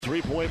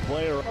three-point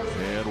player.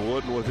 And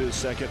Wooden with his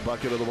second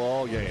bucket of the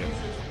ball game.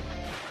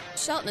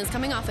 Shelton is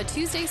coming off a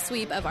Tuesday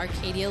sweep of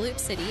Arcadia Loop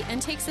City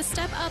and takes a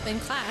step up in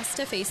class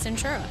to face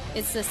Centura.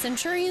 It's the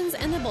Centurions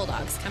and the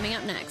Bulldogs coming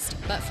up next.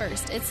 But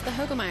first, it's the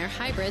Hogemeyer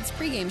Hybrids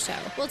pregame show.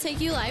 We'll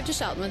take you live to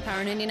Shelton with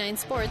Power 99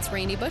 Sports'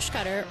 Randy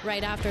Bushcutter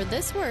right after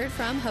this word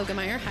from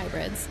Hogemeyer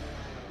Hybrids.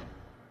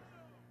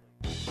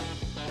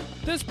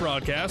 This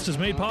broadcast is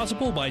made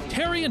possible by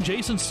Terry and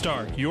Jason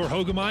Stark, your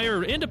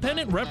Hogemeyer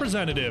independent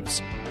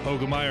representatives.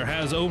 Hogemeyer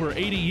has over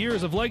 80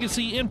 years of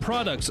legacy in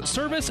products,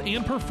 service,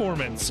 and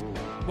performance.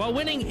 While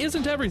winning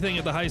isn't everything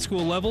at the high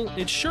school level,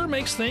 it sure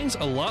makes things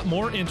a lot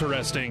more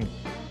interesting.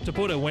 To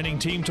put a winning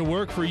team to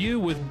work for you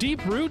with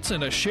deep roots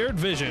and a shared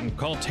vision,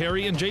 call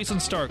Terry and Jason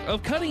Stark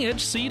of Cutting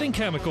Edge Seed and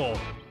Chemical.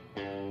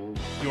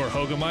 Your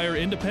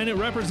Hogemeyer independent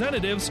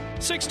representatives,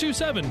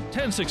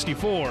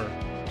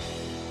 627-1064.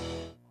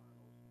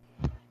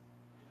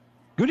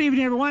 Good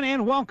evening, everyone,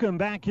 and welcome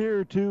back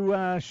here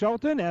to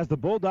Shelton as the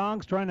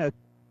Bulldogs trying to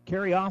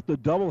carry off the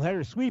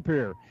doubleheader sweep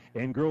here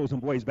in girls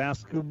and boys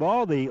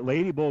basketball. The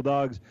Lady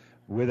Bulldogs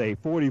with a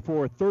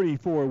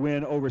 44-34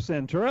 win over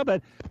Centura,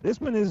 but this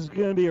one is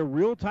going to be a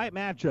real tight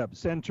matchup.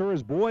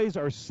 Centura's boys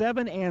are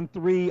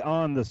 7-3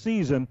 on the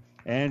season,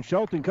 and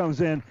Shelton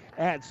comes in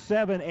at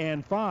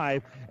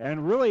 7-5.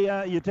 And really,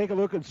 you take a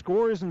look at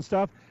scores and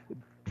stuff,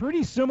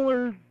 pretty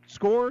similar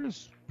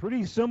scores.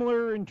 Pretty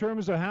similar in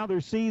terms of how their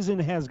season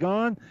has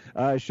gone.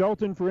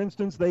 Shelton, for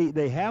instance,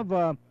 they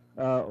have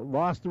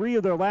lost 3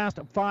 of their last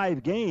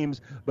 5 games,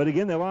 but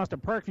again, they lost to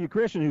Parkview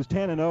Christian, who's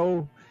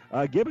 10-0.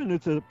 Given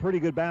it's a pretty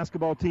good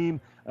basketball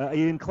team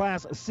in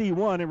Class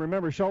C1, and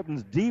remember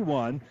Shelton's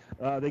D1,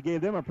 they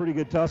gave them a pretty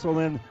good tussle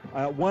in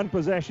one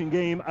possession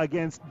game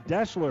against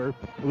Deschler,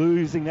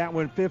 losing that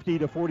one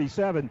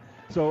 50-47.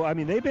 So, I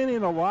mean, they've been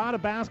in a lot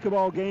of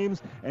basketball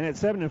games, and at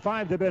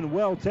 7-5, they've been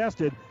well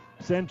tested.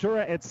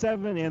 Centura at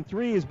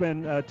 7-3 has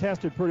been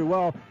tested pretty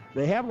well.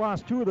 They have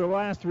lost 2 of their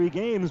last 3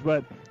 games,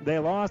 but they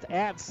lost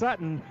at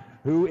Sutton,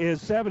 who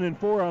is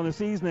 7-4 on the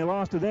season. They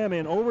lost to them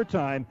in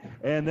overtime,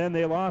 and then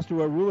they lost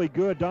to a really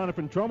good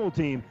Donovan Trumbull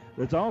team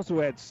that's also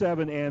at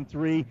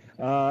 7-3,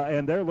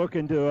 and they're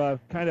looking to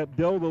kind of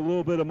build a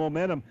little bit of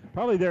momentum.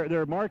 Probably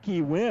their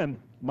marquee win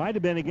might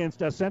have been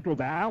against Central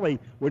Valley,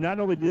 where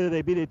not only did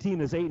they beat a team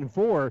that's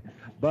 8-4,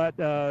 but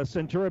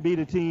Centura beat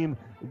a team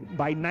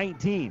by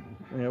 19.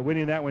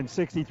 Winning that one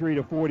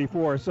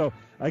 63-44. So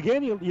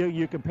again,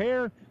 you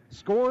compare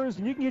scores,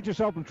 and you can get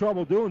yourself in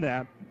trouble doing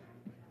that.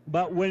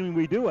 But when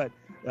we do it,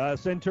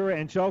 Centura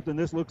and Shelton,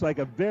 this looks like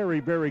a very,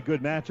 very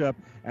good matchup,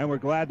 and we're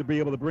glad to be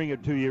able to bring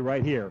it to you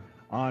right here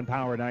on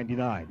Power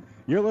 99.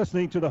 You're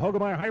listening to the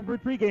Hogemeyer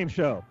Hybrid pregame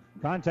show.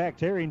 Contact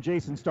Terry and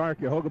Jason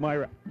Stark, your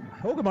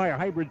Hogemeyer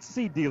Hybrid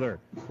seed dealer.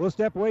 We'll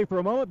step away for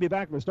a moment, be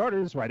back with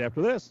starters right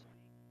after this.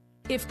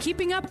 If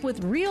keeping up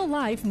with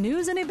real-life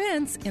news and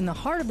events in the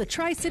heart of the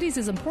Tri-Cities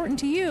is important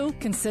to you,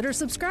 consider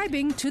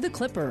subscribing to The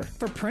Clipper.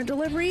 For print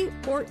delivery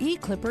or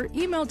e-Clipper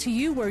emailed to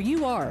you where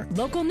you are.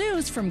 Local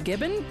news from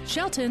Gibbon,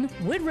 Shelton,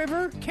 Wood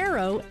River,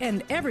 Caro,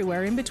 and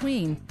everywhere in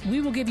between.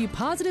 We will give you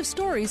positive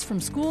stories from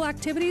school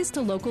activities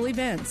to local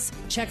events.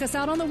 Check us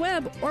out on the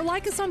web or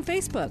like us on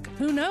Facebook.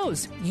 Who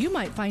knows? You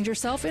might find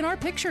yourself in our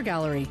picture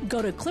gallery.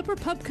 Go to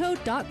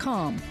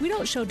clipperpubco.com. We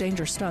don't show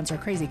dangerous stunts or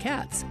crazy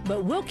cats,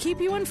 but we'll keep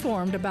you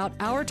informed about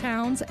our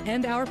towns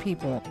and our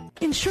people.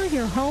 Insure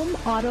your home,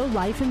 auto,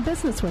 life, and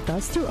business with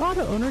us through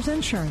Auto Owners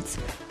Insurance.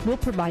 We'll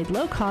provide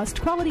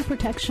low-cost, quality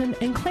protection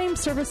and claim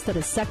service that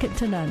is second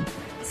to none.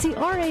 See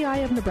RAI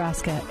of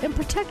Nebraska and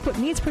protect what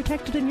needs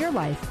protected in your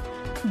life.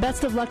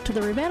 Best of luck to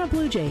the Ravenna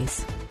Blue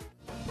Jays.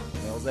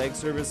 Mel's Ag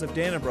Service of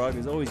Dannebrog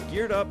is always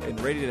geared up and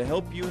ready to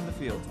help you in the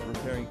field,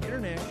 repairing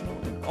international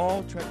and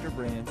all tractor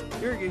brands,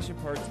 irrigation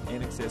parts,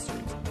 and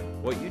accessories.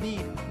 What you need,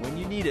 when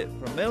you need it,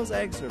 from Mel's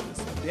Ag Service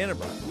of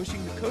Dannebrog,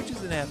 wishing the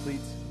coaches and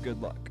athletes good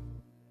luck.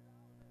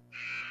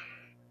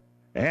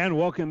 And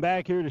welcome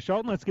back here to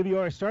Shelton. Let's give you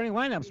our starting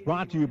lineups,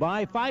 brought to you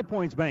by 5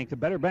 Points Bank, the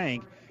better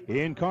bank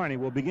in Kearney.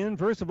 We'll begin,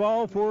 first of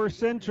all, for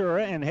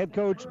Centura and head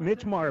coach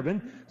Mitch Marvin.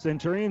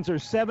 Centurions are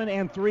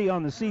 7-3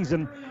 on the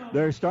season.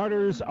 Their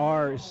starters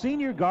are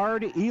senior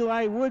guard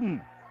Eli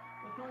Wooden,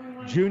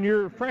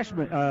 junior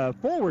forward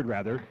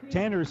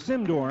Tanner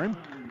Simdorn.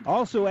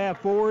 Also at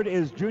forward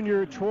is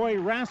junior Troy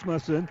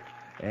Rasmussen,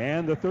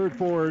 and the third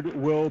forward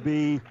will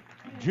be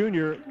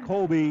junior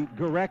Colby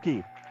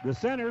Gorecki. The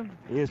center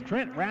is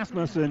Trent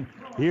Rasmussen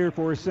here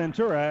for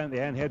Centura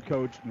and head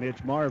coach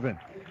Mitch Marvin.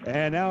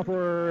 And now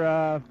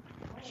for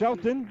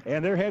Shelton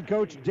and their head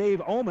coach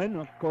Dave Oman.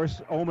 Of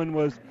course, Oman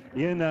was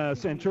in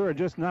Centura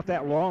just not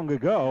that long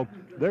ago.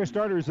 Their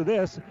starters are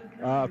this.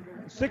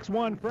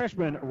 6'1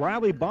 freshman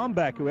Riley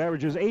Bombeck, who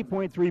averages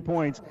 8.3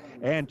 points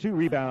and 2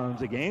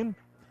 rebounds a game.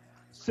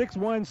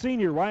 6'1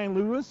 senior Ryan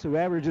Lewis, who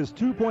averages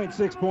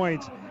 2.6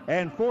 points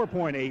and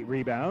 4.8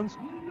 rebounds.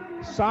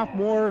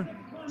 Sophomore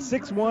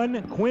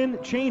 6'1 Quinn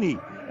Cheney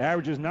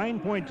averages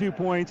 9.2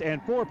 points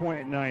and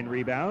 4.9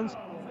 rebounds.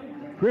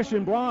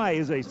 Christian Bly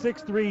is a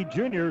 6'3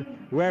 junior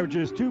who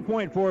averages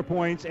 2.4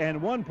 points and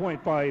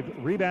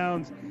 1.5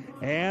 rebounds.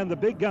 And the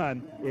big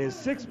gun is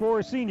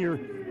 6'4" senior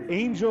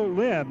Angel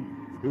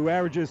Lim, who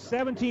averages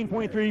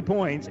 17.3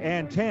 points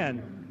and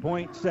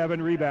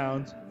 10.7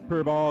 rebounds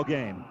per ball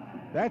game.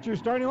 That's your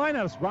starting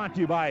lineups, brought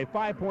to you by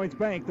 5 Points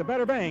Bank, the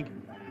better bank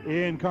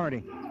in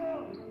Kearney.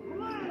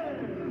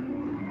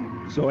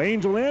 So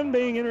Angel Inn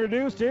being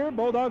introduced here.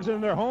 Bulldogs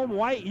in their home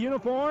white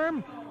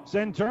uniform.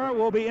 Centura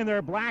will be in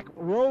their black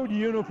road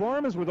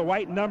uniforms with the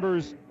white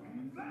numbers.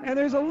 And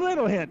there's a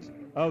little hint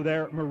of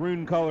their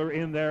maroon color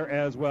in there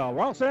as well.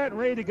 Well set and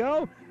ready to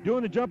go.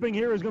 Doing the jumping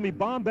here is going to be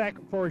Bombeck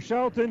for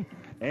Shelton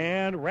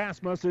and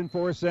Rasmussen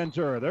for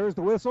Centura. There's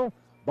the whistle.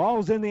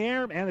 Ball's in the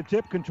air and the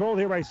tip controlled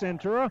here by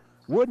Centura.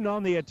 Wooden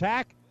on the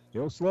attack.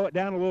 He'll slow it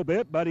down a little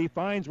bit, but he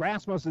finds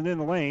Rasmussen in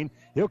the lane.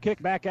 He'll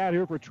kick back out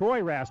here for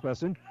Troy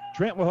Rasmussen.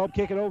 Trent will help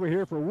kick it over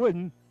here for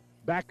Wooden.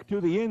 Back to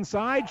the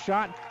inside.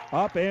 Shot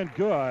up and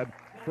good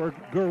for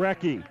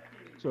Gurecki.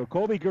 So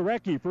Colby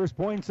Gurecki, first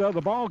points of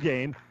the ball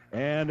game,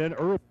 and an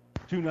early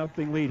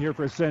 2-0 lead here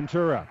for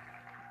Centura.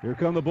 Here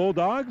come the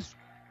Bulldogs.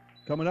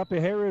 Coming up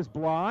here is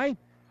Bly,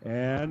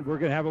 and we're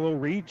going to have a little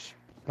reach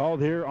called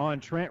here on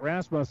Trent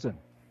Rasmussen.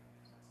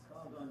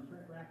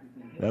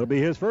 That'll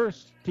be his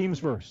first, team's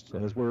first,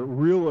 as we're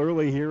real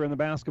early here in the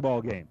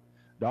basketball game.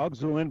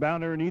 Dogs will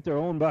inbound underneath their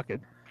own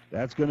bucket.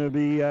 That's going to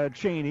be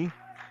Cheney.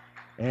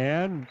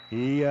 And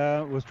he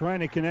was trying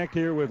to connect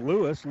here with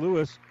Lewis.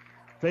 Lewis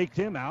faked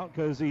him out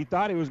because he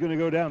thought he was going to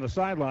go down the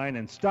sideline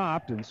and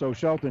stopped, and so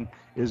Shelton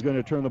is going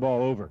to turn the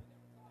ball over.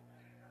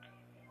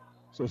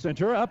 So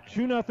Centura up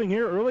 2-0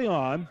 here early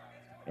on,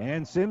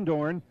 and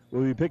Simdorn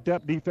will be picked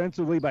up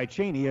defensively by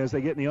Cheney as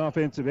they get in the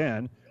offensive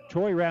end.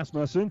 Troy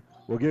Rasmussen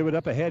will give it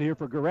up ahead here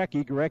for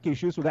Gurecki. Gurecki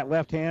shoots with that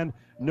left hand,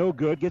 no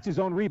good, gets his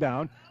own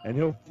rebound, and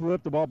he'll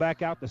flip the ball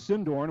back out to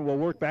Simdorn and will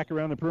work back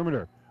around the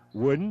perimeter.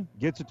 Wooden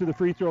gets it to the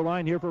free throw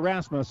line here for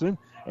Rasmussen,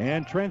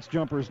 and Trent's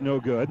jumper's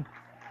no good.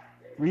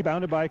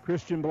 Rebounded by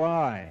Christian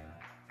Bly.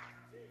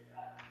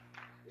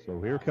 So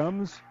here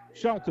comes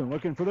Shelton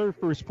looking for their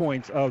first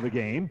points of the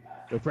game.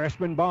 The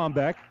freshman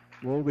Bombeck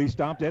will be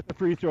stopped at the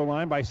free throw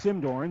line by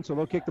Simdorn, so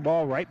they'll kick the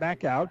ball right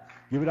back out.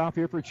 Give it off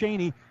here for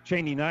Cheney.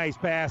 Cheney, nice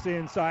pass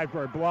inside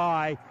for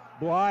Bly.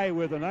 Bly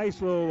with a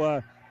nice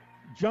little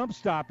jump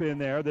stop in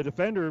there. The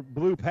defender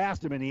blew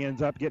past him, and he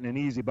ends up getting an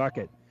easy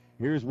bucket.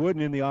 Here's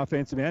Wooden in the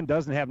offensive end.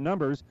 Doesn't have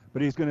numbers,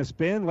 but he's going to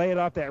spin, lay it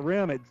off that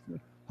rim. It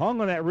hung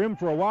on that rim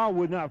for a while,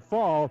 would not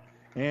fall,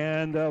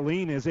 and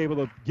Lean is able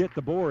to get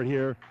the board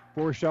here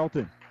for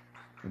Shelton.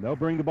 And they'll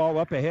bring the ball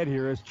up ahead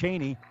here as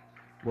Cheney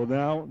will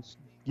now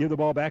give the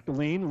ball back to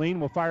Lean. Lean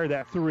will fire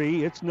that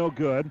three. It's no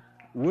good.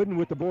 Wooden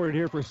with the board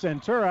here for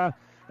Centura,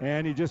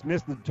 and he just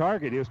missed the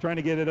target. He was trying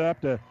to get it up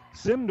to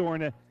Simdorn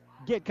to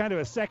get kind of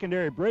a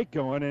secondary break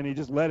going, and he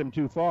just led him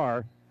too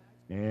far,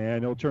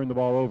 and he'll turn the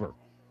ball over.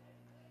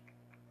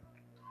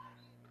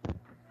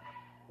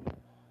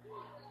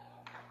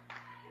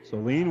 So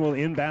Lean will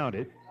inbound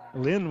it.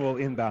 Lynn will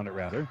inbound it,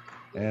 rather.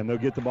 And they'll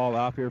get the ball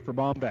off here for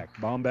Bombeck.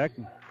 Bombeck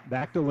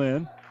back to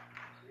Lynn.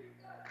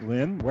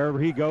 Lynn, wherever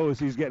he goes,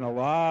 he's getting a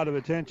lot of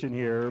attention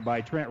here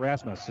by Trent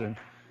Rasmussen.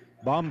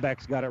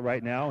 Bombeck's got it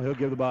right now. He'll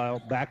give the ball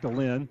back to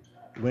Lynn.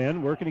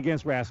 Lynn working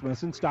against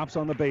Rasmussen. Stops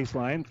on the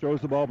baseline. Throws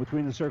the ball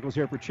between the circles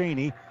here for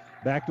Cheney.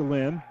 Back to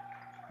Lynn.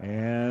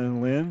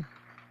 And Lynn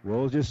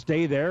will just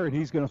stay there, and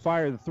he's going to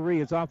fire the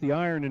three. It's off the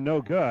iron and no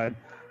good.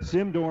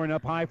 Simdorn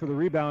up high for the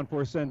rebound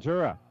for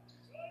Centura.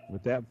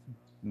 With that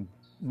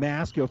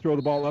mask, he'll throw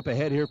the ball up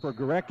ahead here for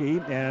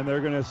Gurecki, and they're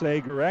going to say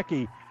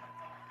Gurecki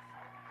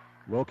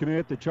will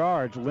commit the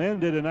charge. Lynn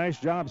did a nice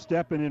job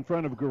stepping in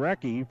front of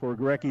Gurecki for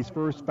Gurecki's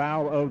first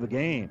foul of the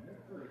game.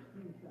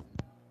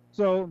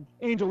 So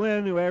Angel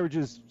Lynn, who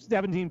averages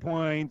 17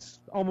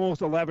 points,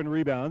 almost 11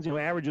 rebounds,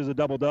 averages a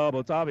double-double.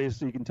 It's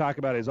obvious you can talk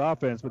about his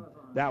offense, but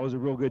that was a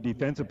real good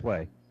defensive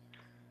play.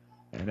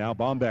 And now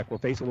Bombeck will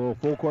face a little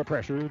full-court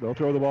pressure. They'll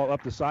throw the ball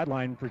up the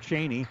sideline for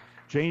Cheney.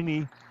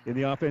 Cheney in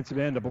the offensive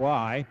end to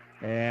Bly,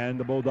 and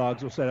the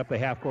Bulldogs will set up the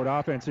half-court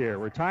offense here.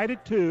 We're tied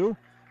at 2.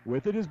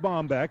 With it is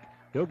Bombeck.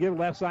 He'll give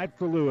left side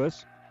for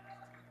Lewis.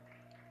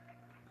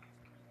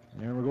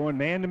 And we're going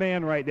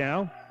man-to-man right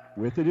now.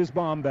 With it is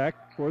Bombeck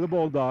for the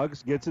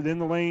Bulldogs. Gets it in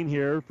the lane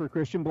here for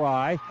Christian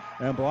Bly.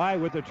 And Bly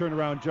with the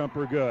turnaround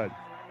jumper good.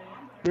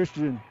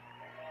 Christian.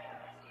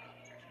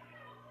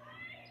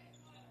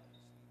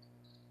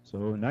 So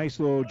nice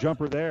little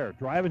jumper there.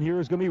 Driving here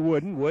is going to be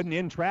Wooden. Wooden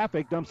in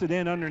traffic, dumps it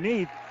in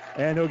underneath,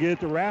 and he'll get it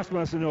to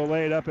Rasmussen, who'll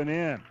lay it up and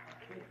in.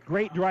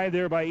 Great drive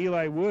there by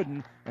Eli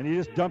Wooden, and he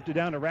just dumped it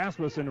down to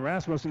Rasmussen.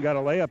 Rasmussen got a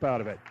layup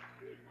out of it.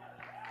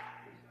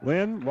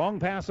 Lynn, long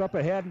pass up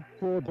ahead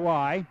for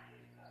Bly.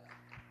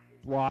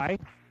 Bly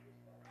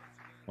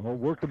will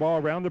work the ball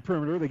around the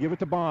perimeter. They give it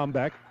to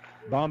Bombeck.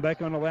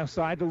 Bombeck on the left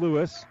side to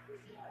Lewis.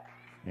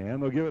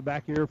 And they'll give it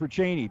back here for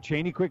Cheney.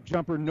 Cheney, quick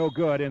jumper, no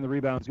good, and the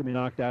rebound's going to be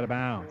knocked out of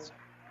bounds.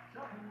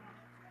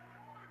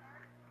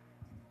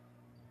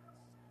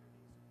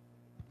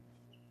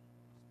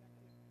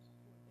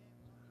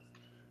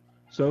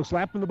 So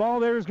slapping the ball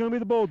there is going to be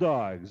the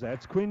Bulldogs.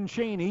 That's Quinn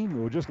Cheney,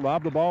 who will just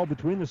lob the ball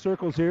between the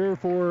circles here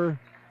for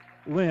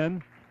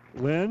Lynn.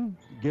 Lynn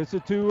gets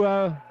it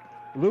to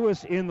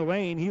Lewis in the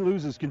lane. He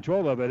loses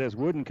control of it as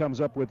Wooden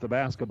comes up with the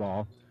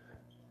basketball.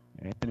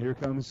 And here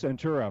comes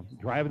Centura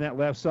driving that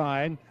left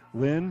side.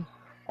 Lynn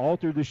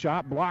altered the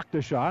shot, blocked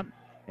the shot,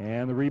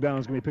 and the rebound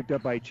is going to be picked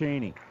up by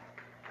Cheney.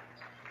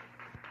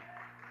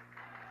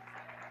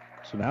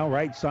 So now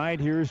right side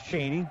here is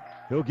Cheney.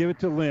 He'll give it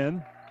to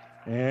Lynn.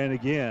 And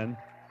again,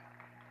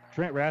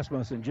 Trent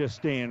Rasmussen just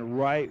staying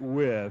right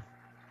with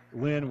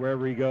Lynn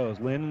wherever he goes.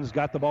 Lynn's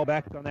got the ball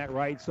back on that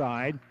right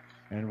side.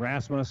 And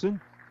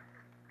Rasmussen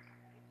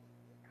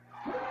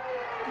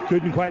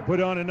couldn't quite put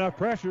on enough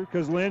pressure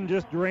because Lynn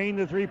just drained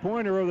the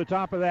three-pointer over the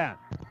top of that.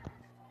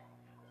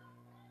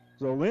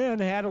 So Lynn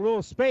had a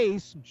little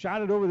space,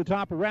 shot it over the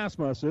top of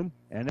Rasmussen,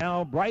 and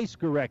now Bryce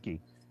Gorecki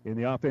in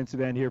the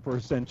offensive end here for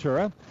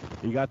Centura.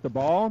 He got the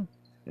ball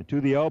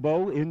to the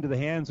elbow into the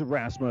hands of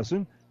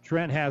Rasmussen.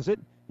 Trent has it.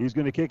 He's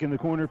going to kick in the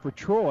corner for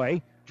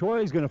Troy.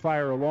 Troy's going to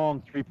fire a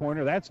long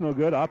three-pointer. That's no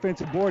good.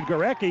 Offensive board,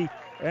 Gorecki,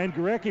 and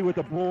Gorecki with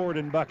the board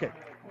and bucket.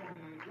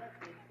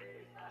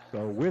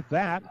 So with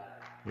that,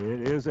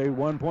 it is a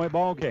one-point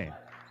ball game.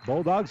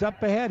 Bulldogs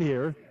up ahead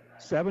here,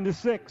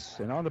 7-6,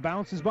 and on the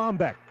bounce is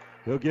Bombeck.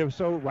 He'll give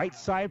so right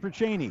side for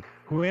Cheney.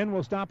 Quinn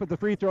will stop at the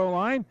free throw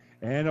line,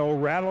 and he'll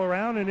rattle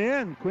around and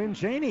in. Quinn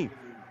Cheney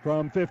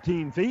from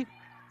 15 feet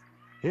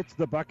hits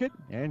the bucket,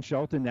 and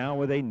Shelton now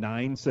with a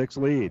 9-6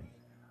 lead.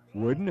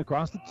 Wooden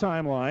across the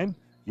timeline,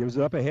 gives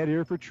it up ahead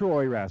here for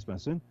Troy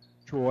Rasmussen.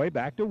 Troy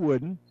back to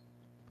Wooden,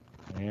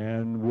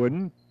 and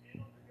Wooden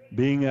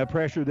being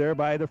pressured there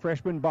by the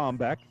freshman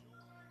Bombeck.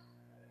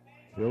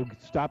 He'll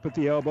stop at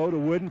the elbow to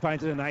Wooden,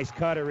 finds a nice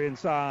cutter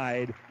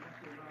inside.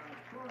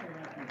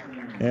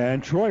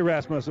 And Troy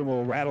Rasmussen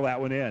will rattle that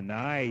one in.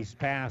 Nice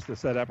pass to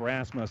set up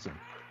Rasmussen.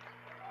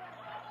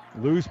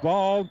 Loose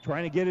ball,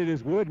 trying to get it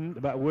is Wooden,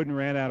 but Wooden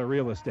ran out of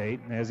real estate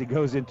as he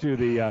goes into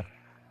the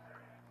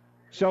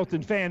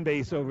Shelton fan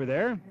base over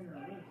there.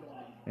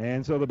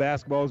 And so the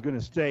basketball is going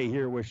to stay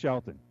here with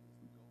Shelton.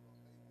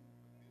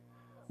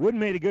 Wooden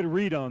made a good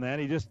read on that.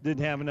 He just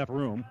didn't have enough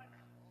room.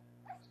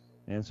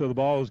 And so the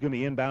ball is going to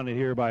be inbounded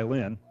here by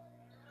Lynn,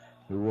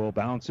 who will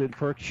bounce it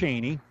for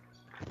Cheney.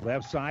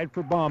 Left side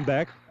for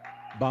Bombeck.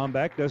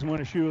 Bombeck doesn't want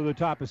to shoot over the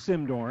top of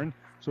Simdorn,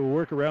 so we'll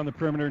work around the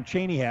perimeter, and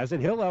Cheney has it.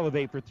 He'll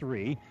elevate for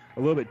three. A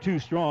little bit too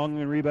strong,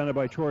 and rebounded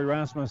by Troy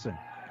Rasmussen.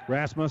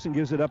 Rasmussen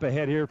gives it up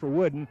ahead here for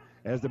Wooden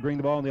as they bring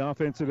the ball on the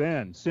offensive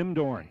end.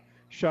 Simdorn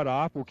shut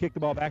off. Will kick the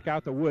ball back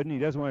out to Wooden. He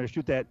doesn't want to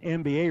shoot that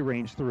NBA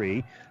range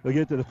three. They'll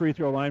get to the free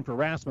throw line for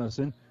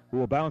Rasmussen, who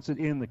will bounce it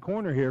in the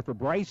corner here for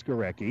Bryce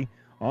Gorecki.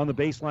 On the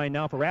baseline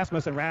now for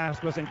Rasmussen.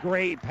 Rasmussen,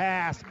 great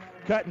pass.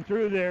 Cutting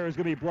through there is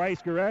going to be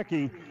Bryce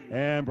Gorecki,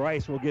 and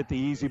Bryce will get the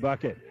easy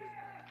bucket.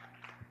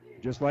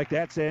 Just like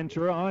that,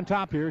 Centura on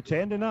top here,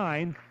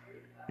 10-9.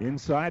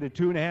 Inside of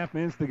 2.5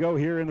 minutes to go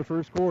here in the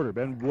first quarter.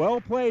 Been well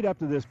played up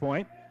to this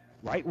point.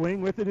 Right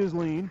wing with it is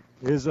Lynn.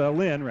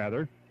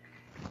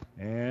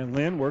 And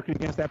Lynn working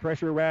against that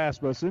pressure of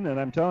Rasmussen. And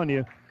I'm telling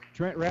you,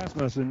 Trent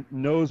Rasmussen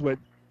knows what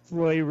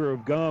flavor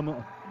of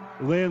gum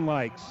Lynn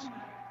likes.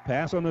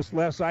 Pass on this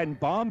left side, and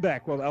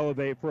Bombeck will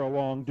elevate for a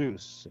long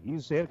deuce.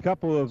 He's hit a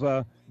couple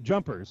of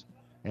jumpers.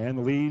 And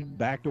the lead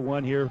back to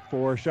one here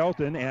for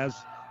Shelton as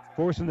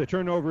forcing the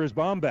turnover is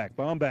Bombeck.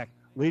 Bombeck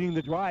leading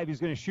the drive. He's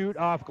going to shoot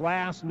off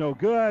glass. No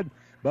good,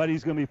 but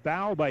he's going to be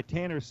fouled by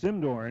Tanner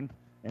Simdorn.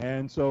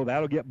 And so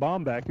that'll get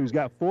Bombeck, who's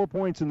got 4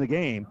 points in the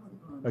game,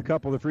 a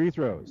couple of free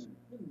throws.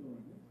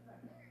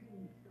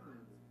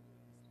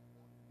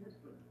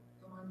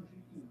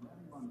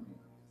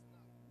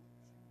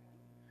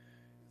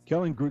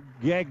 Kellen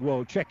Gegg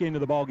will check into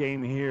the ball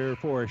game here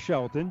for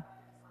Shelton.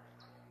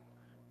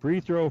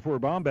 Free throw for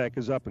Bombeck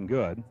is up and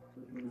good.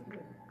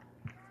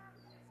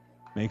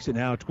 Makes it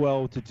now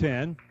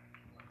 12-10.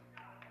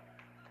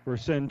 For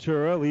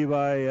Centura,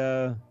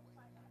 Levi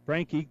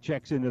Frankie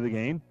checks into the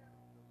game.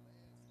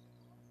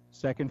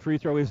 Second free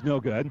throw is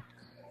no good.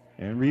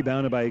 And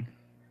rebounded by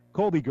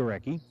Colby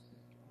Gorecki.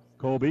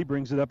 Colby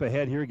brings it up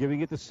ahead here,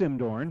 giving it to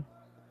Simdorn.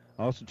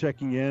 Also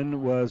checking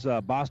in was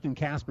Boston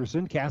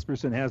Casperson.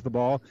 Casperson has the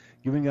ball,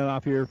 giving it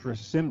off here for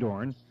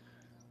Simdorn.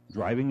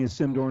 Driving is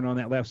Simdorn on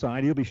that left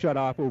side. He'll be shut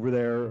off over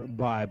there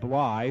by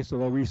Bly, so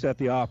they'll reset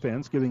the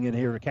offense, giving it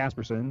here to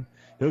Casperson.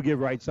 He'll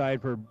give right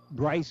side for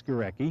Bryce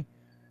Gorecki.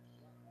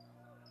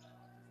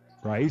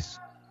 Bryce,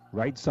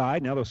 right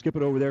side. Now they'll skip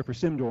it over there for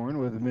Simdorn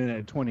with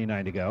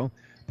 1:29 to go.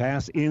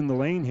 Pass in the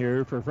lane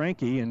here for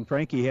Frankie, and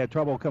Frankie had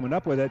trouble coming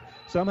up with it.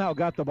 Somehow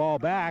got the ball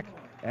back,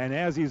 and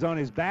as he's on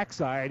his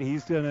backside,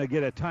 he's going to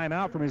get a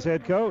timeout from his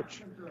head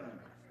coach.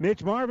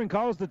 Mitch Marvin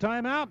calls the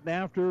timeout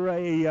after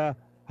a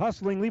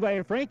hustling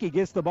Levi Frankie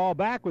gets the ball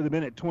back with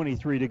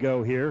 1:23 to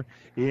go here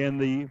in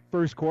the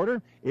first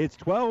quarter. It's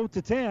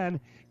 12-10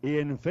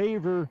 in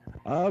favor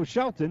of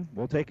Shelton.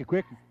 We'll take a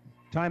quick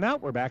timeout.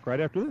 We're back right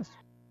after this.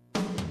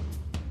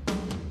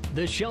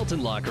 The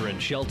Shelton Locker in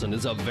Shelton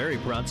is a very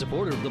proud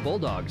supporter of the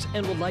Bulldogs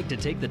and would like to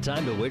take the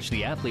time to wish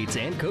the athletes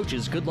and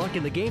coaches good luck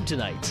in the game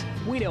tonight.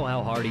 We know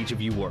how hard each of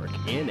you work,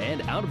 in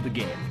and out of the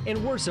game,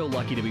 and we're so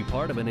lucky to be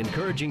part of an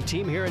encouraging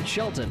team here in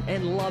Shelton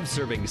and love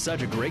serving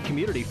such a great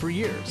community for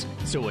years.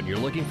 So when you're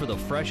looking for the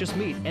freshest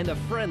meat and the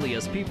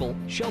friendliest people,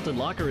 Shelton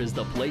Locker is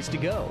the place to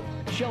go.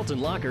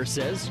 Shelton Locker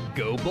says,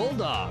 go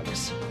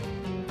Bulldogs!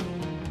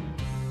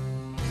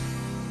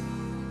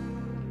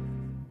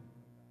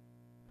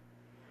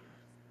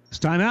 This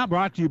timeout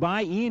brought to you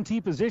by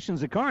E&T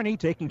Physicians at Kearney,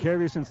 taking care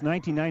of you since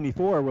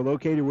 1994. We're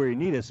located where you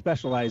need us,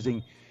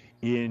 specializing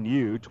in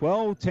you.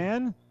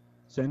 12-10,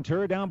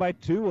 Centura down by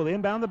 2. Will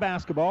inbound the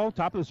basketball.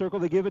 Top of the circle,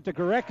 they give it to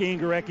Gorecki, and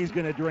Gorecki's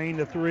going to drain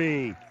the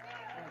 3.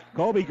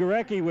 Colby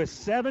Gorecki with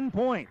 7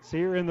 points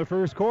here in the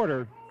first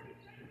quarter.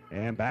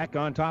 And back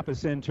on top of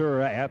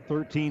Centura at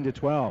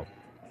 13-12.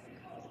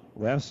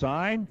 Left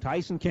side,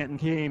 Tyson Kenton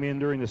came in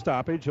during the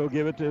stoppage. He'll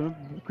give it to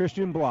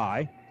Christian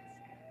Bly.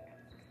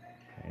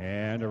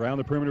 And around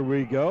the perimeter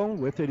we go.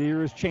 With it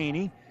here is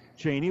Cheney.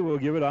 Cheney will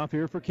give it off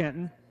here for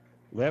Kenton.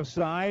 Left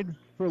side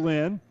for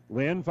Lynn.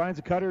 Lynn finds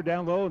a cutter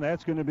down low, and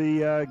that's going to be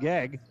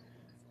Gegg.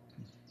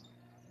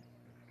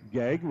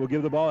 Gegg will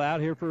give the ball out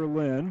here for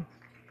Lynn.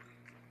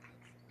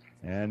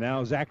 And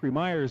now Zachary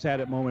Myers had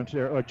it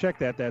momentarily. Oh, check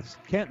that. That's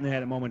Kenton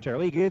had it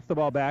momentarily. He gets the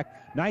ball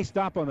back. Nice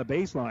stop on the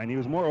baseline. He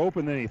was more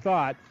open than he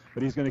thought,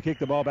 but he's going to kick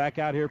the ball back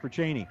out here for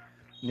Cheney.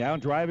 Now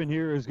driving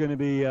here is going to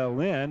be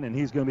Lynn, and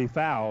he's going to be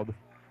fouled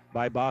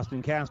by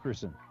Boston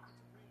Casperson.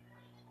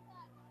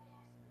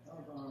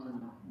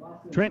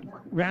 Trent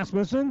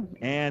Rasmussen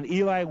and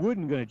Eli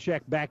Wooden going to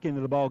check back into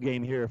the ball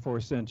game here for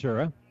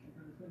Centura.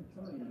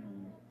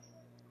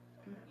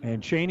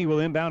 And Cheney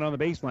will inbound on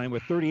the baseline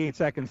with 38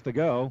 seconds to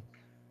go.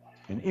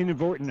 An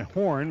inadvertent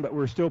horn, but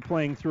we're still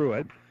playing through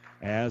it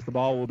as the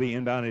ball will be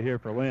inbounded here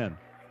for Lynn.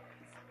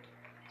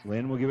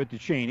 Lynn will give it to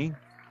Cheney.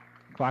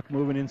 Clock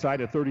moving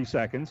inside of 30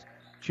 seconds.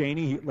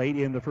 Cheney late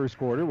in the first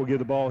quarter will give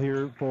the ball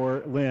here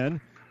for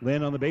Lynn.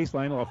 Lynn on the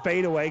baseline, a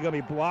fadeaway, going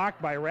to be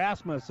blocked by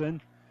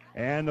Rasmussen,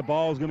 and the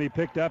ball is going to be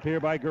picked up here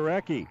by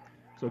Gorecki.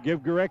 So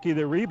give Gorecki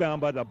the rebound,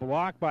 but a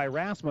block by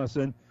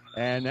Rasmussen,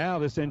 and now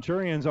the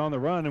Centurions on the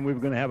run, and we're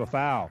going to have a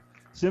foul.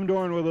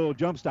 Simdorn with a little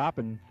jump stop,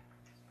 and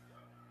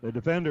the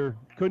defender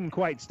couldn't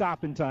quite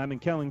stop in time, and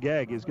Kellen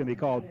Gegg is going to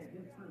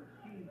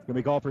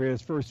be called for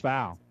his first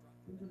foul.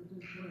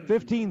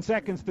 15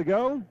 seconds to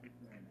go.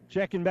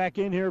 Checking back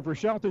in here for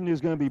Shelton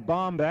is going to be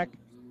Bombeck.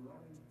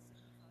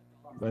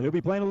 But he'll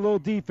be playing a little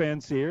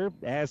defense here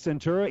as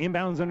Centura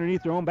inbounds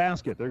underneath their own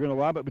basket. They're going to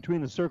lob it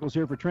between the circles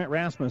here for Trent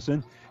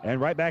Rasmussen.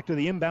 And right back to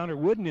the inbounder,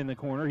 Wooden in the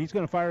corner. He's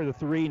going to fire the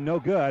 3, no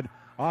good.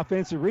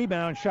 Offensive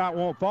rebound, shot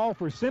won't fall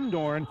for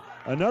Simdorn.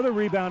 Another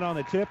rebound on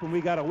the tip, and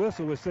we got a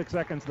whistle with 6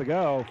 seconds to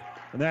go.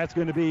 And that's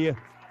going to be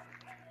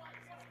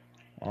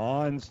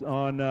on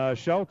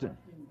Shelton.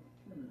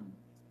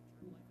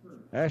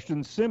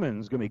 Ashton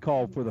Simmons going to be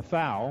called for the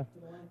foul.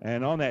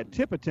 And on that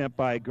tip attempt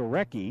by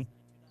Gorecki,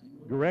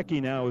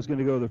 Gorecki now is going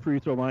to go to the free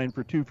throw line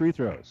for 2 free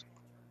throws.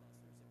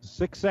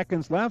 6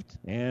 seconds left,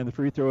 and the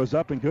free throw is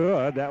up and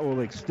good. That will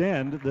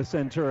extend the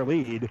Centura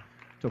lead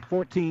to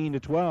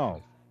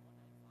 14-12.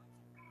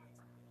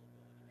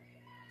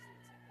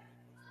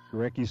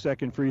 Gorecki's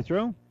second free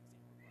throw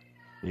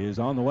is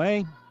on the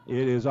way.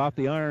 It is off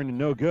the iron and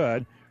no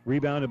good.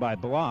 Rebounded by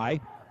Bly.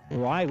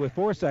 Bly with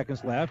 4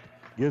 seconds left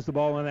gives the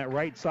ball on that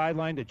right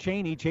sideline to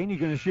Cheney. Cheney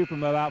going to shoot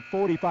from about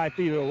 45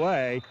 feet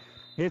away.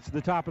 Hits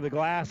the top of the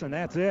glass, and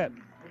that's it.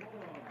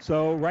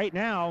 So right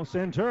now,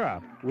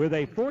 Centura with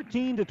a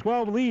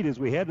 14-12 lead as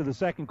we head to the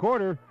second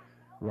quarter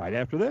right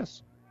after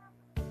this.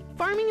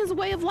 Farming is a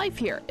way of life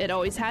here. It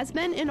always has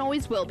been and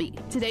always will be.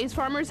 Today's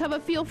farmers have a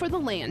feel for the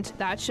land.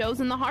 That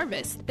shows in the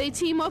harvest. They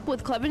team up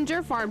with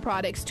Clevenger Farm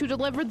Products to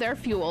deliver their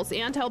fuels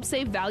and help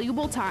save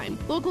valuable time.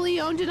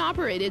 Locally owned and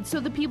operated, so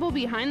the people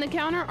behind the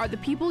counter are the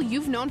people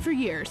you've known for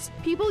years.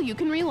 People you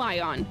can rely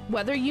on.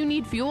 Whether you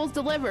need fuels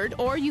delivered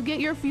or you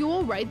get your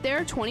fuel right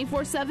there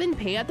 24/7,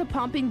 pay at the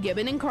pump in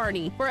Gibbon and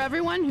Kearney. For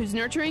everyone who's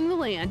nurturing the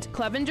land,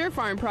 Clevenger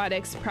Farm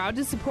Products, proud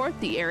to support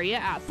the area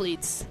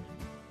athletes.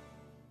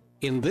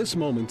 In this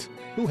moment,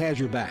 who has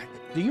your back?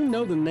 Do you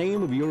know the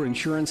name of your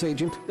insurance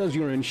agent? Does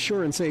your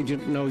insurance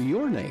agent know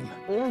your name?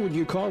 Or would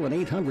you call an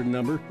 800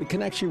 number that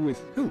connects you with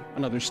who?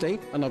 Another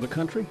state? Another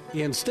country?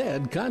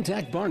 Instead,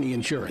 contact Barney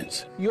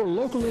Insurance, your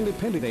local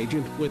independent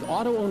agent with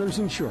Auto Owners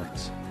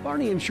Insurance.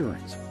 Barney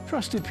Insurance.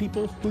 Trusted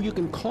people who you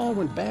can call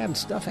when bad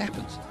stuff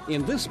happens.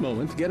 In this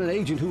moment, get an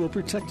agent who will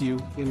protect you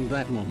in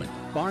that moment.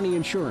 Barney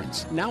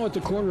Insurance, now at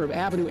the corner of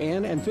Avenue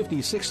N and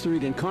 56th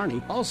Street in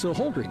Kearney, also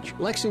Holdridge,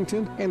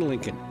 Lexington, and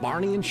Lincoln.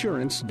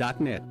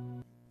 BarneyInsurance.net.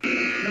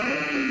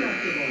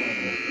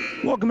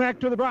 Welcome back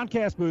to the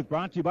broadcast booth,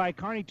 brought to you by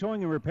Kearney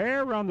Towing and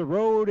Repair. We're on the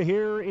road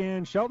here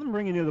in Shelton,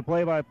 bringing you the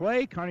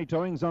play-by-play. Kearney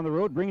Towing's on the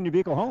road, bringing your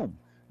vehicle home.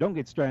 Don't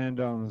get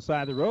stranded on the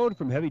side of the road.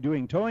 From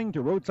heavy-duty towing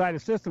to roadside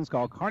assistance,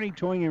 call Kearney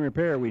Towing and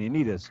Repair when you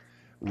need us.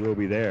 will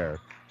be there.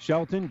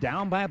 Shelton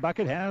down by a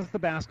bucket has the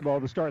basketball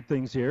to start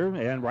things here.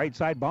 And right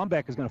side,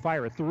 Bombeck is going to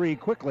fire a three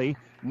quickly.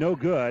 No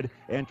good.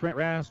 And Trent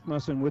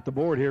Rasmussen with the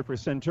board here for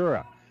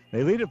Centura.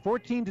 They lead at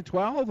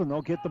 14-12, and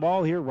they'll get the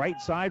ball here right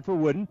side for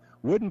Wooden.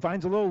 Wooden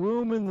finds a little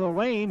room in the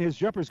lane. His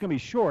jumper's going to be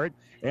short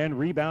and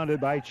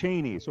rebounded by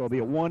Cheney. So it'll be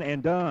a one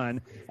and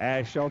done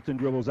as Shelton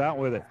dribbles out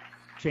with it.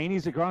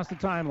 Cheney's across the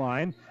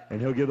timeline,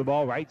 and he'll give the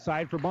ball right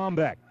side for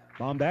Bombeck.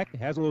 Bombeck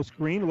has a little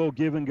screen, a little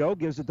give and go,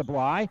 gives it to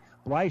Bly.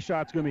 Bly's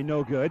shot's going to be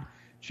no good.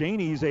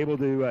 Cheney's able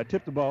to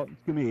tip the ball.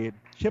 It's going to be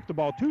chip the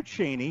ball to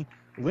Cheney.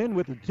 Lynn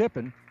with the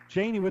tipping.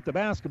 Cheney with the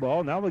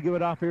basketball. Now they'll give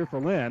it off here for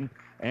Lynn.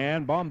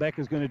 And Bombeck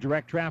is going to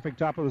direct traffic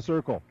top of the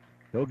circle.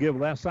 He'll give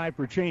left side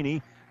for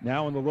Cheney.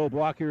 Now in the low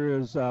block here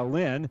is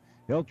Lynn.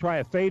 He'll try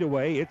a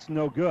fadeaway. It's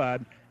no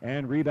good.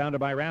 And rebounded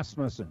by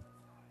Rasmussen.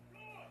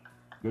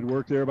 Good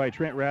work there by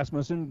Trent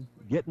Rasmussen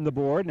getting the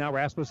board. Now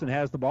Rasmussen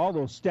has the ball.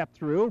 They'll step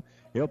through.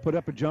 He'll put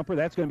up a jumper.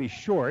 That's going to be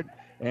short.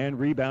 And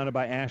rebounded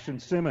by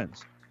Ashton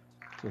Simmons.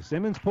 So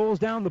Simmons pulls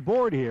down the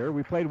board here.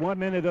 We played 1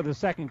 minute of the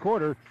second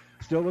quarter.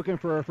 Still looking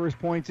for our first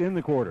points in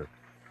the quarter.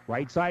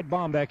 Right side,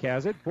 Bombeck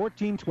has it.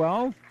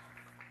 14-12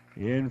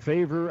 in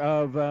favor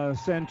of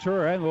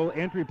Centura. A little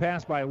entry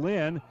pass by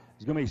Lynn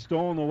is going to be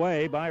stolen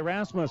away by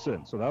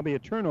Rasmussen. So that'll be a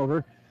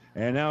turnover.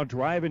 And now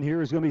driving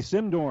here is going to be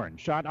Simdorn.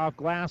 Shot off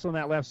glass on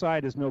that left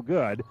side is no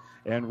good.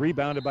 And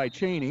rebounded by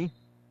Cheney.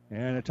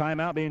 And a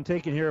timeout being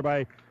taken here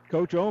by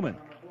Coach Oman.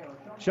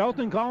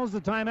 Shelton calls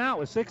the timeout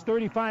with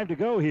 6:35 to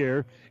go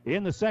here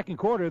in the second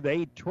quarter.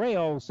 They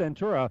trail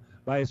Centura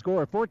by a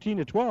score of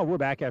 14-12. We're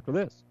back after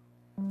this.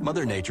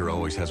 Mother Nature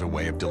always has a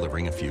way of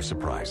delivering a few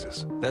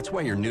surprises. That's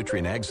why your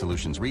Nutrien Ag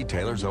Solutions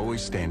retailer's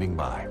always standing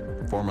by.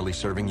 Formerly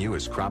serving you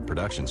as crop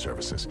production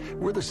services,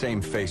 we're the same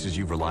faces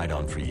you've relied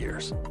on for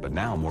years, but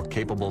now more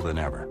capable than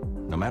ever,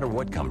 no matter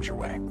what comes your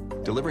way.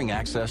 Delivering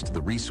access to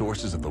the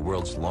resources of the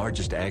world's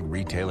largest ag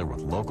retailer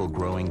with local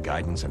growing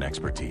guidance and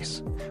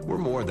expertise. We're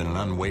more than an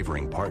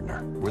unwavering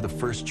partner. We're the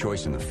first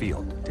choice in the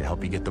field to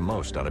help you get the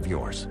most out of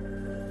yours.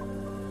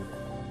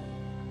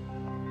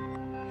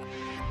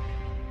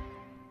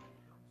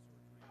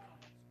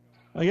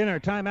 Again, our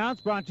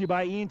timeouts brought to you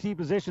by E&T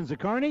Positions at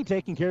Kearney,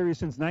 taking care of you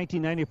since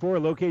 1994,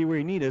 located where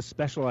you need us,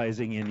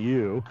 specializing in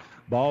you.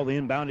 Ball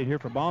inbounded here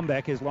for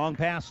Bombeck. His long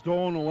pass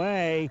stolen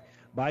away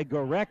by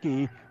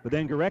Gorecki, but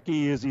then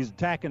Gorecki, as he's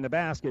attacking the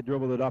basket,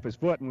 dribbled it off his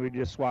foot, and we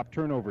just swapped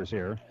turnovers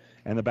here.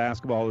 And the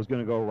basketball is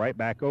going to go right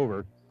back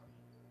over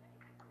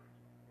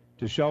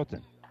to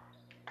Shelton.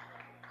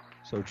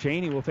 So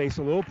Cheney will face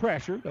a little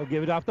pressure. They'll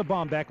give it off to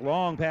Bombeck.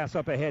 Long pass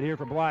up ahead here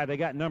for Bly. They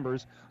got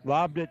numbers.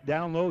 Lobbed it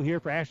down low here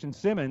for Ashton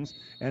Simmons,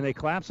 and they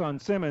collapse on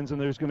Simmons, and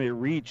there's going to be a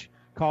reach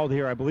called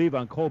here, I believe,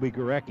 on Colby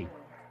Gorecki.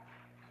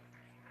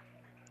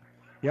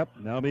 Yep,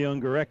 that'll be on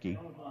Gorecki.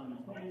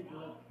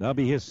 That'll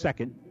be his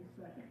second.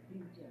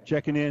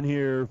 Checking in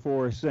here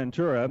for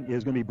Centura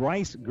is going to be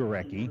Bryce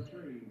Gorecki.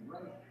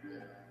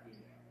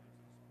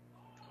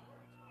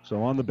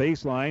 So on the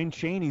baseline,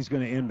 Cheney's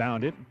going to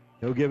inbound it.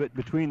 He'll give it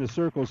between the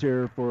circles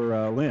here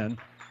for Lynn.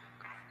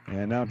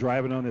 And now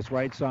driving on this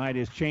right side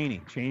is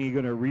Cheney. Cheney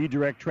going to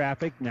redirect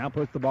traffic. Now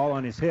puts the ball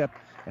on his hip,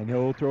 and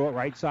he'll throw it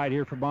right side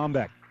here for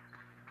Bombeck.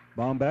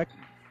 Bombeck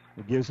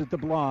gives it to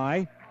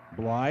Bly.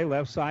 Bly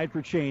left side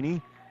for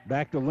Cheney.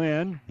 Back to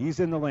Lynn. He's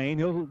in the lane.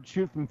 He'll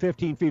shoot from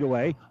 15 feet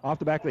away. Off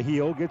the back of the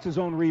heel. Gets his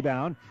own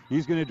rebound.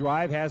 He's going to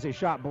drive. Has a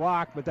shot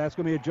blocked, but that's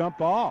going to be a jump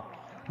ball.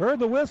 Heard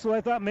the whistle.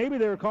 I thought maybe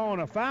they were calling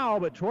a foul,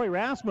 but Troy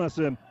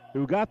Rasmussen,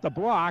 who got the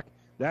block,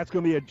 that's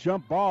going to be a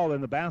jump ball,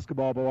 and the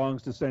basketball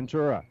belongs to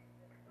Centura.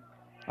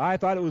 I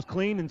thought it was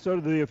clean, and so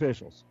did the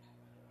officials.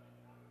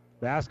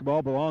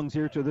 Basketball belongs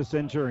here to the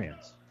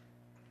Centurions.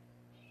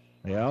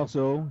 They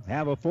also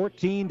have a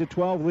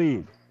 14-12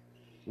 lead.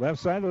 Left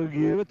side will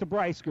give it to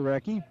Bryce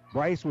Gorecki.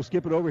 Bryce will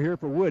skip it over here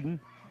for Wooden.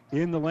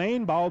 In the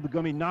lane, ball going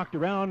to be knocked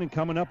around, and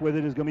coming up with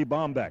it is going to be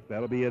Bombeck.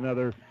 That'll be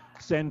another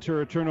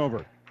Centura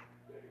turnover.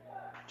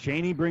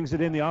 Cheney brings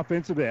it in the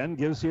offensive end,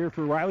 gives here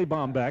for Riley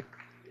Bombeck.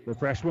 The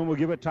freshman will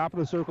give it top of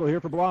the circle here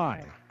for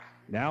Bly.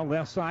 Now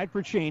left side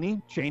for Cheney.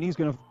 Cheney's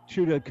going to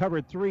shoot a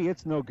covered three.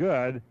 It's no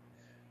good.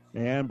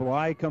 And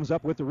Bly comes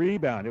up with the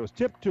rebound. It was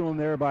tipped to him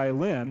there by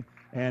Lynn.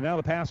 And now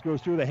the pass goes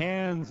through the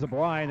hands of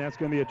Bly, and that's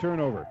going to be a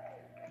turnover.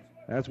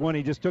 That's one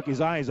he just took his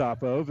eyes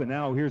off of. And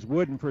now here's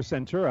Wooden for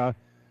Centura,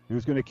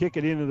 who's going to kick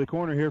it into the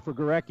corner here for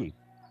Gorecki.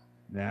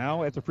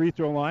 Now at the free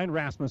throw line,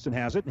 Rasmussen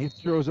has it. And he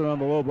throws it on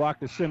the low block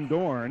to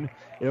Simdorn.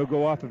 It'll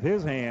go off of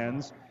his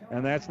hands.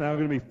 And that's now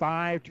going to be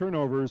 5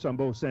 turnovers on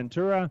both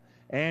Centura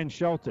and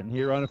Shelton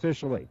here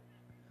unofficially.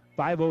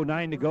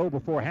 5:09 to go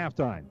before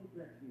halftime.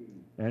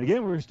 And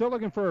again, we're still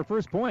looking for our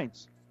first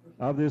points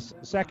of this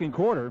second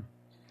quarter.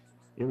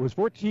 It was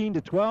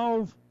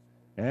 14-12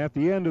 at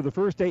the end of the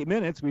first 8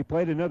 minutes. We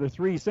played another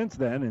 3 since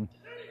then, and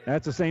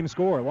that's the same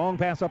score. Long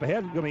pass up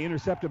ahead, going to be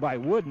intercepted by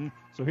Wooden.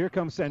 So here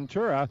comes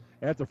Centura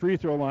at the free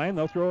throw line.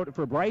 They'll throw it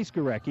for Bryce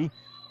Gorecki.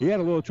 He had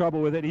a little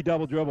trouble with it. He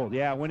double dribbled.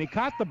 Yeah, when he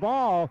caught the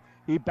ball,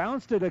 he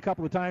bounced it a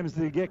couple of times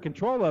to get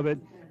control of it.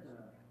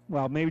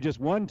 well, maybe just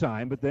one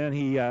time, but then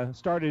he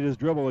started his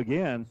dribble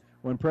again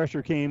when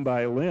pressure came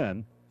by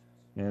Lynn,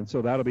 and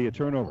so that'll be a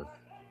turnover.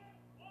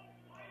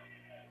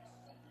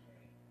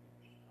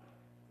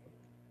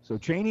 So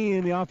Cheney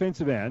in the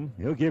offensive end.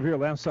 He'll give here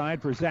left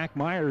side for Zach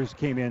Myers,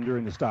 came in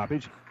during the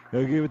stoppage.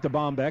 He'll give it to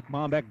Bombeck.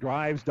 Bombeck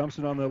drives, dumps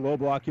it on the low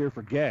block here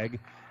for Gegg.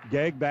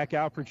 Gegg back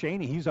out for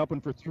Cheney. He's open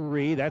for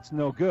three. That's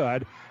no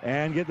good.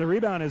 And getting the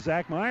rebound is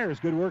Zach Myers.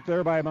 Good work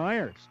there by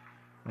Myers.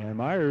 And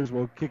Myers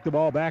will kick the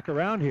ball back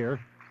around here.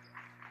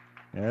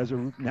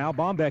 Now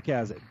Bombeck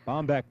has it.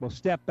 Bombeck will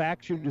step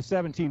back, shoot a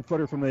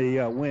 17-footer from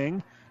the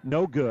wing.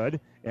 No good.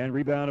 And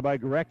rebounded by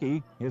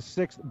Gorecki, his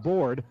sixth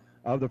board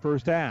of the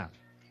first half.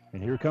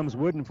 And here comes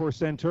Wooden for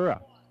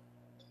Centura.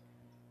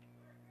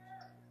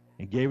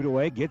 He gave it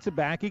away, gets it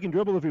back. He can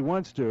dribble if he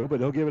wants to, but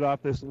he'll give it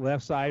off this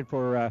left side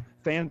for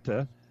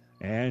Fanta.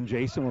 And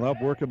Jason will help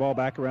work the ball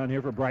back around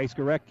here for Bryce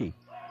Gorecki.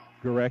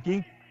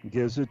 Gorecki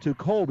gives it to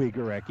Colby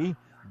Gorecki.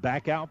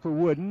 Back out for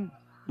Wooden.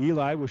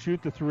 Eli will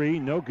shoot the three.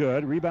 No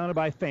good. Rebounded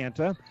by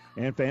Fanta.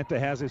 And Fanta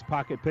has his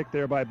pocket pick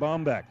there by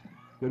Bombeck.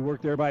 Good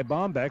work there by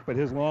Bombeck, but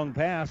his long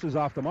pass is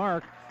off the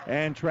mark.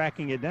 And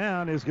tracking it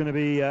down is going to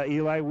be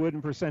Eli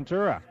Wooden for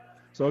Centura.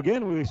 So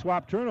again, we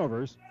swap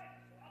turnovers.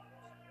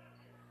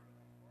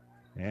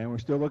 And we're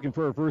still looking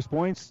for our first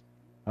points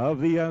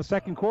of the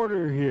second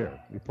quarter here.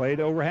 We played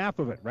over half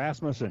of it.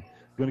 Rasmussen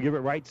going to give it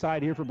right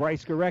side here for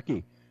Bryce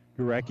Gorecki.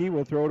 Gorecki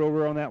will throw it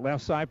over on that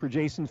left side for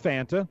Jason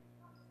Fanta.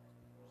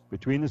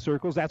 Between the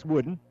circles, that's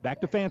Wooden.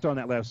 Back to Fanta on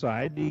that left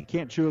side. He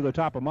can't chew the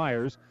top of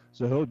Myers,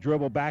 so he'll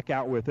dribble back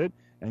out with it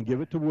and give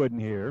it to Wooden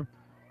here.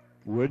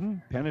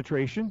 Wooden,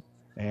 penetration,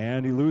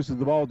 and he loses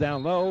the ball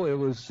down low. It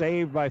was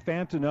saved by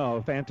Fanta.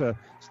 No, Fanta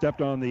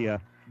stepped on the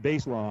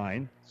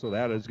baseline, so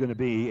that is going to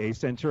be a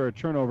Centura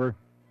turnover.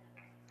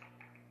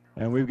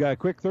 And we've got a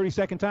quick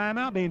 30-second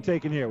timeout being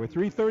taken here with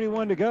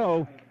 3:31 to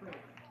go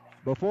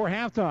before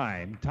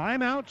halftime.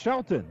 Timeout,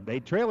 Shelton. They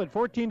trail at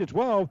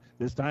 14-12.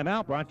 This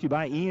timeout brought to you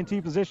by ENT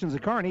Physicians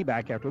at Kearney.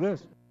 Back after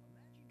this.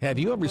 Have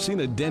you ever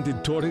seen a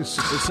dented tortoise?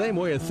 The same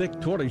way a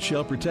thick tortoise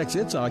shell protects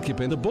its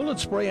occupant, the bullet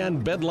spray-on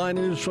bed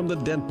liners from the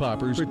Dent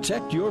Poppers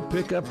protect your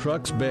pickup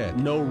truck's bed.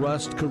 No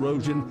rust,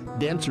 corrosion,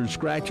 dents, or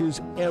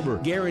scratches ever.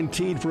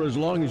 Guaranteed for as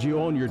long as you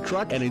own your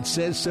truck, and it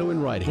says so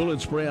in writing.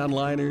 Bullet spray-on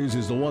liners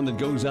is the one that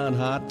goes on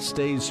hot,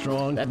 stays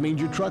strong. That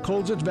means your truck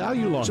holds its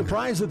value longer.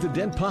 Surprised that the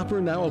Dent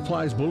Popper now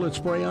applies bullet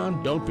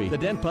spray-on? Don't be. The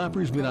Dent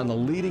Popper's been on the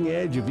leading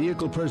edge of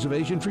vehicle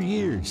preservation for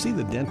years. See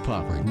the Dent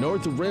Popper,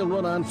 north of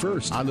Railroad on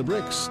First, on the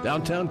Bricks,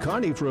 downtown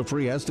Kearney for a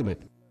free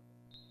estimate.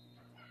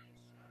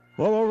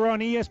 Well, over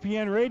on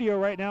ESPN Radio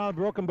right now, the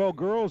Broken Bow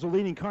girls are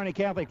leading Kearney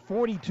Catholic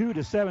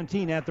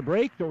 42-17 at the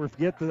break. Don't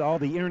forget that all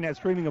the internet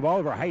streaming of all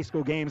of our high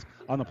school games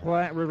on the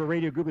Platte River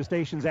Radio Group of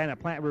Stations and at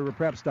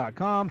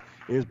PlatteRiverPreps.com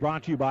is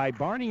brought to you by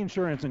Barney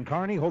Insurance in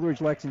Kearney, Holdridge,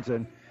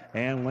 Lexington,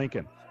 and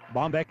Lincoln.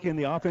 Bombeck in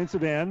the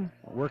offensive end,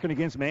 working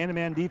against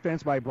man-to-man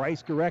defense by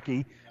Bryce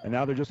Gorecki, and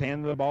now they're just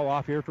handing the ball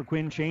off here for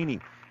Quinn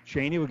Cheney.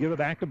 Cheney will give it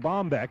back to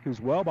Bombeck,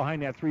 who's well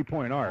behind that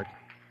three-point arc.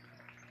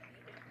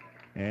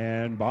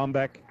 And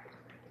Bombeck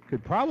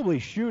could probably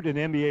shoot an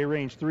NBA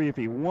range three if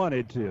he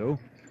wanted to,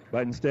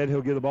 but instead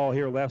he'll give the ball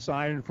here left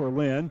side for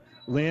Lynn.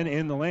 Lynn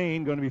in the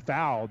lane, going to be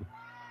fouled.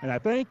 And I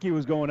think he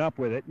was going up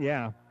with it.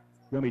 Yeah,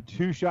 going to be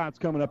two shots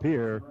coming up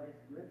here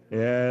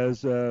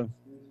as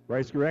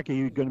Bryce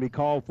Gorecki going to be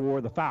called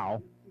for the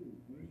foul.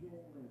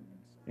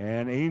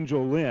 And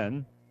Angel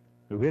Lynn,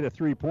 who hit a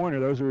three-pointer,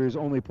 those are his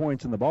only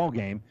points in the ball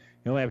game.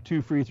 He'll have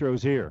two free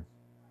throws here.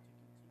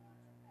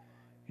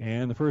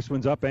 And the first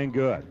one's up and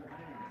good.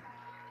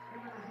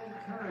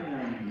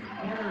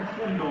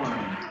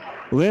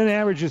 Lynn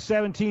averages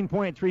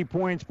 17.3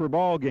 points per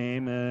ball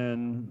game,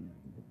 and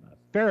a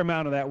fair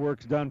amount of that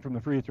work's done from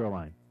the free throw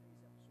line,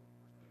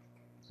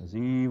 as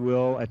he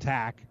will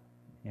attack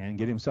and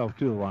get himself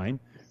to the line.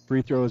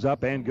 Free throw is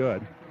up and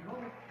good.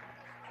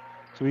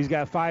 So he's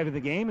got 5 in the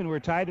game, and we're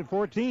tied at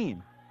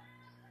 14.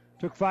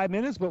 Took 5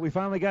 minutes, but we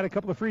finally got a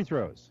couple of free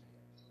throws.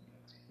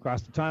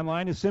 Across the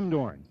timeline is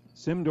Simdorn.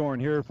 Simdorn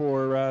here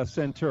for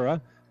Centura.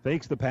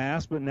 Fakes the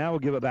pass, but now we'll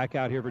give it back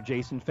out here for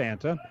Jason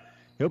Fanta.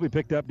 He'll be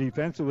picked up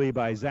defensively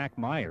by Zach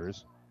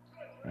Myers.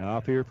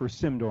 Off here for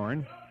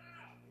Simdorn.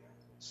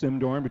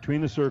 Simdorn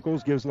between the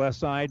circles, gives left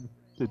side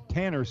to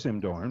Tanner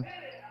Simdorn.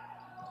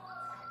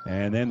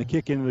 And then the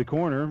kick into the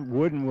corner.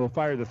 Wooden will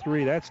fire the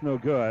three. That's no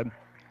good.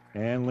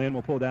 And Lynn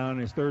will pull down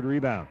his third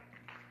rebound.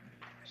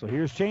 So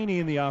here's Cheney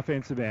in the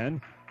offensive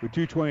end. With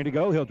 2:20 to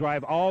go, he'll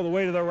drive all the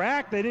way to the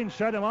rack. They didn't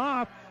shut him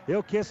off.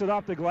 He'll kiss it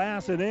off the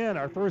glass and in.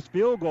 Our first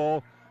field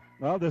goal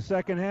of the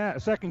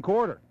second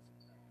quarter.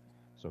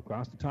 So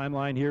across the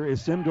timeline here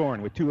is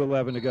Simdorn with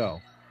 2:11 to go.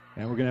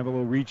 And we're going to have a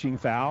little reaching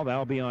foul.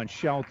 That'll be on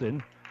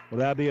Shelton. Will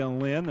that be on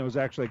Lynn? There was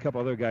actually a couple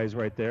other guys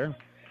right there.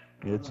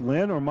 It's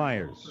Lynn or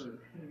Myers.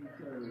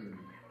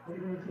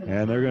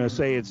 And they're going to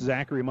say it's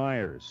Zachary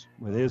Myers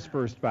with his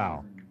first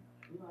foul.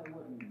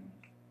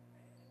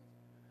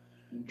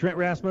 Trent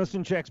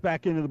Rasmussen checks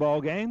back into the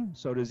ball game.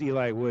 So does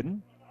Eli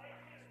Wooden.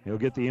 He'll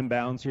get the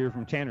inbounds here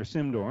from Tanner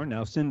Simdorn.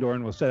 Now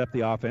Simdorn will set up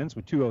the offense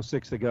with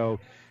 2:06 to go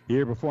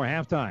here before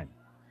halftime.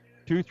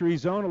 2-3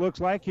 zone, it looks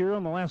like, here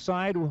on the left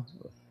side.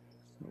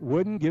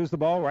 Wooden gives the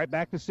ball right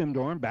back to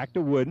Simdorn, back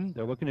to Wooden.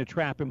 They're looking to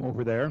trap him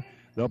over there.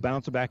 They'll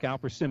bounce it back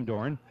out for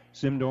Simdorn.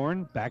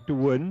 Simdorn back to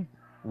Wooden.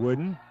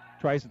 Wooden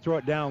tries to throw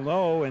it down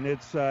low, and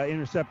it's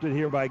intercepted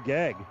here by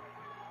Gegg.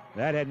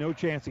 That had no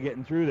chance of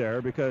getting through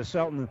there because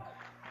Shelton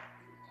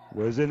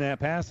was in that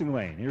passing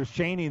lane. Here's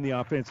Cheney in the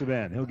offensive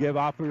end. He'll give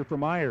off here for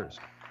Myers.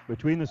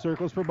 Between the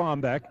circles for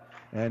Bombeck,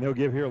 and he'll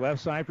give here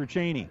left side for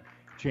Cheney.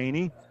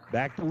 Cheney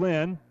back to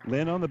Lynn.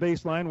 Lynn on the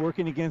baseline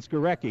working against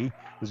Gorecki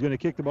is going to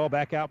kick the ball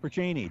back out for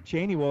Cheney.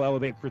 Cheney will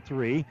elevate for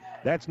three.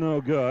 That's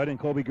no good, and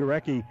Colby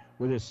Gorecki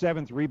with his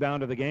 7th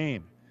rebound of the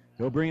game.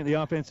 He'll bring it the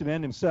offensive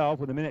end himself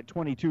with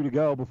 1:22 to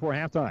go before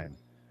halftime.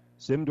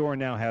 Simdorn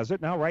now has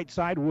it. Now right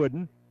side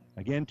Wooden.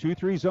 Again,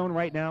 2-3 zone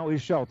right now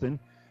is Shelton.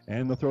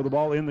 And they'll throw the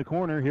ball in the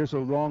corner. Here's a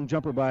long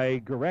jumper by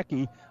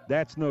Gorecki.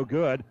 That's no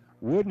good.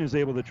 Wooden is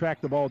able to track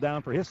the ball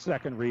down for his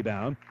 2nd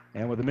rebound.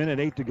 And with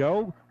 1:08 to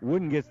go,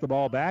 Wooden gets the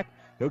ball back.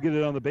 He'll get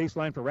it on the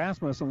baseline for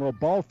Rasmussen. A little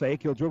ball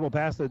fake. He'll dribble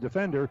past the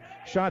defender.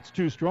 Shot's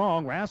too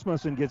strong.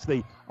 Rasmussen gets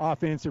the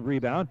offensive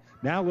rebound.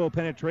 Now a little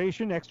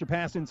penetration. Extra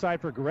pass inside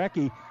for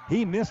Gorecki.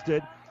 He missed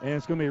it, and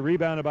it's going to be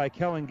rebounded by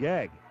Kellen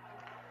Gegg.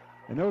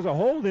 And there was a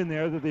hold in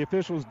there that the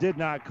officials did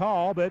not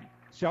call, but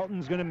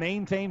Shelton's going to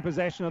maintain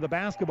possession of the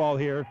basketball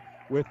here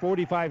with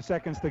 45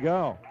 seconds to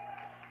go.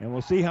 And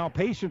we'll see how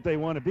patient they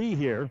want to be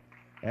here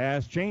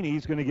as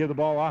Cheney's going to give the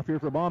ball off here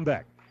for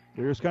Bombeck.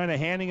 They're just kind of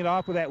handing it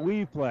off with that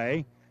weave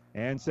play.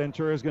 And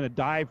Centura is going to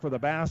dive for the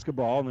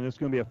basketball, and it's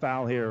going to be a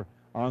foul here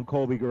on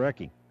Colby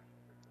Gorecki.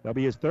 That'll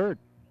be his 3rd.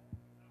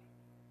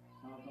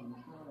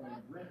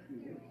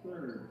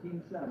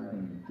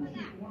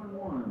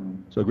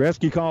 So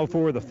Gretzky called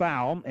for the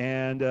foul,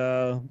 and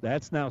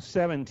that's now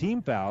 7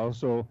 team fouls.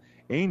 So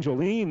Angel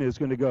Lynn is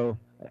going to go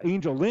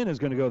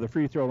to the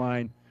free throw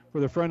line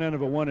for the front end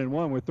of a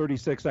 1-and-1 with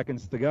 36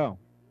 seconds to go.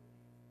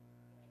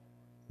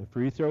 The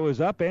free throw is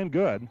up and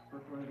good.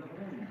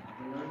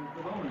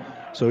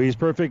 So he's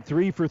perfect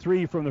 3 for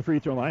 3 from the free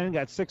throw line and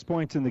got 6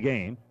 points in the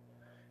game.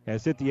 He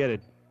had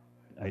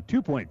a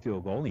 2-point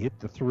field goal. He hit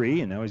the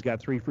 3, and now he's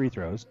got 3 free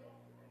throws.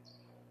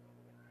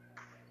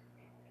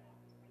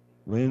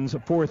 Lynn's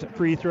 4th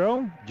free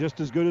throw,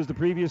 just as good as the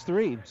previous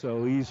 3.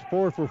 So he's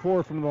 4 for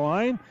 4 from the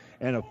line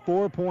and a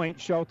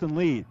 4-point Shelton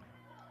lead.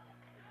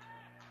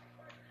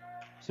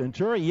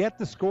 Centura yet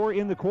to score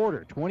in the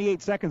quarter.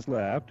 28 seconds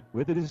left.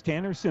 With it is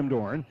Tanner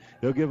Simdorn.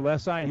 They'll give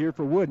left side here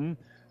for Wooden.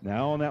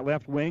 Now on that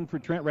left wing for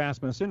Trent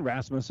Rasmussen.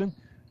 Rasmussen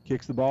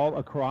kicks the ball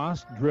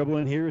across.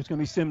 Dribbling here is going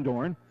to be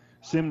Simdorn.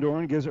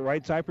 Simdorn gives it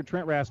right side for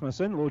Trent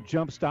Rasmussen. A little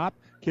jump stop.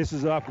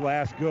 Kisses off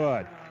glass.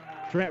 Good.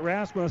 Trent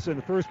Rasmussen,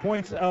 the first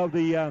points of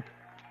the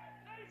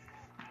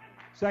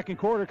second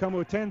quarter come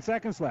with 10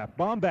 seconds left.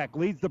 Bombeck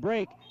leads the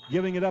break.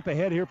 Giving it up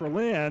ahead here for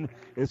Lynn.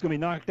 It's going to be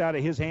knocked out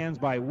of his hands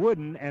by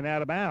Wooden and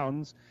out of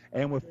bounds.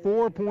 And with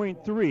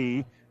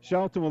 4.3,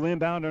 Shelton will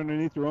inbound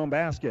underneath their own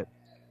basket.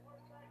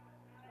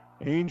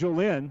 Angel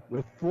Lynn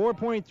with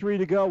 4.3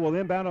 to go will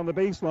inbound on the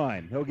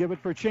baseline. He'll give it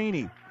for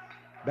Cheney.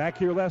 Back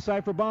here left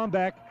side for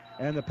Bombeck.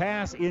 And the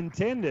pass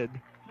intended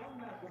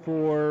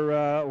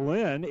for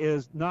Lynn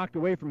is knocked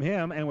away from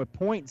him. And with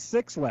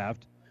 0.6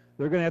 left,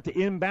 they're going to have to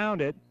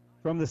inbound it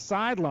from the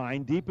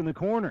sideline deep in the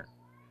corner.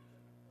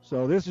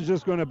 So this is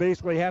just going to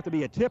basically have to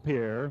be a tip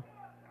here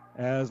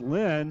as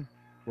Lynn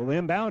will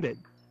inbound it.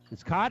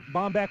 It's caught.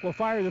 Bombeck will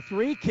fire the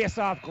 3. Kiss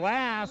off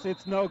glass.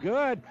 It's no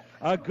good.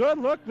 A good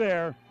look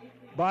there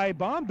by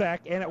Bombeck,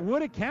 and it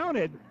would have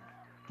counted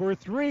for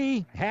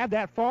 3 had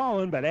that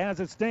fallen, but as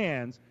it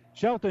stands,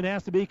 Shelton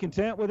has to be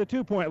content with a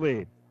 2-point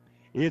lead.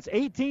 It's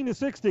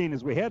 18-16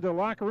 as we head to the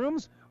locker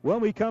rooms. When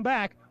we come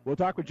back, we'll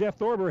talk with Jeff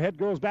Thorber, head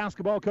girls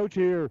basketball coach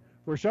here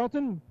for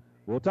Shelton.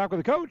 We'll talk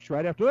with the coach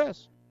right after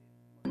this.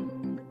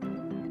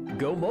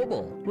 Go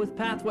mobile with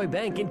Pathway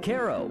Bank in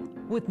Caro.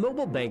 With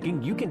mobile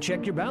banking, you can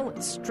check your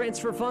balance,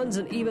 transfer funds,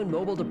 and even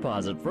mobile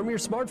deposit from your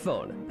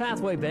smartphone.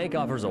 Pathway Bank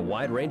offers a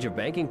wide range of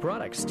banking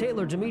products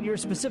tailored to meet your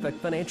specific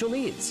financial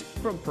needs.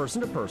 From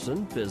person to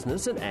person,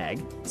 business, and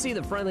ag, see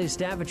the friendly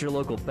staff at your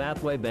local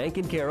Pathway Bank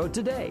in Caro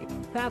today.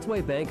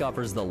 Pathway Bank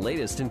offers the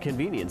latest in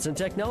convenience and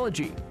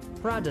technology.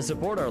 Proud to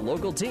support our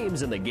local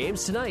teams in the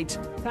games tonight.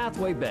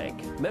 Pathway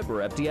Bank,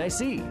 member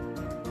FDIC.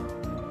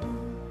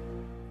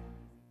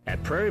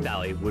 At Prairie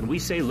Valley, when we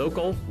say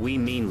local, we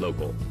mean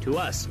local. To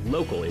us,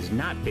 local is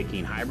not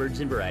picking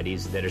hybrids and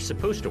varieties that are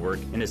supposed to work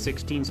in a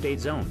 16-state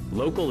zone.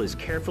 Local is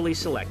carefully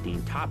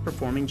selecting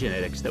top-performing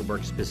genetics that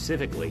work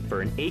specifically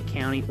for an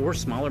 8-county or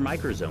smaller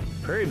microzone.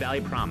 Prairie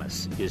Valley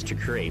Promise is to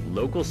create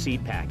local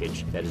seed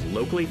package that is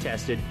locally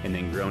tested and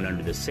then grown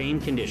under the same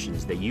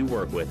conditions that you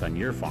work with on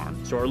your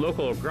farm. So our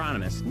local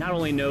agronomists not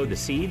only know the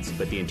seeds,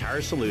 but the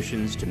entire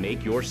solutions to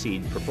make your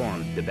seed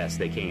perform the best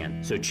they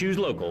can. So choose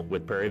local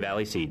with Prairie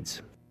Valley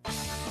Seeds.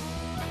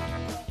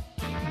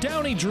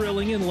 Downey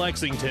Drilling in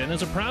Lexington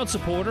is a proud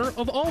supporter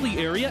of all the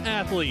area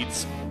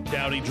athletes.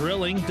 Downey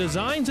Drilling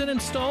designs and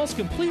installs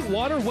complete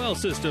water well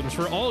systems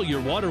for all your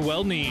water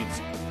well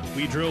needs.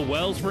 We drill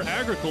wells for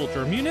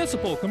agriculture,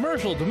 municipal,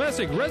 commercial,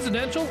 domestic,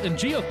 residential, and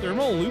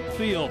geothermal loop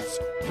fields.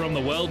 From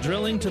the well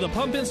drilling to the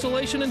pump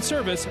installation and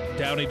service,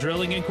 Downey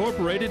Drilling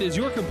Incorporated is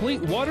your complete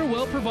water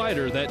well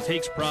provider that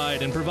takes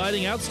pride in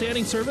providing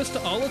outstanding service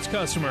to all its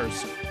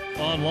customers.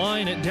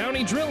 Online at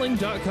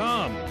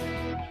downeydrilling.com.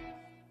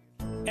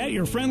 At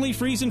your friendly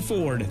Friesen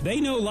Ford, they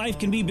know life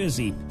can be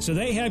busy, so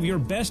they have your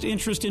best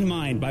interest in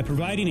mind by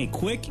providing a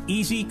quick,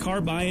 easy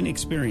car buying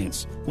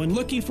experience. When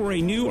looking for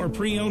a new or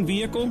pre-owned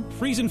vehicle,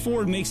 Friesen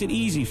Ford makes it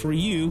easy for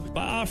you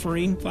by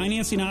offering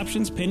financing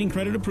options pending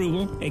credit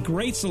approval, a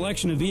great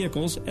selection of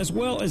vehicles, as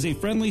well as a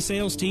friendly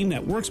sales team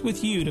that works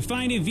with you to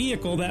find a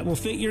vehicle that will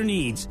fit your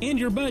needs and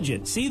your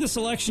budget. See the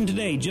selection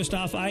today just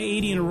off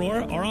I-80 in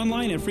Aurora or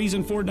online at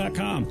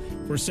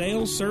FriesenFord.com. For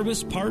sales,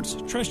 service, parts,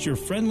 trust your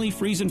friendly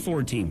Friesen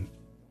Ford team.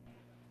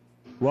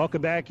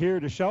 Welcome back here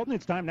to Shelton.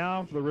 It's time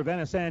now for the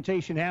Ravenna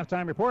Sanitation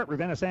Halftime Report.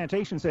 Ravenna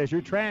Sanitation says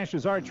your trash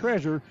is our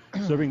treasure,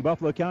 serving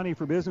Buffalo County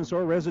for business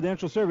or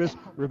residential service.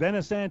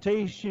 Ravenna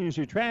Sanitation is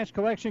your trash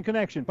collection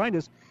connection. Find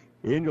us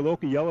in your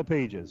local Yellow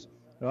Pages.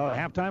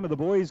 Halftime of the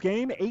boys'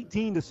 game,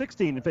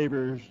 18-16 in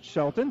favor of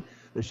Shelton.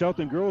 The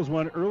Shelton girls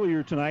won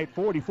earlier tonight,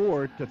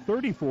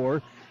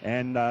 44-34.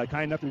 And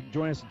kind enough to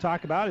join us to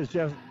talk about is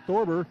Jeff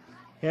Thorber,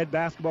 head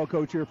basketball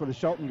coach here for the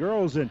Shelton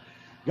girls. And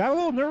got a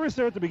little nervous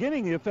there at the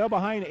beginning. You fell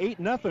behind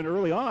 8-0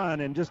 early on,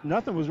 and just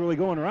nothing was really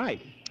going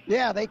right.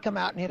 Yeah, they come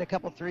out and hit a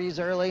couple threes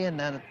early, and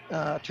then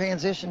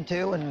transition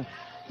too, and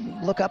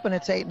look up and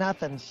it's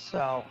 8-0.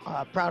 So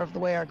proud of the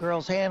way our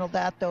girls handled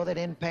that, though. They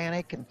didn't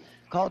panic and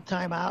called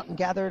timeout and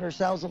gathered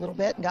ourselves a little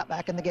bit and got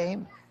back in the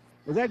game.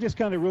 Was that just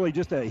kind of really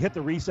just a hit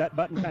the reset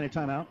button kind of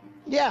timeout?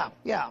 Yeah.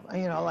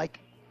 You know, like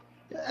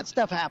that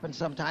stuff happens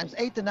sometimes.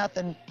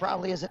 8-0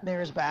 probably isn't near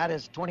as bad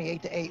as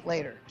 28-8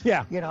 later.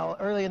 Yeah. You know,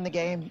 early in the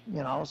game,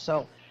 you know,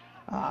 so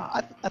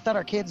I thought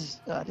our kids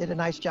did a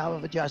nice job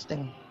of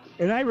adjusting.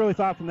 And I really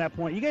thought from that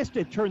point, you guys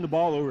did turn the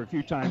ball over a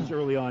few times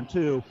early on,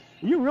 too.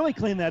 You really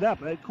cleaned that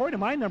up. According to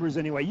my numbers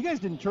anyway, you guys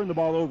didn't turn the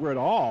ball over at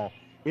all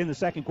in the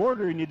second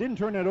quarter, and you didn't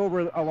turn it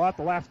over a lot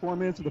the last 4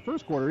 minutes of the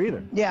first quarter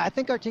either. Yeah, I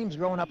think our team's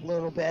growing up a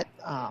little bit.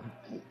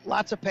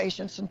 Lots of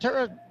patience.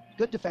 Centura,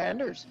 good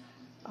defenders.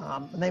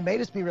 And they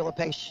made us be really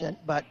patient,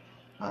 but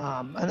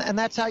and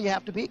that's how you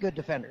have to be good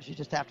defenders. You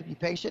just have to be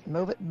patient,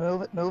 move it,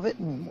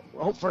 and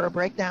hope for a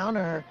breakdown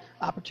or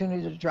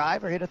opportunity to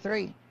drive or hit a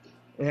three.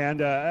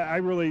 And I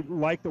really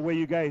like the way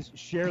you guys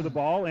share the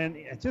ball, and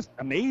it's just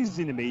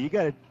amazing to me.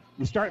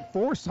 You start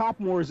 4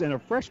 sophomores and a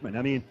freshman.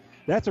 I mean,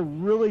 that's a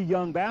really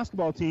young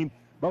basketball team.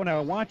 But when I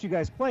watch you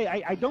guys play,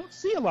 I don't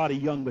see a lot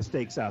of young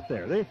mistakes out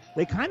there.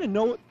 They kind of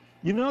know.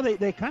 You know,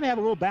 they kind of have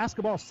a little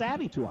basketball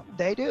savvy to them.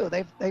 They do.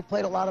 They've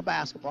played a lot of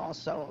basketball.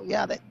 So,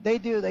 yeah, they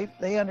do.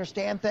 They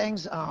understand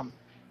things.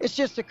 It's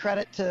just a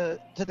credit to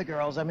the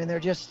girls. I mean, they're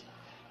just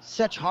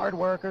such hard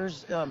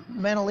workers.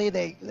 Mentally,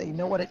 they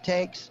know what it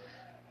takes.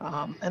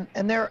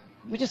 And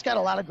we just got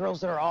a lot of girls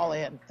that are all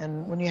in.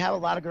 And when you have a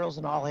lot of girls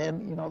and all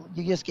in, you know,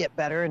 you just get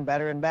better and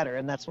better and better.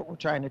 And that's what we're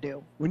trying to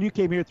do. When you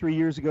came here 3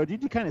 years ago,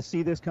 did you kind of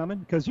see this coming?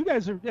 Because you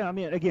guys are, I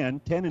mean, again,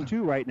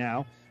 10-2 right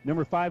now.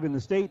 Number 5 in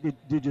the state.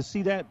 Did you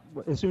see that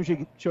as soon as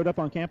you showed up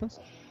on campus?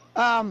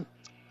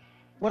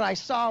 What I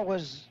saw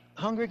was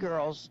hungry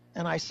girls,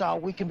 and I saw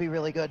we can be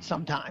really good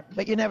sometime.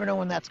 But you never know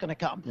when that's going to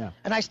come. Yeah.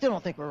 And I still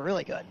don't think we're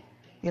really good.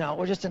 You know,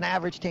 we're just an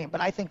average team.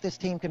 But I think this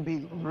team can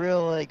be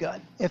really good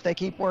if they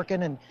keep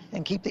working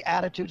and keep the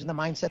attitudes and the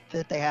mindset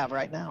that they have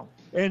right now.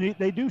 And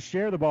they do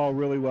share the ball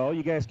really well.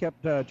 You guys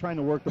kept trying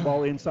to work the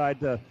ball inside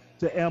to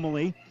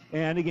Emily.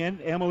 And, again,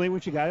 Emily,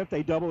 when she got it,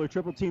 they double or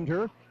triple teamed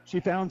her. She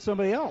found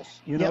somebody else,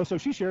 you know, Yep. so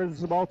she shares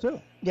the ball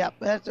too. Yep,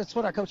 that's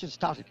what our coaches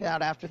talked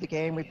about after the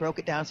game. We broke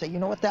it down and said, you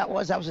know what that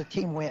was? That was a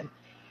team win.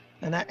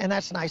 And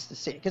that's nice to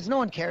see because no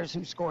one cares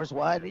who scores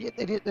what.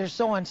 They're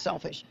so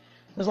unselfish.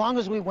 As long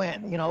as we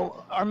win, you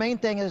know, our main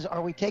thing is,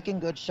 are we taking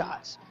good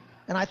shots?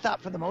 And I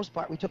thought for the most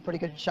part we took pretty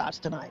good shots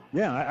tonight.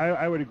 Yeah,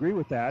 I would agree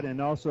with that.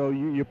 And also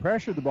you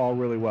pressured the ball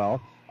really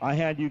well. I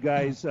had you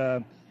guys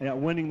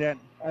winning that.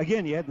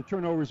 Again, you had the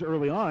turnovers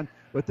early on,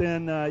 but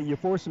then you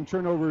forced some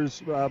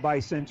turnovers by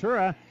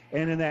Centura.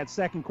 And in that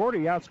second quarter,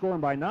 you outscored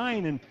them by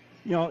 9. And,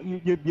 you know,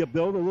 you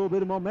build a little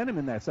bit of momentum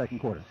in that second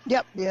quarter.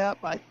 Yep.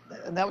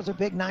 And that was a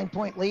big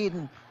 9-point lead.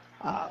 And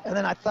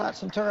then I thought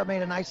Centura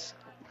made a nice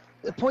 –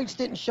 the points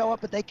didn't show up,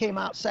 but they came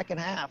out second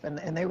half,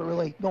 and they were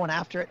really going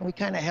after it. And we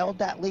kind of held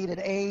that lead at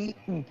 8,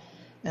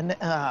 and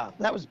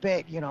that was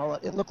big. You know,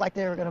 it looked like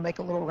they were going to make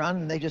a little run,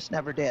 and they just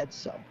never did.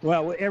 So.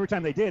 Well, every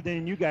time they did,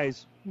 then you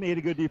guys made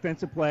a good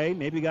defensive play,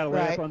 maybe got a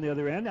layup Right. on the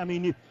other end. I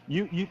mean,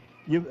 you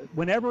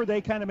whenever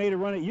they kind of made a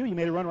run at you, you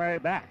made a run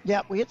right back.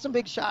 Yeah, we hit some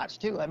big shots,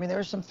 too. I mean, there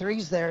were some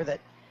threes there that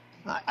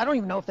I don't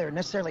even know if they were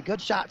necessarily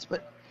good shots,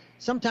 but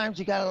sometimes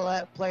you got to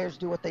let players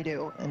do what they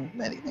do. And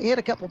they hit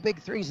a couple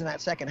big threes in that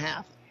second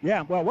half.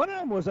 Yeah, well, one of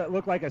them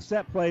looked like a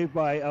set play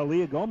by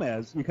Leah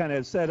Gomez. You kind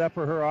of set up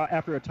for her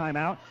after a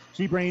timeout.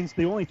 She brings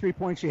the only 3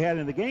 points she had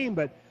in the game,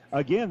 but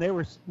again, they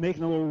were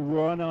making a little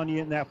run on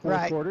you in that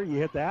fourth quarter. You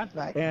hit that.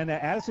 Right. And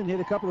Addison hit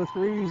a couple of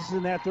threes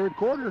in that third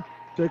quarter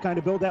to kind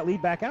of build that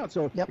lead back out.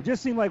 So it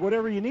just seemed like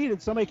whatever you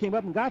needed, somebody came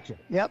up and got you.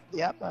 Yep.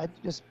 I'm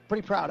just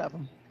pretty proud of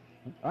them.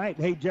 All right.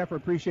 Hey, Jeff, I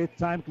appreciate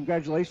the time.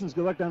 Congratulations.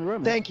 Good luck down the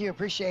road, man. Thank you.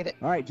 Appreciate it.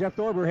 All right. Jeff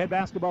Thorber, head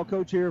basketball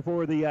coach here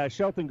for the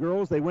Shelton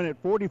girls. They win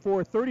at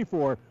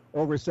 44-34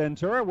 over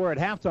Centura. We're at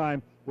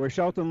halftime where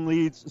Shelton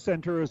leads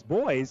Centura's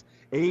boys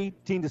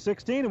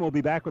 18-16, and we'll be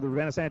back with the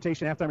Ravenna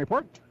Sanitation halftime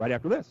report right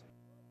after this.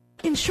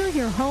 Insure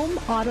your home,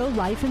 auto,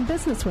 life, and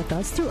business with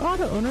us through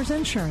Auto Owners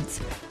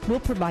Insurance. We'll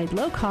provide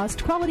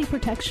low-cost, quality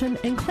protection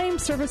and claim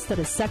service that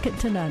is second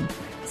to none.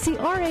 See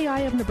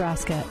RAI of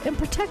Nebraska and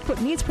protect what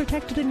needs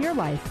protected in your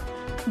life.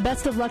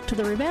 Best of luck to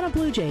the Ravenna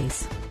Blue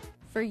Jays.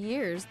 For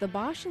years, the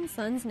Bosch &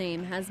 Sons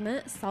name has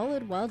meant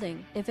solid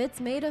welding. If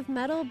it's made of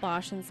metal,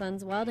 Bosch &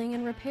 Sons Welding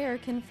and Repair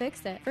can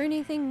fix it. For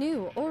anything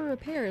new or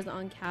repairs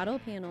on cattle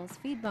panels,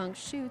 feed bunks,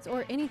 chutes,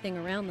 or anything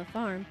around the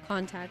farm,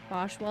 contact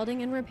Bosch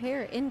Welding and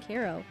Repair in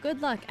Caro.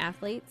 Good luck,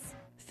 athletes.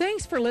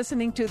 Thanks for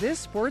listening to this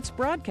sports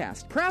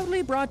broadcast,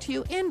 proudly brought to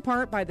you in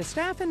part by the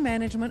staff and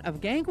management of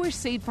Gangwish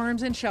Seed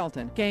Farms in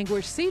Shelton.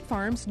 Gangwish Seed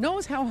Farms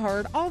knows how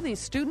hard all these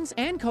students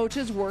and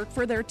coaches work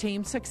for their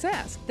team's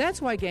success.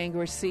 That's why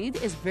Gangwish Seed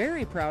is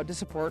very proud to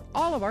support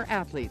all of our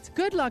athletes.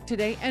 Good luck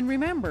today, and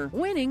remember,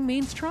 winning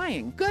means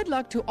trying. Good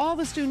luck to all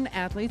the student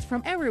athletes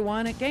from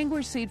everyone at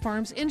Gangwish Seed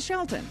Farms in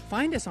Shelton.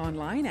 Find us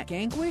online at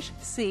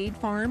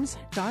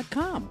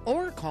gangwishseedfarms.com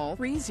or call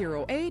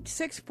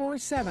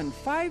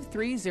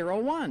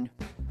 308-647-5301.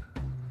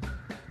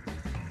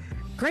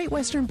 Great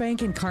Western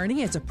Bank in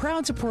Kearney is a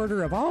proud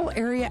supporter of all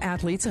area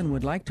athletes and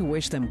would like to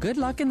wish them good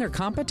luck in their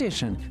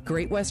competition.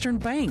 Great Western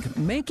Bank,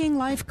 making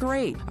life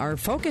great. Our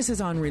focus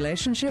is on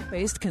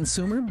relationship-based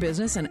consumer,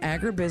 business, and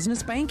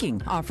agribusiness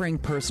banking, offering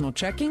personal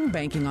checking,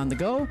 banking on the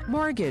go,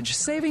 mortgage,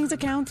 savings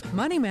accounts,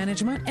 money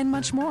management, and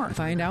much more.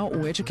 Find out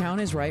which account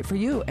is right for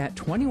you at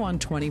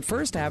 2120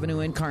 First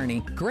Avenue in Kearney.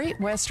 Great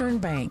Western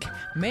Bank,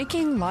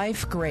 making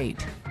life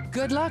great.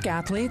 Good luck,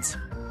 athletes.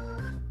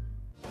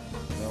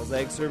 Mel's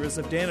Ag Service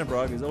of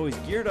Dannebrog is always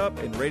geared up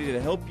and ready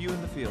to help you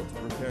in the field,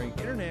 repairing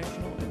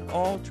international and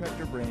all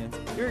tractor brands,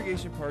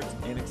 irrigation parts,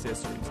 and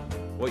accessories.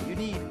 What you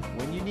need,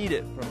 when you need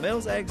it, from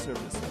Mel's Ag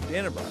Service of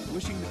Dannebrog,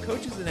 wishing the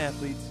coaches and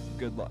athletes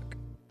good luck.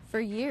 For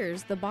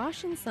years, the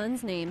Bosch &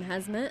 Sons name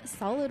has meant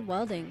solid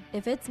welding.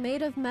 If it's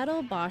made of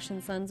metal, Bosch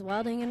 & Sons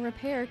Welding and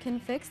Repair can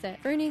fix it.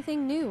 For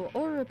anything new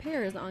or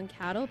repairs on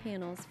cattle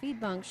panels, feed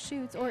bunks,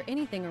 chutes, or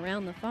anything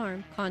around the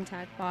farm,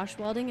 contact Bosch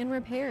Welding and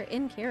Repair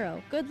in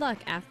Caro. Good luck,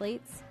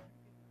 athletes.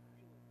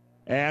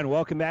 And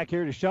welcome back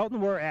here to Shelton.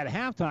 We're at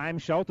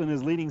halftime. Shelton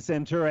is leading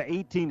Centura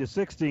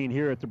 18-16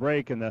 here at the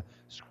break, and the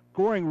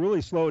scoring really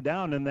slowed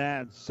down in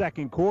that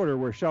second quarter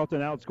where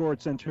Shelton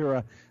outscored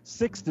Centura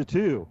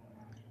 6-2.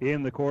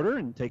 In the quarter.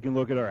 And taking a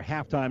look at our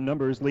halftime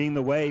numbers, leading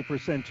the way for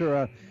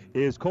Centura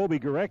is Colby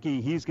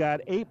Gorecki. He's got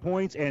 8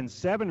 points and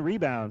 7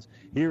 rebounds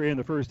here in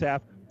the first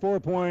half. 4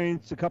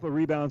 points, a couple of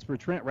rebounds for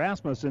Trent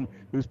Rasmussen,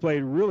 who's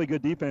played really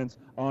good defense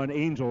on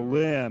Angel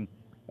Lynn.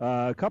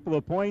 A couple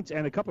of points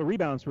and a couple of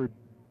rebounds for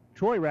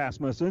Troy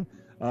Rasmussen.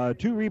 2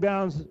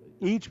 rebounds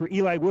each for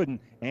Eli Wooden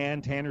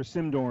and Tanner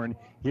Simdorn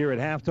here at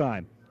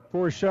halftime.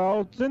 For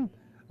Shelton,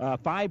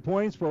 5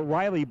 points for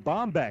Riley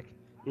Bombeck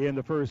in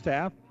the first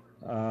half.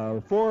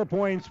 4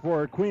 points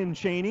for Quinn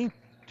Cheney,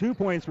 2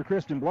 points for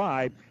Kristen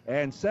Blythe,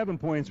 and 7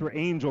 points for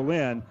Angel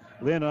Lynn.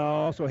 Lynn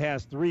also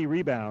has 3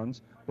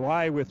 rebounds.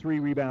 Blythe with 3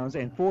 rebounds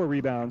and 4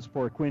 rebounds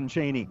for Quinn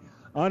Cheney.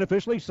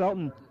 Unofficially,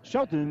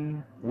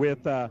 Shelton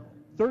with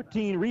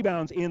 13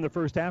 rebounds in the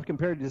first half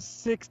compared to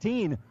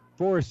 16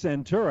 for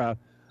Centura.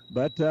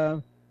 But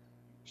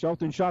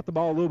Shelton shot the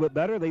ball a little bit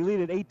better. They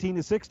lead at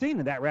 18-16,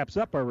 and that wraps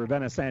up our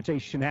Ravenna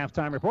Sanitation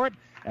halftime report.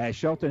 As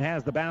Shelton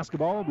has the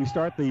basketball, we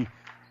start the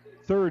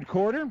third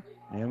quarter,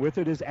 and with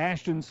it is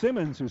Ashton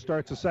Simmons, who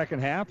starts the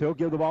second half. He'll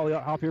give the ball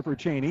off here for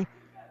Cheney,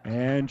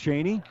 and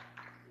Cheney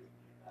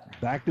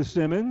back to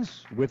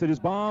Simmons. With it is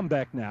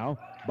Bombeck now.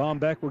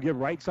 Bombeck will give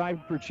right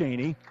side for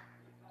Cheney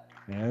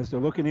as they're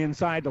looking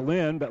inside to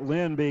Lynn, but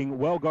Lynn being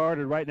well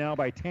guarded right now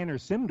by Tanner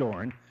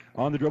Simdorn.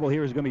 On the dribble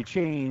here is going to be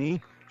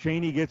Cheney.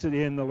 Cheney gets it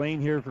in the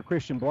lane here for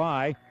Christian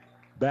Bly.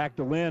 Back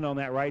to Lynn on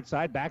that right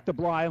side. Back to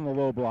Bly on the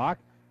low block.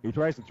 He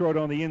tries to throw it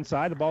on the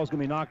inside. The ball's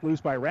going to be knocked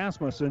loose by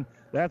Rasmussen.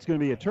 That's going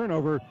to be a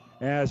turnover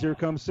as here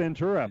comes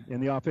Centura in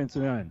the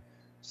offensive end.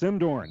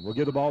 Simdorn will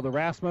give the ball to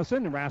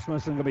Rasmussen, and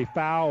Rasmussen going to be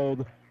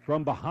fouled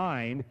from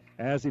behind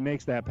as he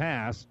makes that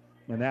pass,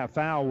 and that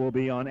foul will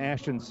be on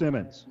Ashton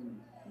Simmons.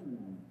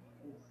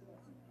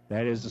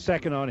 That is the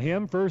second on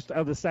him, first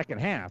of the second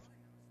half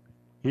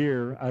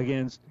here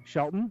against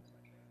Shelton.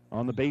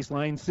 On the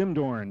baseline,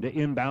 Simdorn to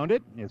inbound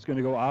it. It's going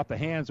to go off the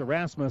hands of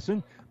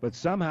Rasmussen, but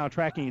somehow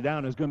tracking it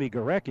down is going to be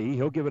Gorecki.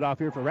 He'll give it off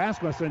here for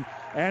Rasmussen,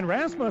 and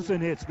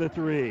Rasmussen hits the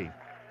three.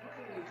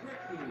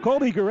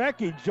 Colby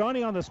Gorecki,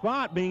 Johnny on the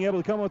spot, being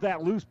able to come with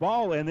that loose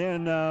ball and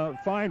then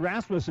find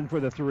Rasmussen for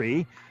the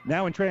three.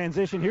 Now in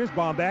transition, here's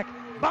Bombeck.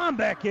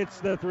 Bombeck hits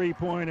the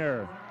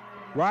three-pointer.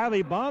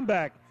 Riley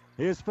Bombeck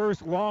his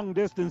first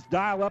long-distance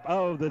dial-up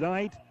of the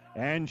night.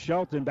 And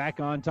Shelton back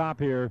on top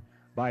here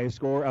by a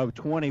score of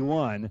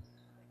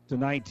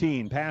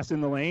 21-19. Pass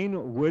in the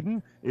lane.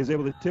 Wooden is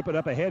able to tip it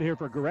up ahead here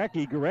for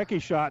Gorecki.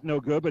 Gorecki's shot no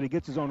good, but he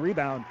gets his own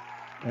rebound.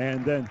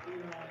 And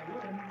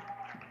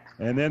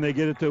then they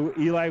get it to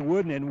Eli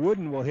Wooden, and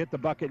Wooden will hit the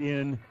bucket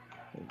in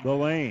the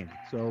lane.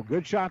 So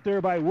good shot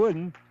there by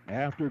Wooden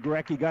after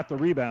Gorecki got the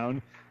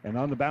rebound. And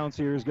on the bounce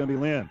here is going to be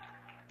Lynn.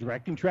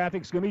 Directing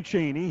traffic is going to be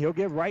Cheney. He'll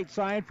give right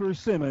side for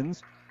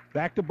Simmons.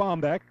 Back to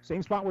Bombeck.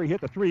 Same spot where he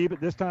hit the three, but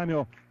this time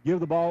he'll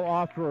give the ball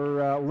off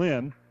for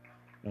Lynn.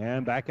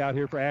 And back out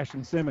here for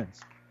Ashton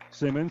Simmons.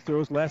 Simmons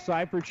throws left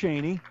side for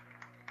Cheney.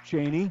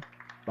 Cheney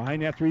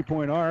behind that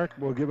three-point arc.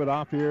 We'll give it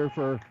off here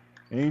for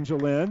Angel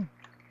Lynn.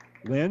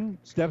 Lynn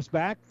steps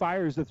back,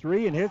 fires the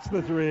three, and hits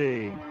the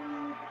three.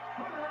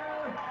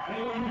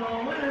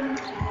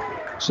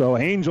 So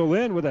Angel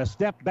Lynn with a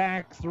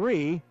step-back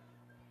three.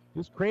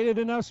 Just created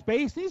enough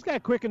space. He's got a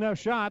quick enough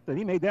shot that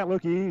he made that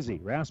look easy.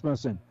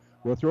 Rasmussen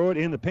will throw it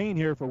in the paint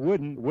here for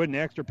Wooden. Wooden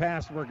extra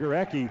pass for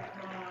Gorecki.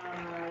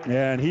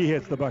 And he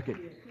hits the bucket.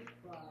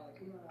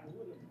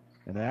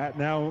 And that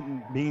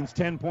now means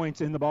 10 points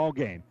in the ball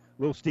game.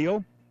 Little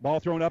steal. Ball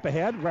thrown up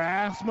ahead.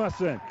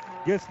 Rasmussen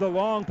gets the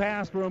long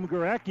pass from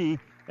Gorecki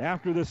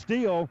after the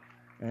steal.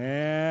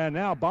 And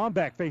now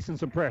Bombeck facing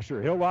some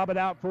pressure. He'll lob it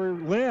out for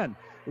Lynn.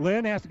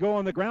 Lynn has to go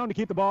on the ground to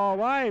keep the ball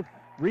alive.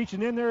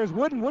 Reaching in there is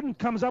Wooden. Wooden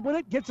comes up with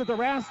it. Gets it to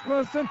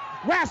Rasmussen.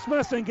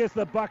 Rasmussen gets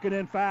the bucket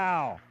and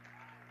foul.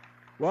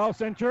 Well,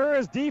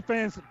 Centura's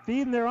defense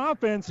feeding their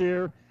offense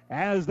here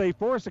as they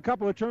force a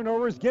couple of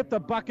turnovers, get the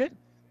bucket.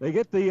 They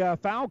get the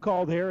foul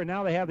called here, and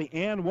now they have the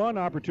and one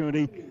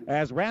opportunity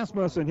as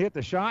Rasmussen hit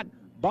the shot.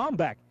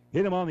 Bombeck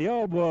hit him on the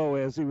elbow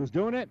as he was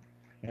doing it.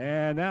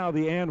 And now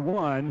the and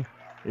one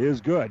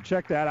is good.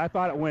 Check that. I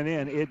thought it went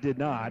in. It did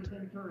not.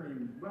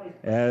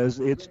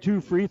 As it's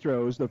 2 free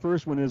throws. The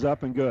first one is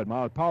up and good.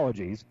 My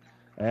apologies.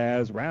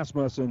 As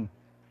Rasmussen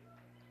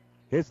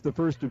hits the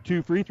first of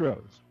 2 free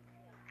throws.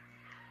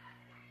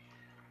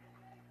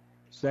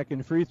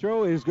 Second free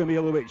throw is going to be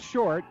a little bit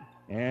short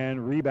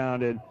and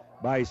rebounded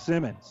by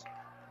Simmons.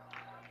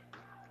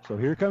 So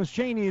here comes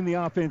Cheney in the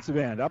offensive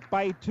end. Up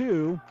by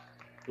 2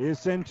 is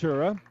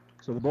Centura.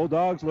 So the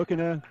Bulldogs looking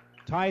to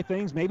tie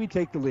things, maybe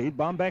take the lead.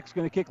 Bombeck's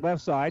going to kick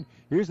left side.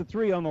 Here's the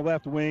three on the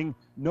left wing.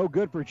 No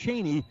good for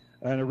Cheney.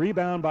 And a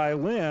rebound by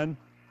Lynn.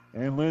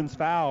 And Lynn's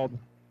fouled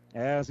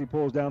as he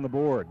pulls down the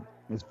board.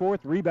 His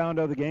 4th rebound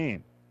of the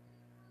game.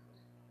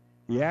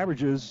 He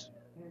averages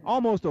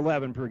almost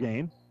 11 per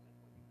game.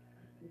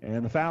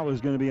 And the foul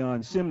is going to be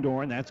on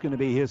Simdorn. That's going to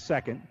be his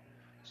 2nd.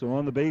 So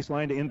on the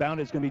baseline to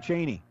inbound, it's going to be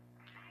Cheney.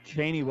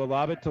 Cheney will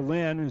lob it to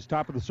Lynn, who's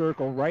top of the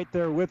circle. Right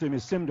there with him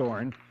is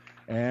Simdorn.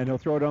 And he'll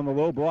throw it on the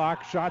low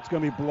block. Shot's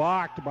going to be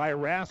blocked by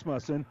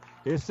Rasmussen.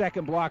 His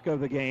 2nd block of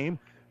the game.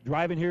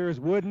 Driving here is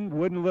Wooden.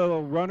 Wooden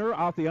little runner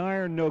off the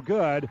iron, no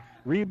good.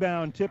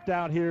 Rebound tipped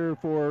out here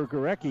for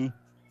Gorecki.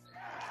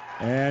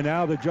 And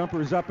now the jumper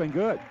is up and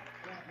good.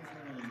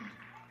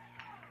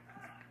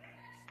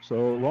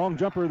 So long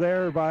jumper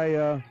there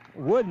by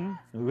Wooden,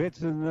 who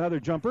hits another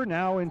jumper.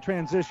 Now in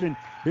transition,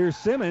 here's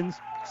Simmons.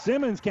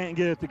 Simmons can't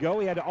get it to go.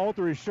 He had to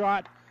alter his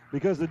shot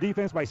because of the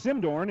defense by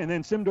Simdorn, and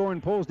then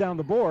Simdorn pulls down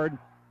the board.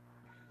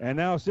 And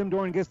now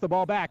Simdorn gets the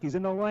ball back. He's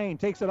in the lane,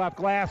 takes it off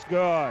glass,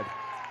 good.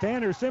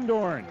 Tanner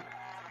Simdorn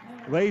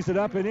lays it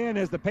up and in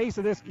as the pace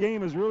of this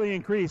game has really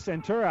increased.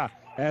 Centura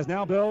has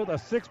now built a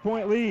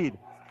 6-point lead.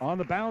 On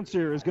the bounce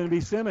here is going to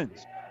be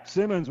Simmons.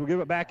 Simmons will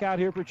give it back out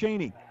here for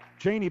Cheney.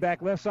 Cheney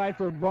back left side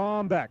for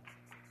Bombeck.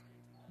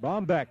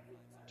 Bombeck,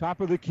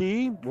 top of the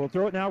key. We'll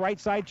throw it now right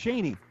side,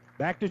 Cheney.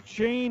 Back to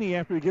Cheney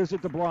after he gives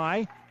it to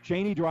Bly.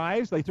 Cheney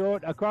drives. They throw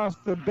it across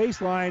the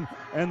baseline,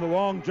 and the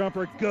long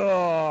jumper,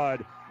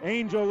 good.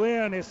 Angel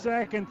Lynn, his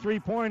 2nd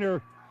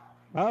three-pointer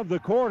of the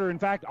quarter. In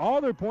fact,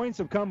 all their points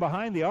have come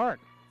behind the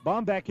arc.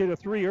 Bombeck hit a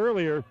 3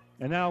 earlier,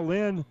 and now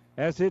Lynn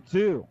has hit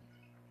 2.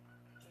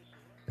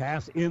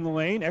 Pass in the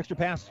lane. Extra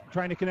pass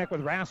trying to connect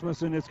with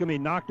Rasmussen. It's going to be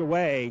knocked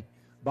away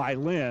by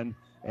Lynn,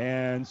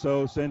 and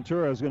so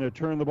Centura is going to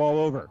turn the ball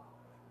over.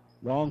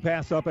 Long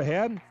pass up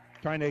ahead,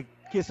 trying to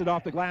kiss it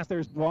off the glass.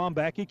 There's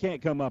Bombeck. He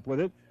can't come up with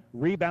it.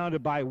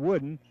 Rebounded by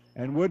Wooden,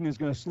 and Wooden is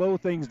going to slow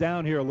things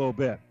down here a little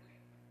bit.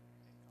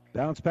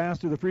 Bounce pass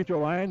to the free throw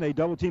line. They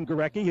double team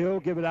Gorecki. He'll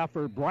give it out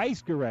for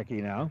Bryce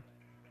Gorecki now.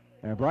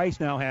 And Bryce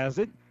now has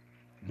it.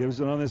 Gives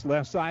it on this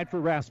left side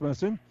for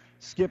Rasmussen.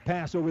 Skip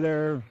pass over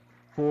there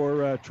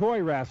for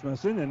Troy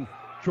Rasmussen, and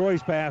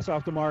Troy's pass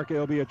off the mark.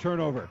 It'll be a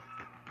turnover.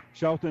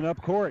 Shelton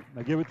up court.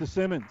 They give it to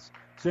Simmons.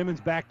 Simmons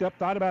backed up,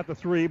 thought about the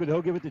 3, but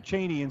he'll give it to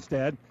Cheney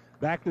instead.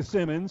 Back to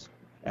Simmons.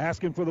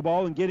 Asking for the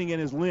ball and getting it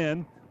is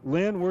Lynn.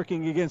 Lynn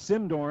working against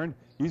Simdorn.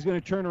 He's going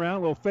to turn around, a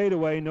little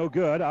fadeaway, no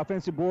good.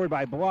 Offensive board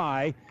by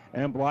Bly,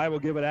 and Bly will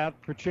give it out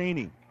for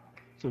Cheney.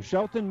 So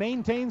Shelton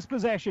maintains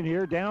possession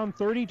here, down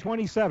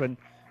 30-27,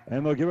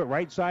 and they'll give it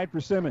right side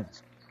for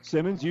Simmons.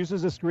 Simmons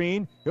uses a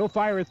screen. He'll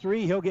fire a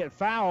 3. He'll get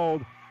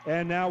fouled,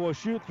 and now will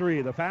shoot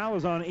 3. The foul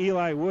is on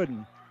Eli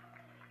Wooden,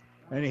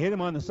 and he hit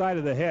him on the side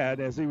of the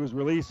head as he was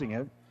releasing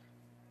it.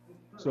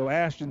 So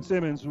Ashton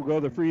Simmons will go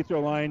to the free throw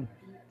line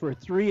for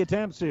 3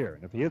 attempts here.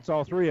 And if he hits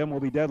all 3 of them, we'll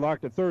be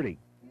deadlocked at 30.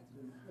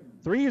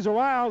 Threes are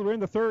wild. We're in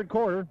the third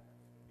quarter.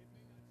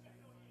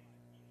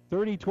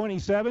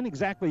 30-27,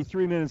 exactly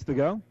 3 minutes to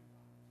go.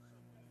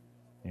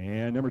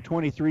 And number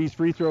 23's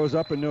free throw is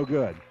up and no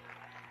good.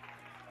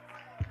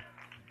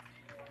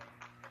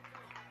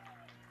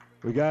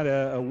 We got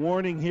a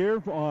warning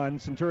here on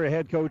Centura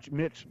head coach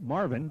Mitch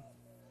Marvin.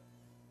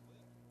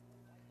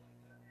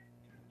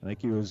 I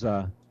think he was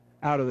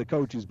out of the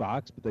coach's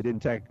box, but they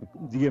didn't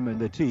give him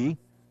the tee.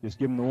 Just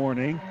give him the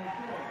warning.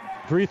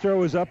 Free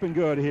throw is up and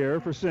good here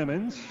for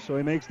Simmons, so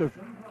he makes the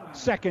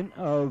second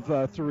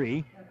of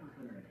 3.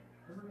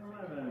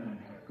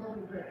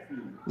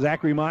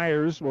 Zachary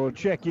Myers will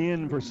check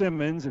in for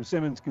Simmons if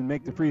Simmons can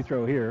make the free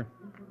throw here.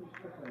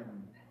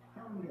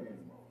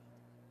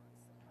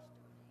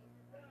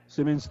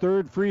 Simmons'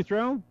 third free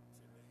throw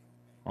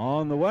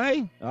on the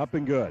way, up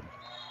and good.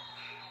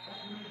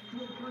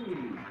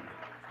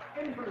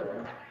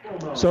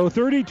 So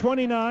 30-29,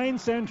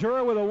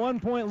 Centura with a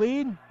 1-point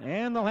lead,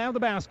 and they'll have the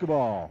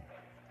basketball.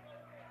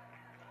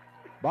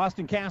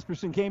 Boston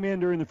Casperson came in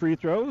during the free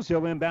throws.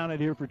 He'll inbound it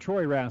here for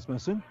Troy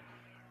Rasmussen.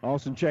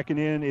 Also checking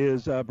in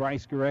is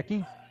Bryce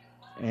Gorecki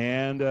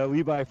and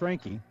Levi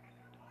Frankie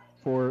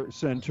for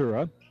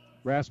Centura.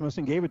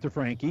 Rasmussen gave it to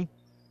Frankie.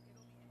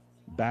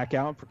 Back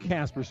out for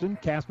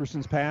Casperson.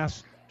 Casperson's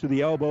pass to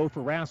the elbow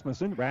for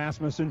Rasmussen.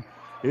 Rasmussen,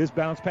 his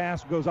bounce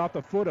pass goes off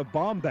the foot of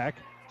Bombeck.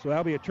 So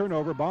that'll be a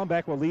turnover.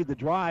 Bombeck will lead the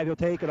drive. He'll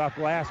take it off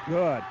glass.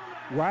 Good.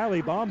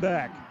 Riley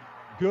Bombeck.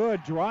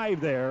 Good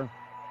drive there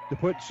to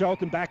put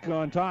Shelton back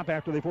on top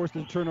after they forced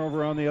a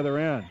turnover on the other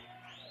end.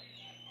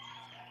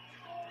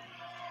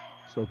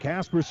 So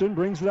Casperson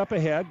brings it up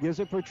ahead. Gives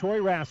it for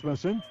Troy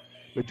Rasmussen.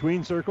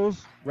 Between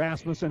circles,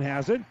 Rasmussen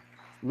has it.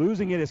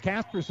 Losing it is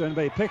Casperson,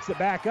 but he picks it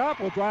back up.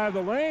 Will drive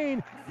the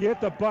lane.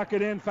 Get the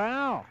bucket in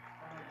foul.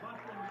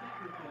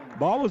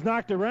 Ball was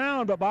knocked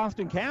around, but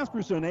Boston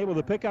Casperson able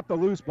to pick up the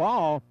loose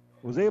ball,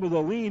 was able to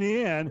lean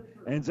in,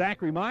 and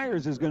Zachary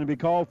Myers is going to be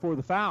called for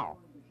the foul.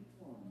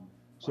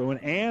 So an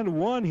and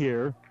 1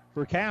 here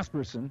for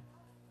Casperson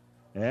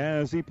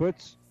as he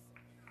puts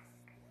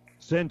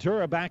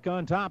Centura back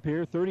on top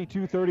here,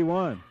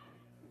 32-31.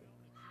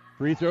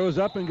 Free throws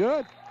up and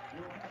good.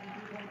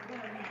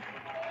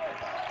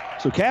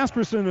 So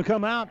Casperson will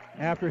come out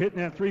after hitting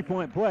that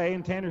 3-point play,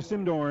 and Tanner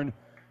Simdorn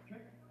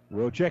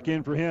will check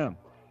in for him.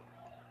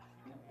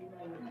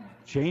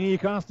 Cheney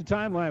across the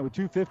timeline with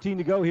 2:15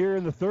 to go here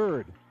in the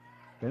third.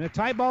 Been a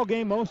tight ball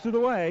game most of the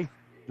way.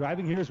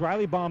 Driving here is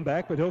Riley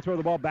Bombeck, but he'll throw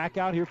the ball back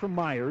out here from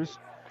Myers.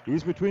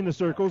 He's between the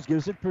circles,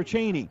 gives it for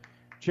Cheney.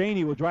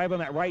 Cheney will drive on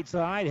that right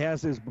side,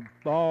 has his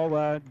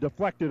ball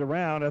deflected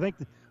around. I think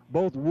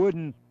both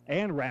Wooden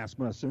and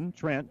Rasmussen,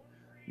 Trent,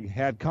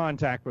 had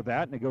contact with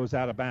that, and it goes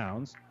out of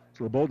bounds.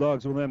 So the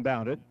Bulldogs will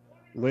inbound it.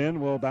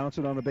 Lynn will bounce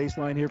it on the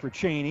baseline here for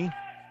Cheney.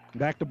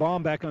 Back to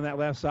Bombeck on that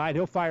left side.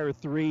 He'll fire a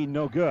 3,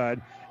 no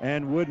good.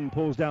 And Wooden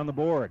pulls down the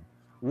board.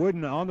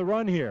 Wooden on the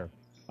run here.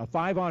 A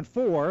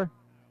 5-on-4.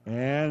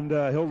 And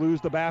he'll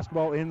lose the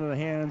basketball into the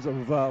hands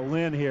of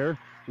Lynn here.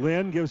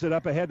 Lynn gives it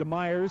up ahead to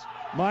Myers.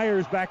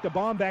 Myers back to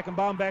Bombeck, and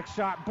Bombeck's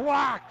shot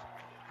blocked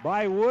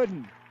by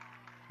Wooden.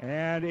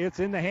 And it's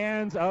in the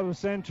hands of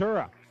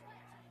Centura.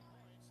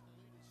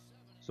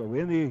 So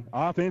in the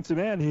offensive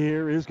end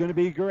here is going to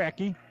be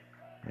Gorecki.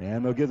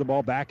 And they'll give the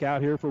ball back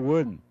out here for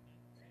Wooden.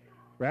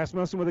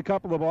 Rasmussen with a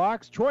couple of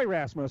blocks. Troy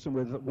Rasmussen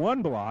with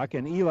 1 block,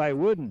 and Eli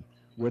Wooden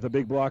with a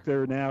big block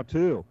there now,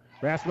 too.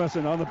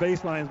 Rasmussen on the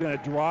baseline is going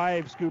to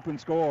drive, scoop,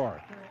 and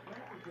score.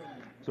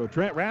 So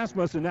Trent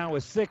Rasmussen now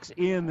with 6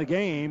 in the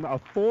game, a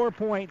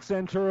 4-point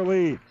Centura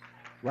lead.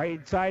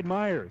 Right side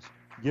Myers.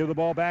 Give the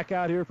ball back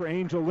out here for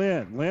Angel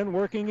Lynn. Lynn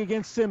working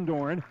against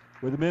Simdorn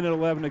with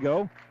 1:11 to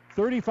go.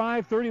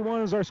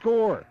 35-31 is our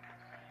score.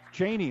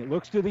 Cheney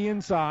looks to the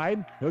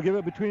inside. He'll give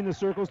it between the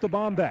circles to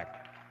Bombeck.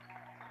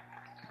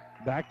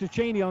 Back to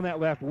Cheney on that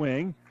left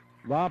wing.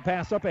 Lob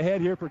pass up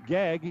ahead here for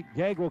Gegg.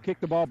 Gegg will kick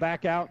the ball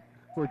back out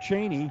for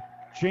Cheney.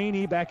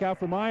 Cheney back out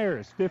for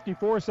Myers.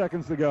 54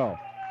 seconds to go.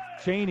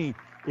 Cheney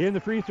in the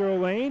free throw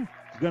lane.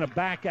 He's going to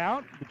back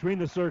out between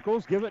the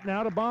circles. Give it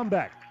now to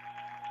Bombeck.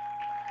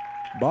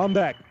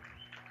 Bombeck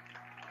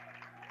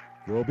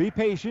will be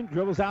patient.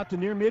 Dribbles out to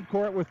near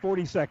midcourt with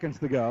 40 seconds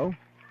to go.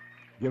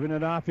 Giving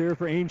it off here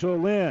for Angel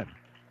Lynn.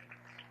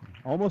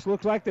 Almost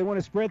looks like they want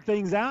to spread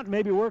things out and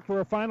maybe work for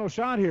a final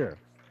shot here.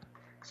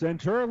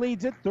 Centura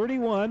leads it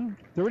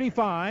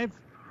 31-35.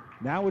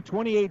 Now with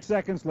 28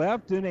 seconds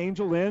left, and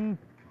Angel Lynn,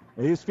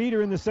 his feet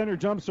are in the center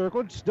jump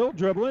circle, still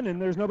dribbling,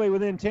 and there's nobody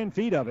within 10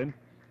 feet of him.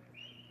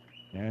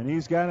 And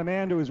he's got a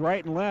man to his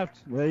right and left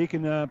that he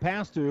can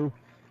pass to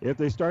if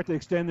they start to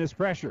extend this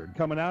pressure.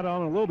 Coming out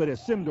on a little bit is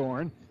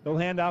Simdorn. He'll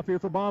hand off here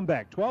for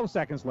Bombeck. 12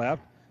 seconds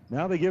left.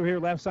 Now they give here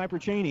left side for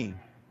Cheney.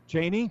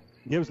 Cheney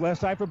gives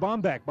left side for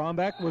Bombeck.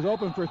 Bombeck was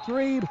open for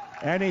 3,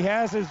 and he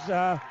has his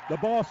the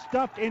ball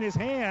stuffed in his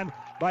hand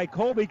by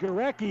Colby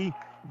Gorecki.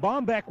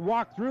 Bombeck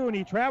walked through, and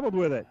he traveled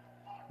with it.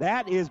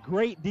 That is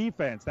great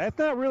defense. That's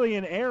not really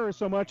an error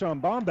so much on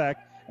Bombeck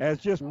as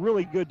just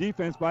really good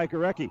defense by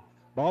Korecki.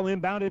 Ball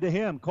inbounded to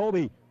him.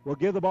 Colby will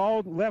give the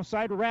ball left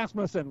side to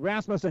Rasmussen.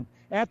 Rasmussen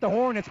at the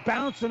horn. It's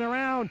bouncing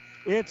around.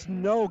 It's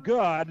no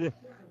good,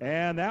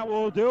 and that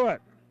will do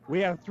it. We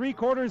have 3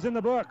 quarters in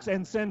the books,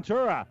 and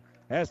Centura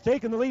has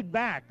taken the lead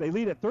back. They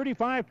lead at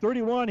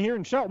 35-31 here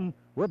in Shelton.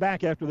 We're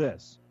back after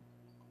this.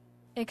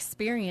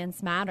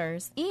 Experience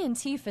matters.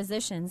 ENT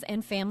Physicians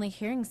and Family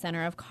Hearing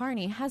Center of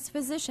Kearney has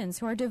physicians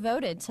who are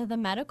devoted to the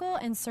medical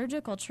and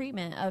surgical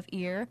treatment of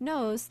ear,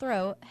 nose,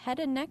 throat, head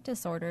and neck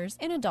disorders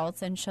in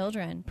adults and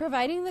children,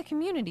 providing the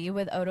community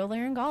with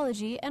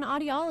otolaryngology and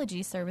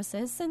audiology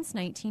services since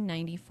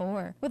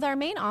 1994. With our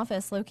main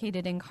office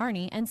located in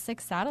Kearney and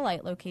 6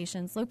 satellite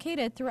locations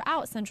located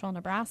throughout central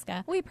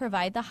Nebraska, we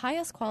provide the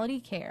highest quality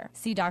care.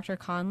 See Dr.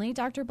 Conley,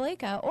 Dr.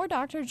 Blaka, or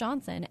Dr.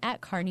 Johnson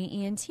at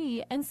Kearney ENT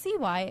and see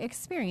why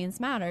experience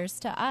matters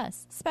to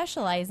us,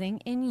 specializing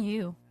in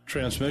you.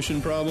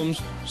 Transmission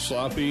problems,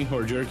 sloppy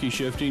or jerky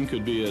shifting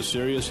could be a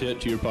serious hit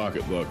to your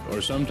pocketbook,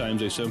 or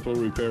sometimes a simple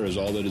repair is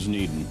all that is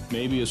needed.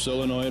 Maybe a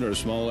solenoid or a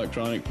small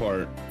electronic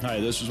part. Hi,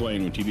 this is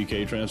Wayne with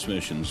TBK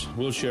Transmissions.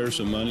 We'll share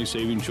some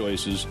money-saving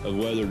choices of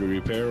whether to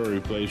repair or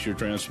replace your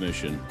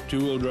transmission.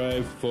 2-wheel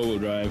drive, 4-wheel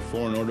drive,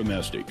 foreign or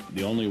domestic.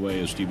 The only way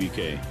is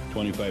TBK.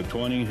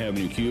 2520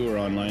 Avenue Q or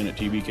online at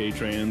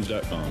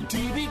tbktrans.com.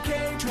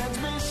 TBK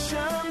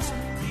Transmissions,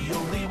 the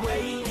only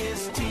way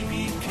is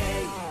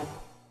TBK.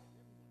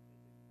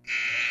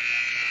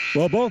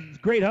 Well, both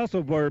great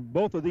hustle for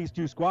both of these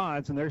two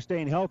squads, and they're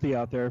staying healthy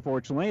out there,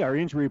 fortunately. Our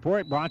injury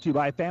report brought to you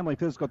by Family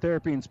Physical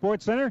Therapy and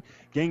Sports Center,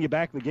 getting you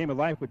back to the game of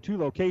life with 2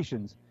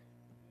 locations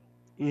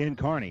in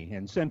Kearney.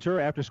 And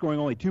Centura, after scoring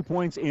only 2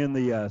 points in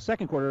the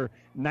second quarter,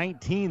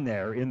 19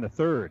 there in the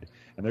third.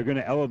 And they're going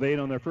to elevate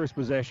on their first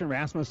possession.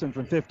 Rasmussen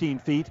from 15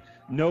 feet,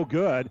 no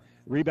good.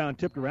 Rebound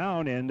tipped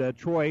around, and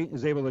Troy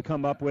is able to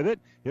come up with it.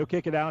 He'll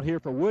kick it out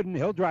here for Wooden.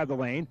 He'll drive the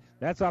lane.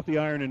 That's off the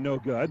iron and no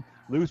good.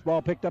 Loose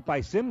ball picked up by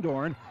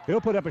Simdorn.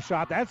 He'll put up a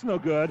shot. That's no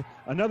good.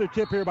 Another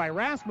tip here by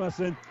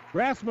Rasmussen.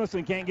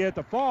 Rasmussen can't get it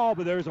to fall,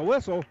 but there's a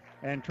whistle,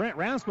 and Trent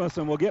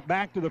Rasmussen will get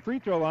back to the free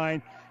throw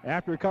line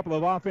after a couple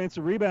of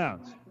offensive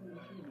rebounds.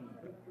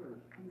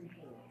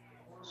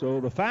 So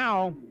the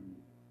foul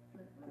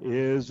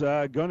is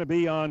going to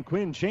be on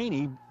Quinn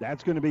Cheney.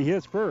 That's going to be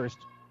his first.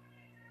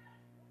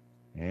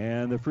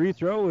 And the free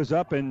throw is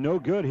up and no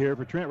good here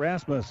for Trent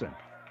Rasmussen.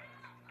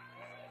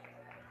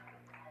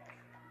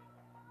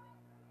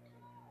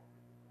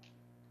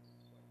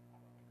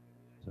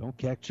 So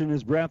catching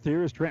his breath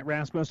here is Trent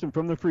Rasmussen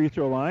from the free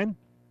throw line.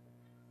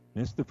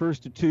 Missed the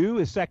first of 2.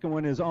 His second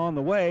one is on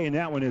the way, and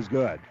that one is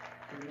good.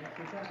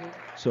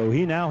 So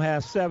he now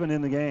has 7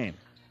 in the game.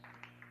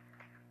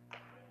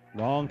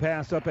 Long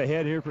pass up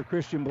ahead here for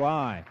Christian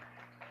Bly.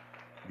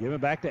 Give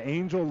it back to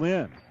Angel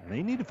Lynn.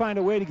 They need to find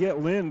a way to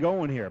get Lynn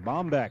going here.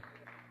 Bombeck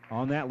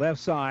on that left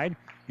side.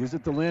 Gives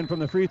it to Lynn from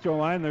the free throw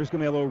line. There's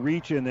going to be a little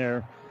reach in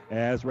there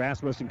as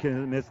Rasmussen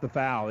commits the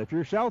foul. If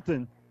you're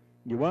Shelton,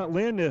 you want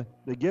Lynn to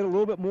get a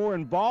little bit more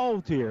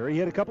involved here. He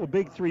had a couple of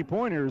big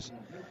 3-pointers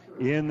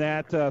in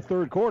that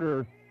third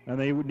quarter, and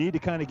they would need to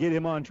kind of get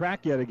him on track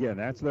yet again.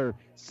 That's their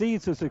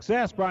seeds to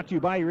success, brought to you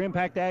by your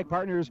Impact Ag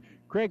partners,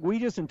 Craig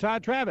Weegis and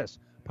Todd Travis.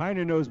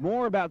 Pioneer knows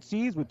more about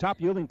seeds with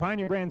top-yielding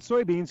Pioneer brand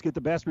soybeans. Get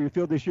the best for your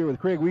field this year with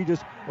Craig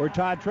Weegis or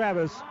Todd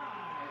Travis.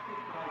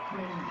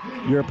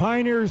 Your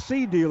Pioneer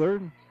seed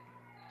dealer.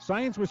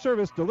 Science with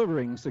service,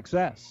 delivering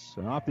success.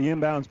 And off the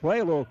inbounds play,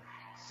 a little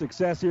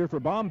success here for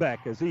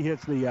Bombeck as he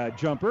hits the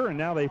jumper, and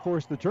now they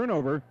force the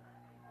turnover.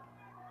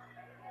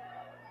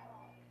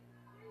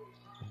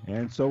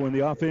 And so in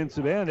the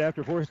offensive end,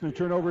 after forcing the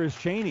turnover, is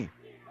Cheney.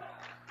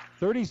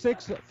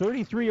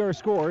 36-33 our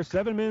score,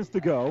 7 minutes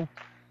to go.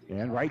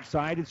 And right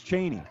side, it's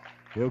Cheney.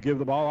 He'll give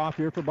the ball off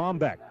here for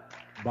Bombeck.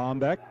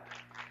 Bombeck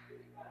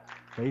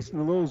facing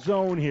a little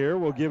zone here.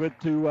 We'll give it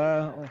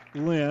to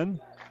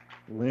Lynn.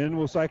 Lynn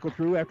will cycle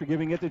through after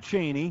giving it to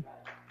Cheney.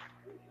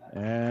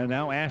 And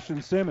now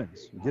Ashton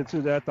Simmons gets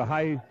it at the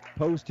high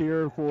post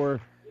here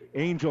for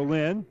Angel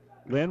Lynn.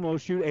 Lynn will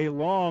shoot a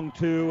long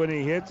 2, and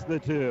he hits the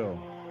 2.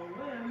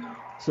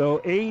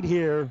 So 8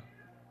 here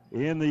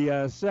in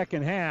the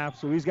second half,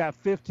 so he's got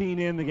 15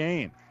 in the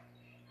game.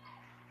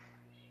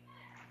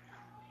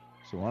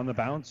 So on the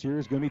bounce here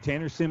is going to be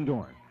Tanner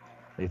Simdorn.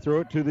 They throw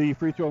it to the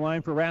free throw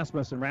line for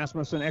Rasmussen.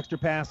 Rasmussen extra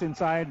pass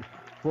inside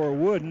for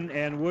Wooden,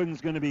 and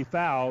Wooden's going to be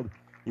fouled.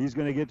 He's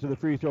going to get to the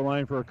free throw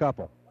line for a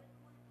couple.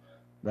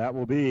 That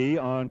will be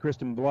on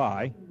Kristen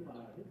Bly.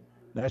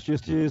 That's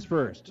just his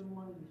first.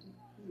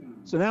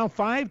 So now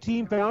 5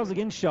 team fouls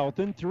against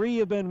Shelton. 3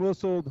 have been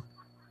whistled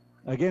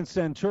against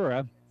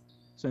Centura.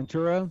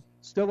 Centura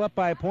still up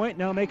by a point,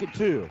 now make it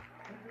 2.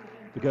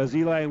 Because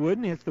Eli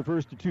Wooden hits the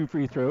first of 2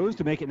 free throws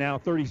to make it now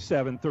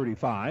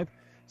 37-35.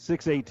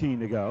 6:18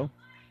 to go.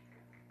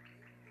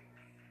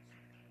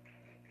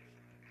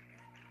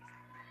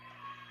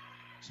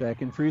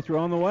 Second free throw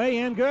on the way,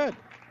 and good.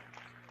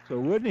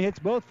 So Wooden hits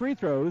both free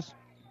throws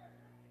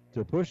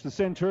to push the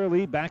Centura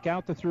lead back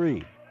out to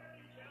 3.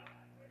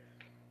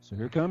 So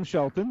here comes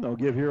Shelton. They'll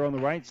give here on the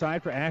right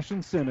side for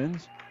Ashton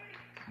Simmons.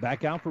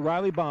 Back out for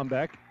Riley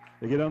Bombeck.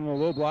 They get on the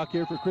low block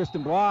here for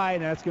Kristen Bly,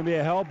 and that's going to be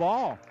a held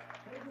ball.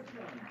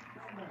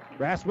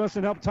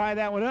 Rasmussen helped tie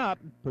that one up.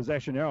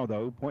 Possession arrow,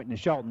 though, pointing to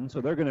Shelton,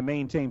 so they're going to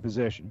maintain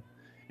position.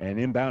 And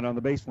inbound on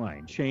the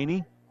baseline.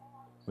 Cheney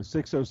with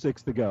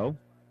 6:06 to go.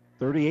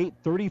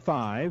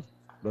 38-35.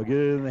 They'll get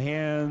it in the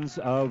hands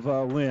of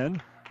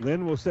Lynn.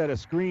 Lynn will set a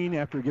screen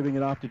after giving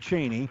it off to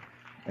Cheney.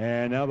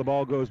 And now the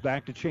ball goes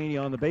back to Cheney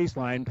on the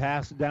baseline.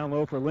 Pass down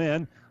low for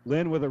Lynn.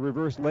 Lynn with a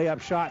reverse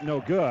layup shot, no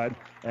good.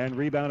 And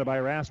rebounded by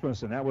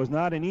Rasmussen. That was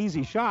not an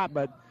easy shot,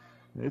 but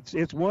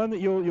it's one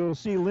that you'll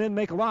see Lynn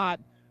make a lot.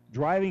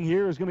 Driving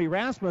here is going to be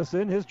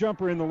Rasmussen. His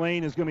jumper in the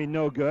lane is going to be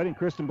no good. And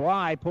Kristen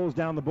Bly pulls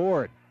down the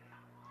board.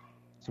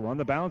 So on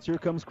the bounce, here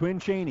comes Quinn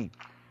Cheney.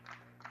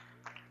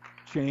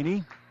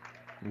 Cheney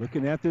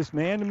looking at this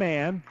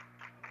man-to-man.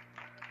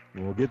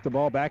 We'll get the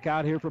ball back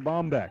out here for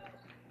Bombeck.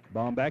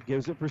 Bombeck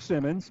gives it for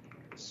Simmons.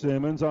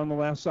 Simmons on the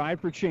left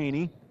side for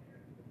Cheney.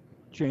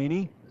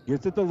 Cheney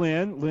gets it to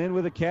Lynn. Lynn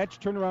with a catch.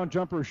 Turnaround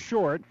jumper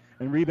short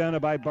and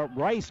rebounded by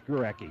Bryce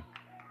Gurecki.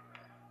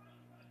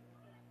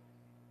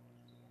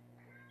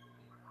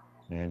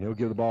 And he'll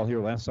give the ball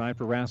here left side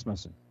for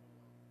Rasmussen.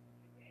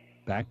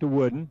 Back to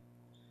Wooden.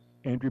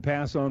 Entry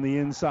pass on the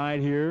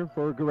inside here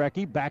for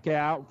Gurecki. Back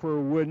out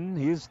for Wooden.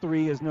 His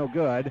three is no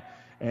good.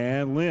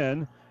 And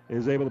Lynn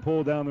is able to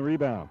pull down the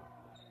rebound.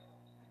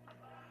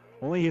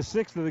 Only his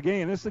sixth of the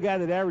game. This is the guy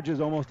that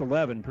averages almost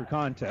 11 per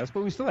contest,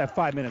 but we still have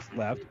 5 minutes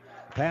left.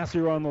 Pass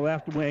here on the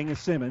left wing is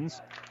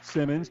Simmons.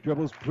 Simmons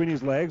dribbles between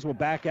his legs. Will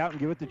back out and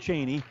give it to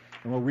Cheney,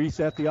 and we'll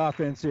reset the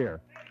offense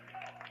here.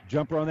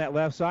 Jumper on that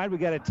left side. We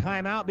got a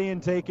timeout being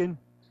taken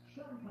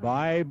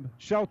by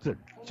Shelton.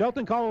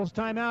 Shelton calls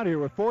timeout here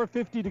with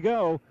 4:50 to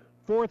go,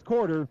 fourth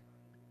quarter,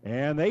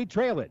 and they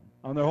trail it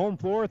on their home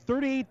floor,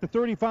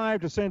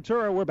 38-35 to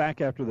Centura. We're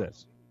back after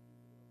this.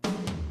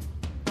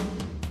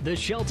 The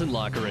Shelton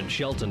Locker in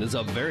Shelton is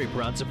a very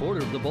proud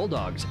supporter of the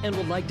Bulldogs and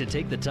would like to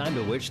take the time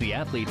to wish the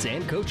athletes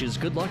and coaches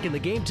good luck in the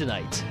game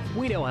tonight.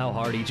 We know how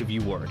hard each of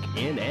you work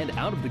in and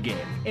out of the game,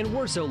 and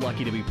we're so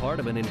lucky to be part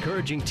of an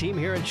encouraging team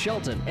here in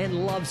Shelton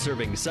and love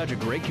serving such a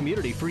great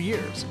community for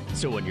years.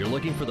 So when you're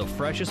looking for the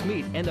freshest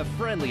meat and the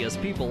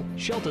friendliest people,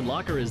 Shelton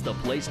Locker is the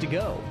place to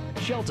go.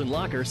 Shelton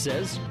Locker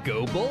says,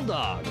 go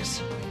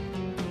Bulldogs!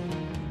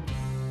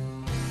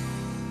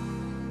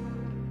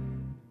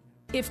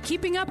 If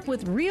keeping up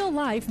with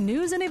real-life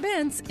news and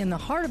events in the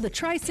heart of the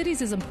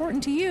Tri-Cities is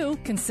important to you,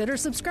 consider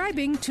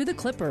subscribing to The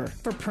Clipper.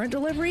 For print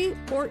delivery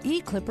or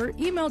e-Clipper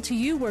emailed to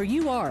you where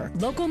you are.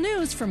 Local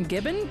news from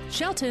Gibbon,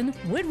 Shelton,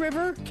 Wood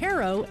River,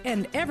 Caro,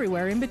 and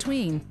everywhere in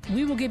between.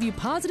 We will give you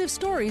positive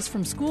stories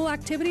from school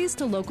activities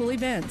to local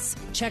events.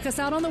 Check us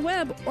out on the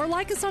web or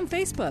like us on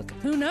Facebook.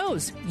 Who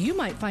knows? You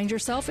might find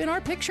yourself in our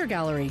picture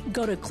gallery.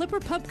 Go to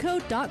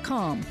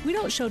clipperpubco.com. We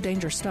don't show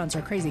dangerous stunts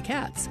or crazy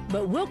cats,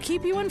 but we'll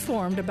keep you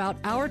informed about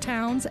our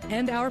towns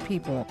and our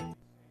people.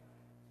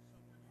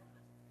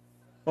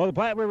 Well, the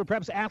Platte River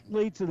Preps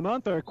athletes of the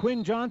month are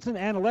Quinn Johnson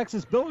and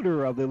Alexis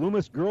Builder of the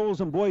Loomis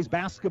girls and boys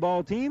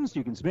basketball teams.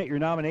 You can submit your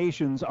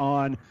nominations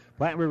on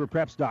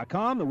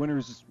PlatteRiverPreps.com. The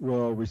winners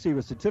will receive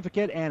a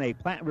certificate and a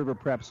Platte River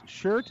Preps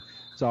shirt.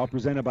 It's all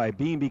presented by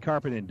B&B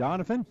Carpet and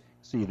Donovan.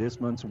 See this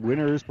month's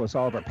winners plus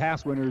all of our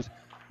past winners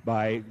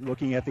by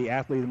looking at the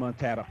Athlete of the Month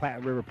tab at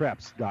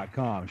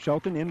PlatteRiverPreps.com.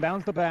 Shelton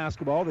inbounds the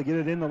basketball. They get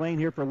it in the lane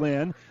here for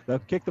Lynn. They'll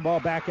kick the ball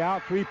back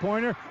out.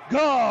 Three-pointer.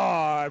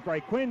 Good by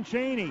Quinn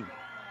Cheney.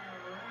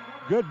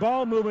 Good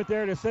ball movement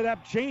there to set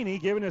up Cheney,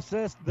 giving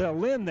assist to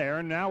Lynn there,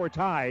 and now we're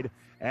tied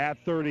at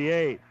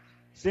 38.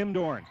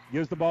 Simdorn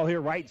gives the ball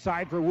here right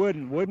side for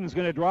Wooden. Wooden's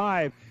going to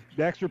drive.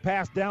 The extra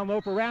pass down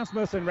low for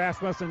Rasmussen.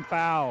 Rasmussen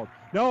fouled.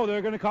 No,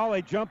 they're going to call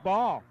a jump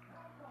ball.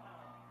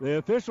 The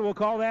official will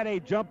call that a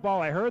jump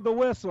ball. I heard the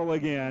whistle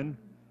again,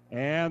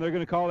 and they're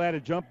going to call that a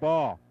jump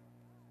ball.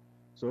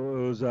 So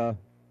it was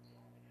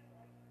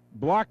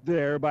blocked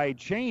there by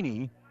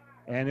Cheney,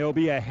 and it'll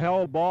be a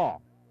held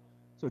ball.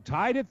 So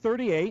tied at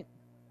 38.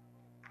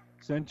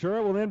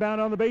 Centura will inbound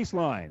on the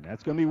baseline.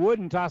 That's going to be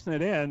Wooden tossing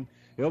it in.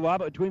 He'll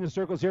lob it between the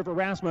circles here for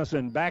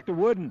Rasmussen. Back to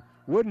Wooden.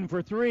 Wooden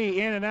for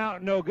three, in and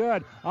out, no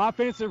good.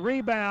 Offensive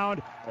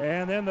rebound,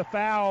 and then the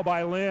foul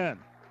by Lynn.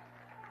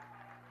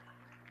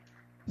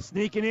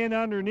 Sneaking in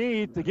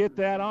underneath to get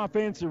that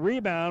offensive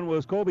rebound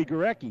was Colby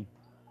Gurecki.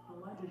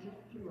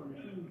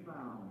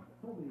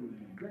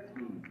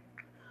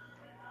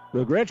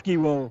 So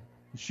Gretzky will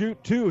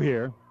shoot two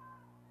here.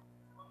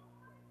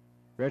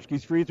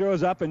 Gretzky's free throw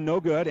is up and no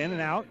good, in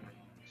and out.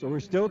 So we're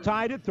still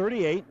tied at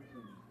 38.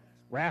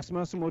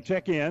 Rasmussen will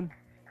check in.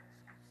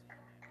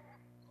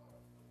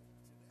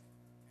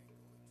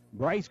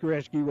 Bryce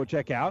Gretzky will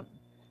check out.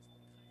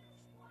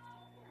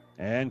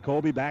 And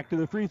Colby back to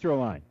the free throw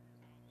line.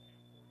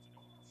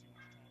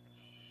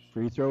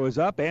 Free throw is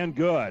up and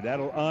good.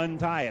 That'll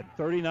untie it.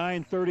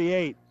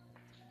 39-38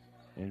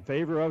 in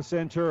favor of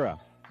Centura.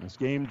 This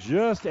game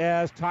just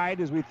as tight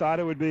as we thought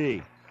it would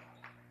be.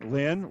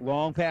 Lynn,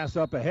 long pass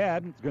up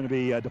ahead. It's going to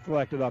be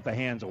deflected off the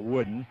hands of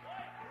Wooden.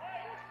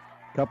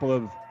 Couple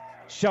of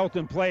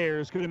Shelton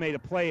players could have made a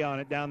play on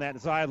it down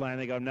that sideline.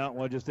 They go, no,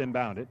 we'll just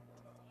inbound it.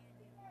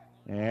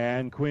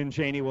 And Quinn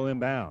Cheney will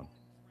inbound.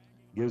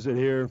 Gives it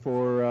here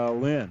for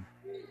Lynn.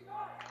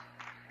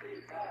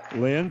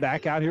 Lynn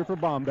back out here for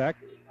Bombeck.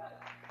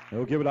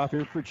 He'll give it off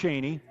here for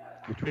Cheney.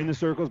 Between the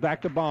circles,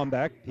 back to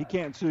Bombeck. He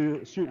can't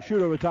shoot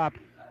over the top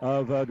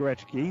of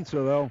Goretzky,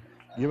 so they'll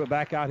give it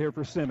back out here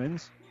for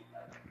Simmons.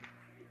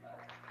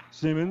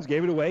 Simmons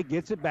gave it away,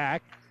 gets it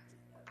back,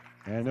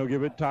 and they'll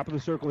give it top of the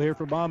circle here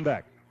for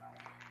Bombeck.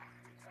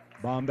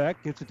 Bombeck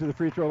gets it to the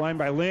free throw line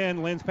by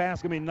Lynn. Lynn's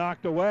pass going to be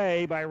knocked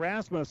away by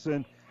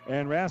Rasmussen,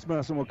 and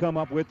Rasmussen will come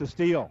up with the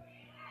steal.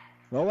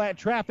 They'll let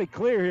traffic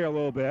clear here a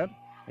little bit,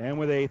 and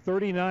with a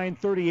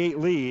 39-38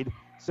 lead,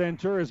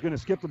 Centura is going to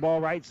skip the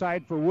ball right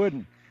side for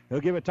Wooden. He'll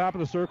give it top of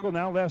the circle,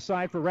 now left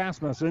side for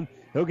Rasmussen.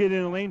 He'll get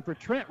in the lane for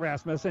Trent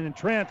Rasmussen, and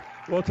Trent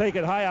will take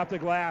it high off the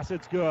glass.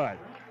 It's good.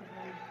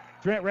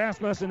 Trent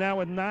Rasmussen now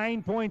with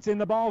 9 points in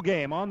the ball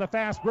game. On the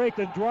fast break,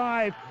 the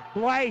drive.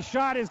 Bly's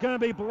shot is going to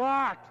be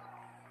blocked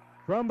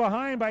from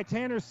behind by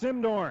Tanner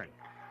Simdorn.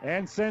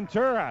 And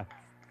Centura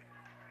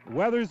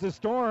weathers the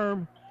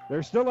storm.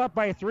 They're still up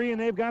by 3, and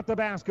they've got the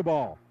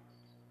basketball.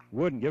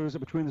 Wooden gives it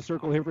between the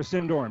circle here for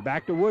Simdorn.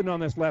 Back to Wooden on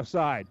this left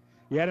side.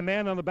 He had a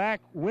man on the back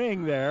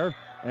wing there,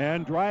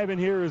 and driving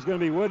here is going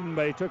to be Wooden,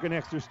 but he took an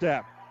extra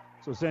step.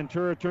 So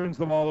Centura turns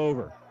them all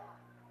over.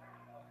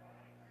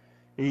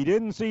 He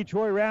didn't see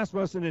Troy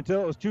Rasmussen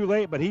until it was too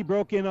late, but he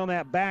broke in on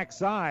that back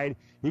side.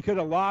 He could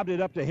have lobbed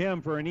it up to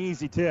him for an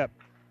easy tip.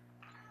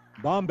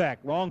 Bombeck,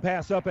 long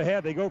pass up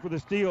ahead. They go for the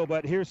steal,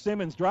 but here's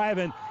Simmons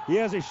driving. He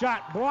has a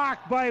shot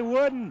blocked by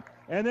Wooden,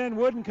 and then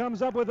Wooden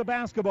comes up with the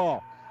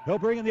basketball. He'll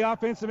bring in the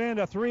offensive end,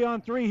 a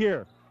 3-on-3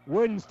 here.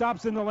 Wooden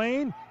stops in the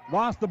lane,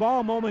 lost the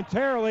ball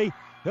momentarily.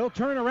 He'll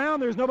turn around.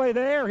 There's nobody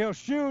there. He'll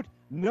shoot.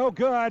 No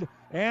good.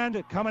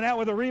 And coming out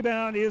with a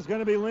rebound is going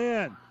to be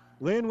Lynn.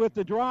 Lynn with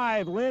the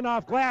drive. Lynn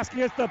off glass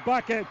gets the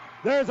bucket.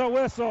 There's a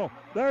whistle.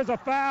 There's a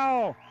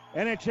foul.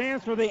 And a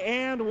chance for the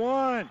and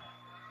one.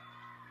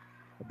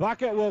 The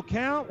bucket will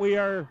count. We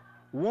are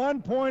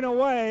 1 point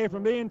away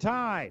from being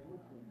tied.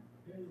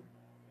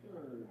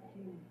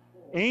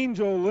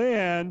 Angel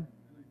Lynn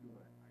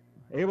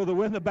able to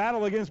win the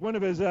battle against one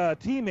of his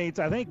teammates.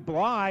 I think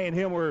Bly and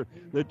him were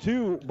the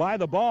two by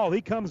the ball.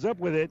 He comes up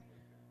with it,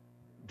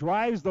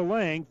 drives the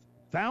length,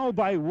 fouled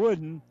by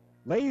Wooden,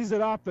 lays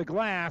it off the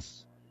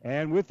glass,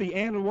 and with the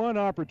and one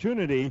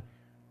opportunity,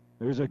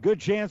 there's a good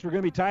chance we're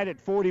going to be tied at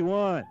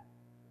 41.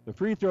 The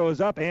free throw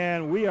is up,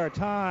 and we are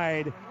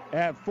tied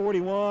at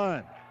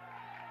 41.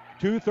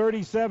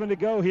 2:37 to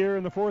go here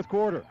in the fourth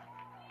quarter.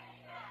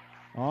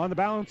 On the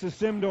balance is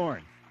Simdorn,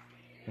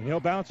 and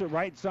he'll bounce it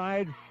right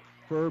side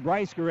for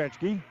Bryce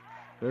Goretzky.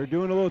 They're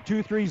doing a little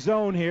 2-3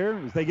 zone here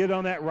as they get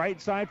on that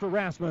right side for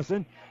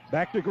Rasmussen.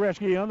 Back to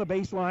Goretzky on the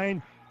baseline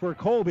for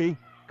Colby.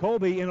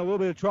 Colby in a little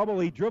bit of trouble.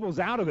 He dribbles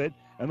out of it,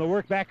 and they'll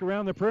work back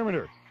around the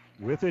perimeter.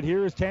 With it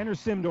here is Tanner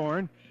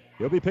Simdorn.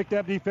 He'll be picked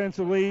up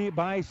defensively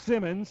by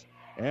Simmons,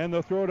 and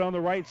they'll throw it on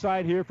the right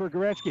side here for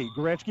Goretzky.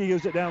 Goretzky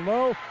gives it down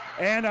low,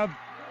 and a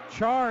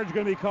charge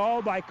going to be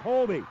called by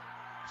Colby.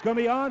 It's going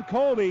to be on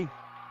Colby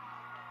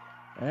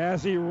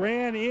as he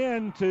ran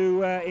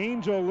into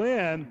Angel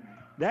Lynn.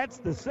 That's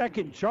the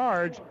second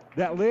charge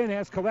that Lynn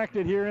has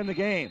collected here in the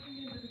game.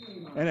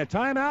 And a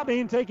timeout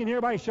being taken here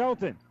by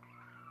Shelton.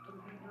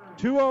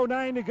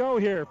 2:09 to go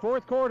here,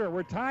 fourth quarter.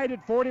 We're tied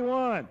at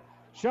 41.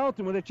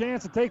 Shelton with a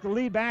chance to take the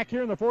lead back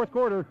here in the fourth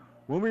quarter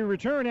when we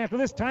return after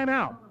this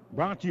timeout.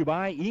 Brought to you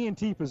by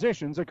E&T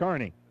Physicians at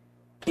Kearney.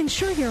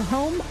 Insure your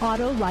home,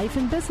 auto, life,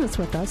 and business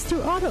with us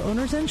through Auto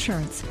Owners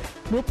Insurance.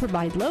 We'll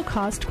provide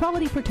low-cost,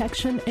 quality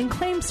protection and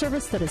claim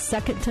service that is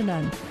second to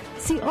none.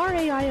 See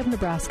RAI of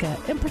Nebraska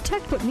and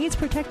protect what needs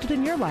protected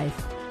in your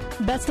life.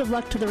 Best of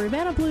luck to the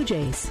Ravenna Blue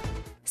Jays.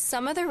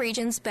 Some of the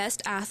region's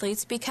best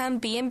athletes become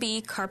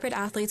B&B Carpet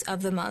Athletes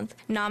of the Month.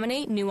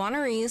 Nominate new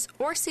honorees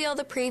or see all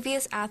the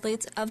previous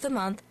Athletes of the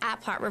Month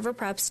at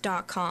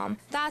PlatteRiverPreps.com.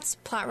 That's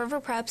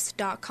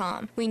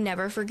PlatteRiverPreps.com. We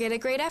never forget a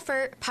great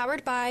effort.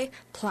 Powered by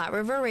Platte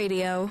River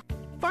Radio.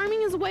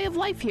 Farming is a way of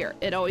life here.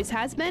 It always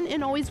has been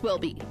and always will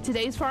be.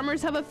 Today's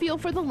farmers have a feel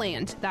for the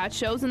land. That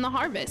shows in the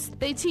harvest.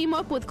 They team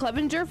up with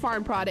Clevenger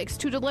Farm Products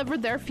to deliver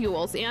their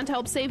fuels and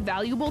help save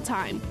valuable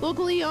time.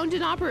 Locally owned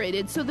and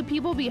operated, so the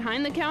people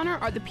behind the counter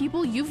are the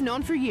people you've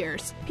known for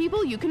years.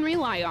 People you can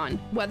rely on.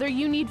 Whether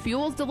you need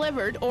fuels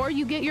delivered or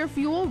you get your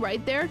fuel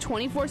right there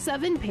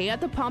 24/7, pay at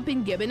the pump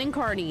in Gibbon and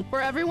Kearney.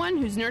 For everyone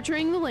who's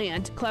nurturing the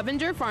land,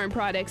 Clevenger Farm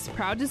Products,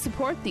 proud to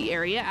support the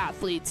area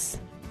athletes.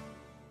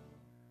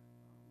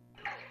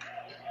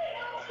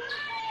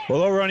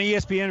 Well, over on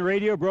ESPN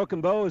Radio,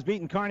 Broken Bow has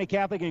beaten Kearney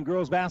Catholic in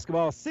girls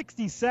basketball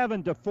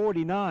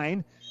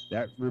 67-49.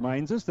 That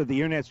reminds us that the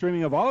internet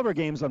streaming of all of our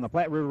games on the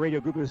Platte River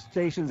Radio group of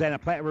stations and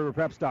at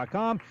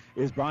PlatteRiverPreps.com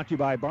is brought to you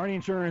by Barney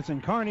Insurance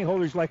in Kearney,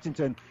 Holders,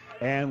 Lexington,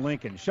 and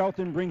Lincoln.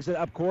 Shelton brings it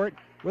up court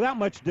without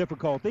much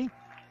difficulty.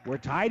 We're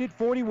tied at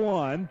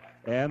 41.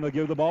 And they'll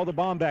give the ball to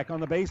Bombeck on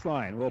the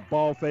baseline. Little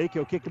ball fake.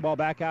 He'll kick the ball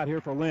back out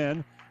here for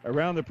Lynn.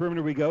 Around the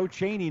perimeter we go.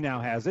 Cheney now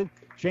has it.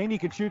 Cheney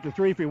could shoot the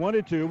three if he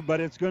wanted to, but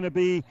it's going to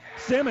be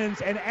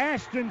Simmons, and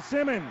Ashton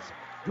Simmons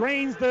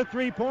drains the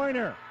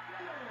three-pointer.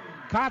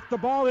 Caught the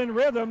ball in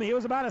rhythm. He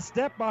was about a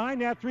step behind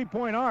that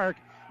three-point arc,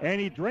 and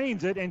he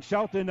drains it, and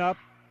Shelton up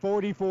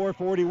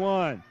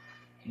 44-41.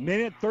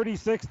 Minute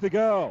 36 to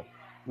go.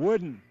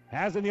 Wooden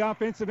has in the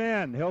offensive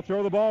end. He'll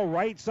throw the ball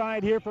right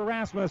side here for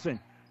Rasmussen.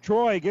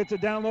 Troy gets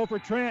it down low for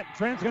Trent.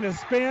 Trent's going to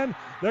spin.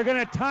 They're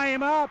going to tie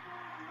him up.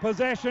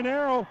 Possession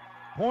arrow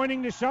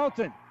pointing to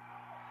Shelton.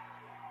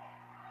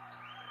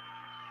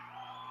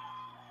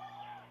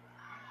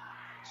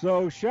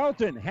 So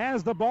Shelton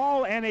has the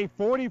ball and a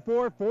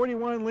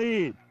 44-41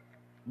 lead.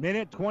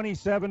 Minute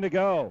 27 to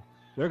go.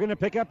 They're going to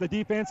pick up the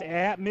defense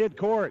at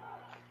midcourt.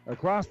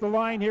 Across the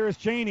line here is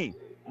Cheney.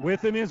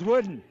 With him is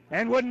Wooden.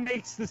 And Wooden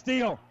makes the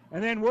steal.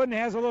 And then Wooden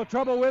has a little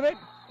trouble with it.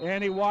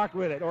 And he walked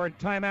with it, or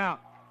timeout.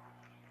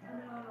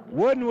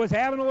 Wooden was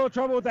having a little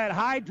trouble with that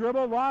high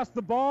dribble, lost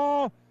the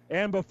ball.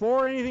 And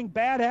before anything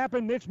bad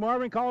happened, Mitch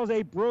Marvin calls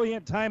a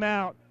brilliant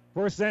timeout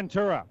for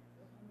Centura.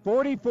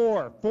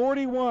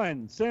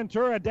 44-41.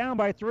 Centura down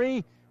by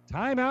 3.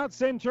 Timeout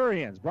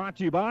Centurions. Brought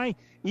to you by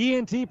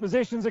ENT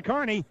Positions at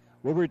Kearney.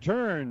 We'll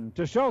return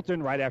to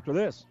Shelton right after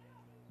this.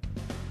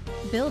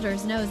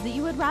 Builders knows that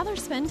you would rather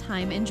spend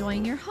time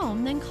enjoying your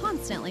home than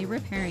constantly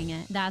repairing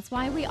it. That's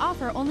why we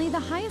offer only the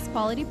highest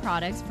quality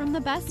products from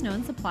the best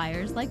known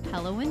suppliers like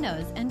Pella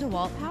Windows and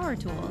DeWalt Power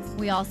Tools.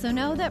 We also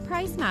know that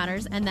price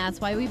matters, and that's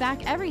why we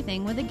back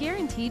everything with a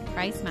guaranteed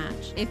price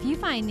match. If you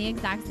find the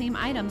exact same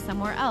item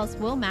somewhere else,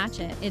 we'll match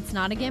it. It's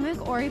not a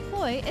gimmick or a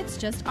ploy, it's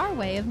just our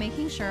way of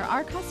making sure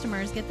our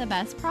customers get the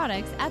best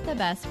products at the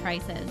best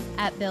prices.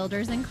 At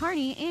Builders in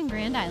Kearney and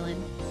Grand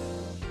Island.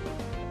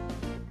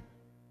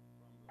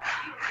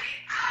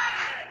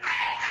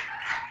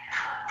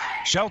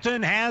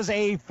 Shelton has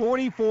a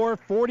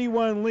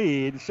 44-41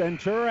 lead.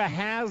 Centura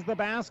has the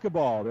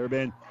basketball. There have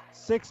been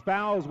 6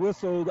 fouls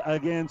whistled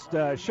against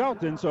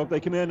Shelton, so if they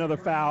commit another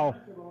foul,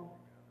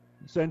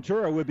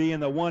 Centura would be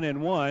in the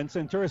 1-1.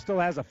 Centura still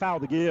has a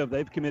foul to give.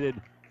 They've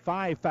committed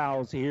 5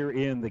 fouls here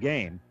in the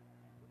game.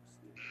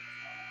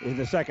 In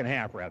the second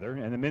half, rather.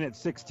 And a minute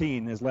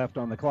 16 is left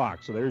on the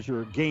clock. So there's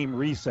your game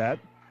reset.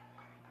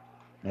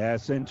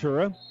 As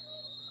Centura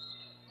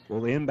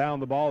will inbound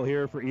the ball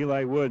here for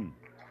Eli Wooden.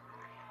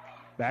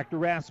 Back to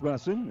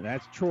Rasmussen.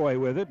 That's Troy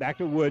with it. Back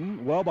to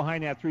Wooden. Well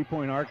behind that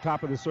three-point arc.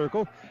 Top of the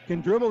circle. Can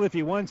dribble if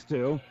he wants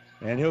to.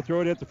 And he'll throw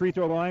it at the free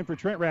throw line for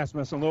Trent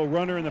Rasmussen. A little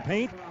runner in the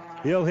paint.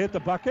 He'll hit the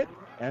bucket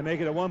and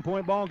make it a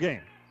 1-point ball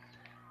game.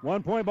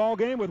 1-point ball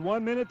game with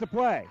 1 minute to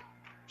play.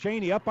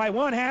 Cheney up by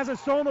 1. Has it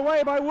stolen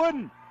away by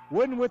Wooden.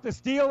 Wooden with the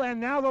steal and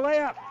now the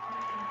layup.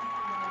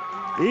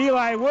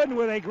 Eli Wooden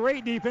with a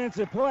great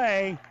defensive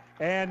play.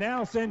 And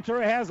now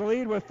Centura has the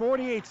lead with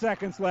 48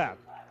 seconds left.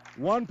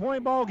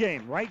 1-point ball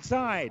game, right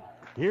side.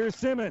 Here's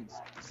Simmons.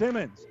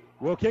 Simmons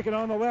will kick it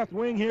on the left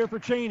wing here for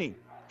Cheney.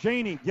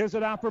 Cheney gives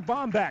it out for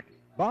Bombeck.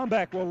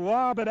 Bombeck will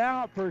lob it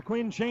out for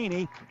Quinn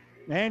Cheney.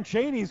 And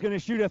Cheney's going to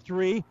shoot a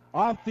 3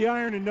 off the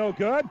iron and no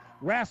good.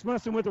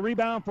 Rasmussen with the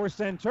rebound for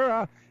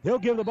Centura. He'll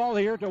give the ball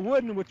here to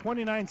Wooden with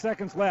 29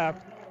 seconds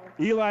left.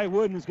 Eli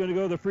Wooden is going to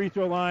go to the free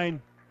throw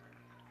line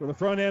for the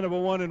front end of a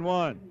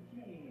 1-1.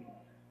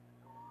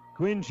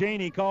 Quinn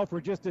Cheney called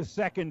for just his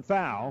second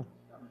foul.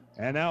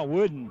 And now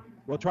Wooden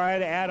will try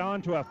to add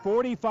on to a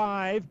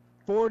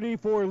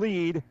 45-44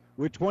 lead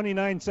with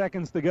 29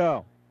 seconds to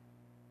go.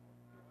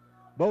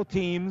 Both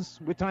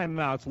teams with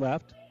timeouts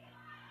left.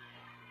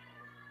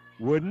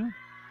 Wooden,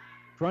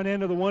 front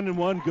end of the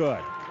 1-1, good.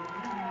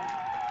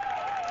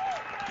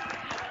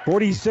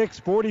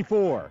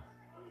 46-44.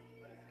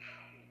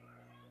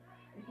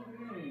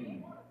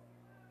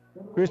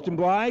 Christian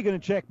Bly going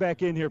to check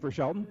back in here for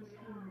Shelton.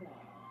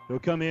 He'll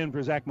come in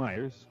for Zach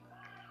Myers.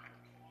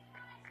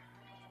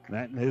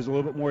 That is a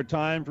little bit more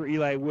time for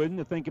Eli Wooden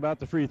to think about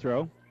the free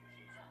throw.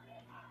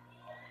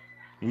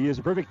 He is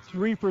a perfect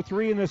 3 for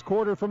 3 in this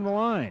quarter from the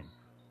line.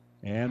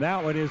 And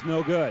that one is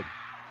no good.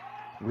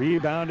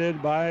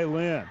 Rebounded by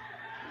Lynn.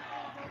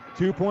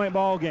 2-point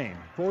ball game.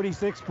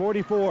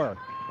 46-44.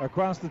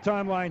 Across the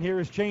timeline here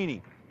is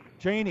Cheney.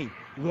 Cheney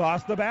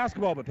lost the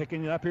basketball, but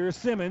picking it up here is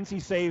Simmons. He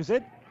saves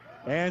it.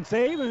 And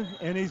saving,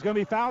 and he's going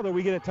to be fouled, or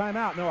we get a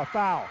timeout. No, a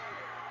foul.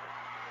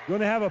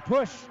 Going to have a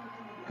push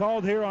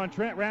called here on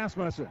Trent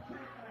Rasmussen.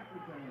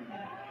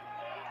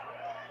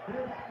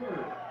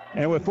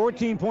 And with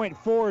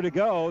 14.4 to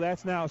go,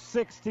 that's now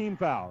 16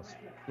 fouls.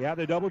 Yeah,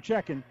 they're double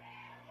checking.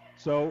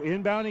 So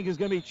inbounding is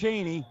going to be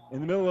Cheney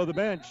in the middle of the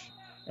bench.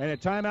 And a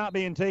timeout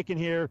being taken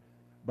here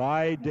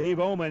by Dave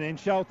Oman and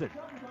Shelton.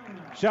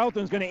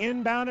 Shelton's going to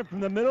inbound it from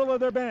the middle of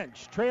their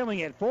bench,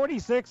 trailing at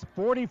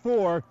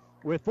 46-44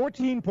 with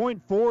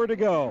 14.4 to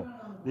go.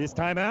 This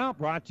timeout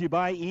brought to you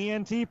by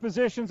ENT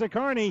Positions at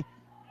Kearney.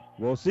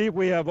 We'll see if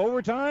we have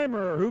overtime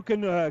or who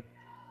can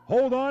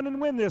hold on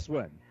and win this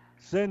one.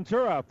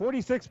 Centura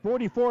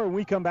 46-44 when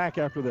we come back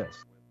after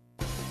this.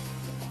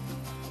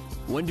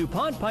 When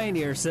DuPont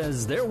Pioneer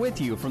says they're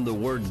with you from the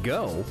word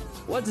go,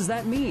 what does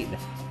that mean?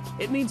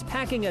 It means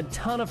packing a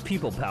ton of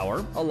people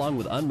power, along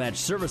with unmatched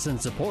service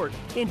and support,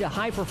 into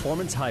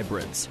high-performance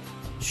hybrids.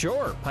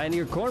 Sure,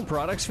 Pioneer corn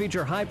products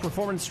feature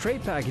high-performance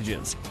trait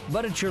packages,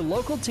 but it's your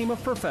local team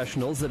of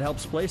professionals that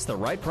helps place the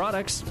right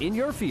products in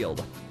your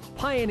field.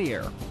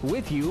 Pioneer,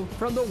 with you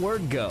from the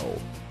word go.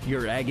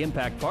 Your Ag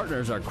Impact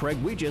partners are Craig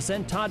Weegis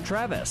and Todd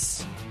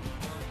Travis.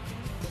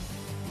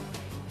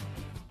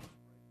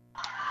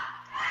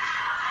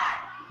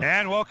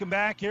 And welcome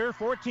back here.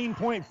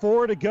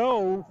 14.4 to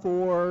go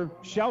for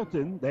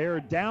Shelton.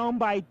 They're down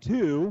by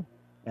 2,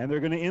 and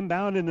they're going to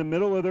inbound in the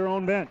middle of their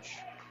own bench.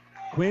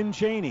 Quinn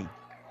Cheney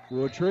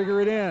will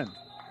trigger it in.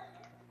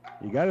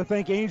 You got to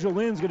think Angel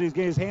Lynn's going to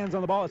get his hands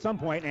on the ball at some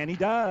point, and he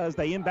does.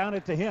 They inbound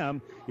it to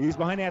him. He's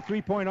behind that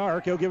three-point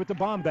arc. He'll give it to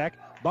Bombeck.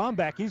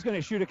 Bombeck, he's going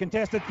to shoot a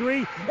contested 3,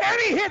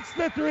 and he hits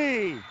the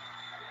 3.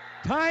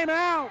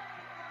 Timeout.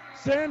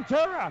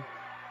 Centura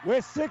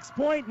with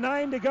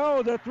 6.9 to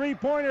go. The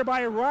three-pointer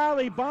by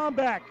Riley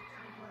Bombeck.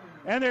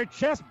 And their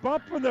chest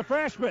bump from the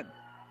freshman,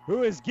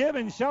 who has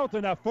given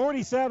Shelton a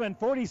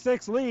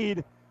 47-46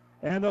 lead.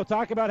 And they'll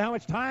talk about how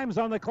much time's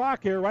on the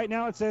clock here. Right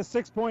now it says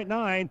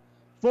 6.9.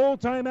 Full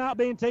timeout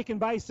being taken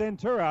by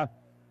Centura.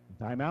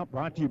 Timeout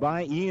brought to you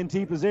by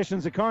E&T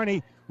Positions at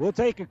Kearney. We'll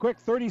take a quick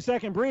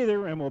 30-second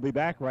breather, and we'll be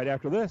back right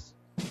after this.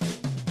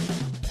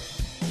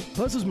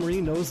 Buzz's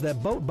Marine knows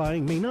that boat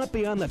buying may not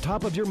be on the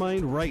top of your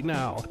mind right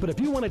now, but if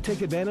you want to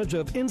take advantage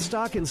of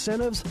in-stock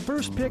incentives,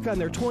 first pick on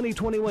their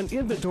 2021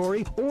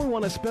 inventory, or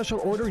want to special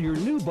order your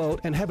new boat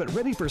and have it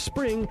ready for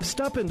spring,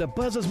 stop into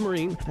Buzz's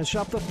Marine and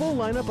shop the full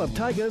lineup of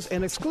Taigas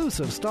and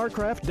exclusive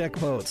StarCraft deck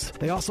boats.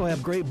 They also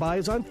have great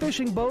buys on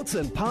fishing boats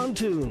and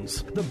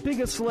pontoons. The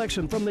biggest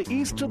selection from the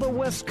east to the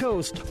west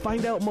coast.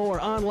 Find out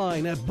more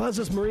online at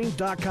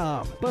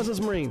buzzesmarine.com. Buzz's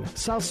Marine,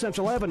 South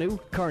Central Avenue,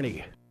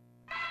 Kearney.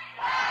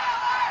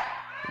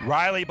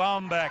 Riley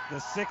Bombeck, the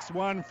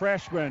 6'1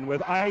 freshman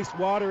with ice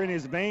water in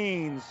his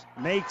veins,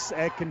 makes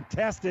a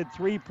contested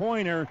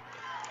three-pointer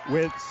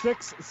with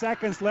 6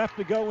 seconds left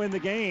to go in the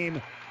game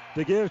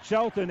to give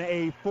Shelton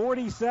a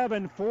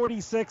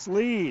 47-46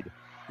 lead.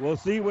 We'll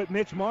see what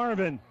Mitch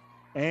Marvin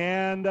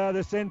and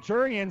the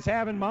Centurions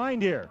have in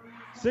mind here.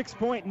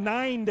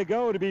 6.9 to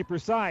go to be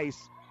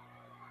precise.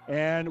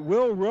 And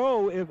Will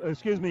Rowe,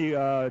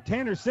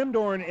 Tanner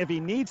Simdorn, if he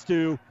needs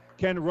to,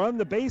 can run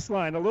the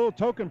baseline. A little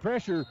token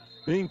pressure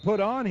being put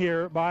on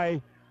here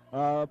by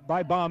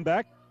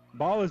Bombeck.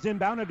 Ball is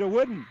inbounded to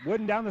Wooden.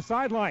 Wooden down the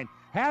sideline.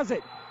 Has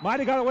it.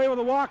 Might have got away with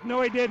a walk.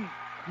 No, he didn't.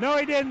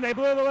 They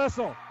blew the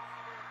whistle.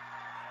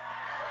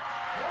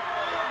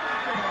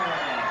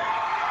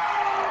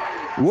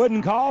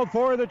 Wooden called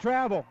for the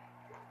travel.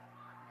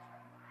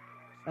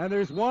 And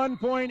there's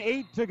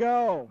 1.8 to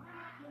go.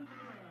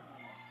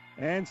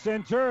 And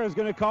Centura is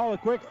going to call a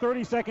quick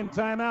 30-second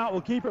timeout.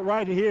 We'll keep it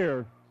right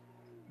here.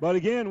 But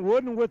again,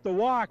 Wooden with the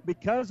walk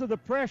because of the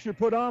pressure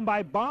put on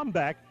by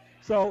Bombeck.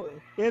 So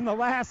in the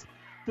last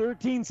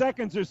 13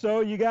 seconds or so,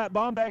 you got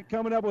Bombeck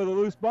coming up with a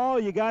loose ball.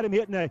 You got him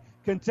hitting a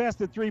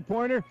contested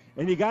three-pointer,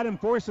 and you got him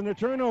forcing a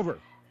turnover.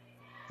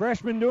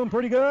 Freshman doing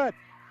pretty good.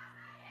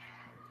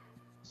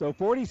 So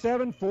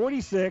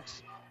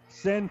 47-46,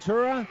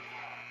 Centura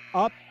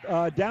up,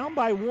 down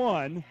by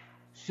 1.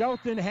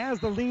 Shelton has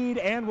the lead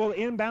and will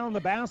inbound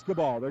the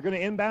basketball. They're going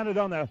to inbound it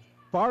on the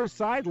far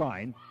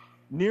sideline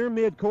near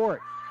midcourt.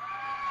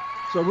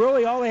 So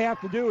really all they have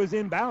to do is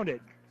inbound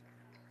it.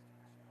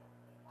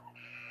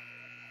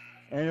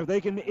 And if they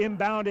can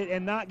inbound it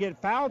and not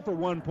get fouled for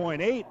 1.8,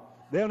 they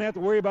don't have to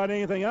worry about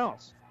anything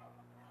else.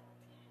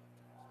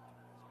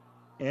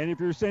 And if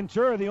you're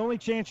Centura, the only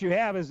chance you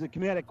have is to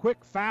commit a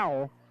quick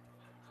foul,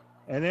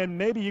 and then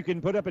maybe you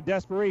can put up a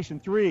desperation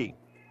 3.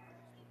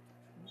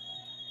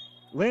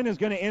 Lynn is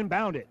going to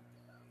inbound it.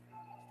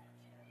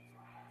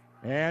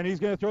 And he's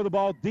going to throw the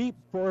ball deep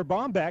for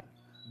Bombeck.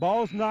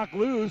 Ball's knocked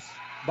loose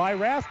by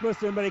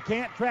Rasmussen, but he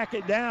can't track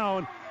it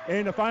down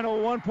in the final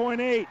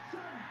 1.8.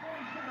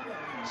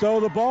 So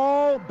the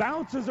ball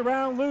bounces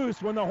around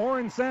loose when the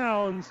horn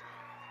sounds,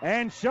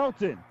 and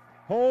Shelton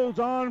holds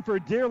on for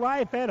dear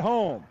life at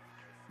home.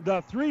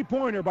 The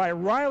three-pointer by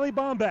Riley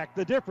Bombeck,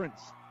 the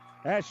difference,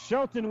 as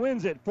Shelton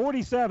wins it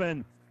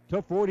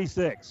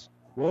 47-46.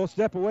 We'll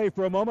step away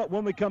for a moment.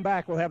 When we come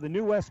back, we'll have the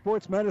New West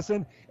Sports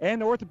Medicine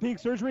and Orthopedic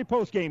Surgery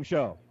postgame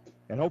show.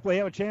 And hopefully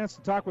have a chance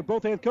to talk with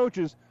both head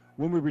coaches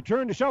when we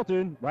return to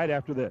Shelton right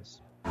after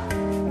this.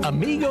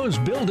 Amigos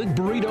Build-It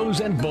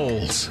Burritos and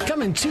Bowls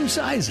come in 2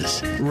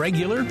 sizes,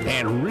 regular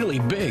and really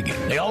big.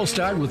 They all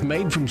start with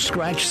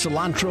made-from-scratch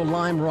cilantro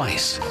lime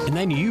rice, and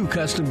then you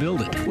custom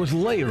build it with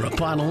layer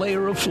upon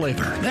layer of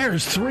flavor.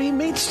 There's 3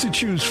 meats to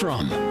choose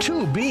from,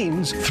 2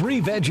 beans,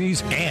 3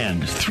 veggies,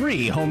 and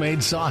 3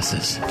 homemade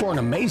sauces. For an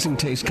amazing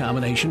taste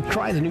combination,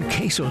 try the new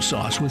queso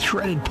sauce with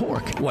shredded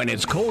pork. When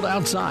it's cold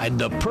outside,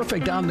 the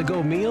perfect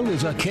on-the-go meal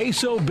is a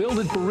queso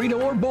Build-It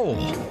Burrito or bowl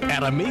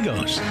at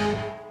Amigos.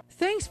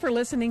 Thanks for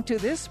listening to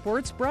this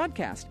sports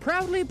broadcast,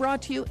 proudly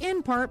brought to you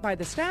in part by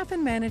the staff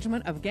and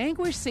management of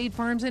Gangwish Seed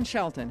Farms in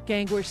Shelton.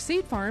 Gangwish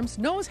Seed Farms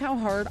knows how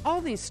hard all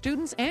these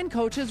students and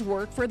coaches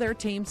work for their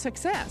team's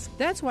success.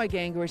 That's why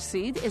Gangwish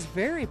Seed is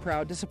very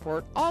proud to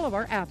support all of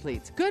our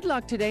athletes. Good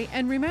luck today,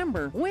 and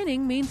remember,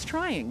 winning means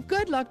trying.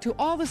 Good luck to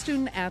all the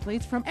student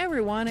athletes from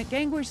everyone at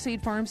Gangwish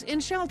Seed Farms in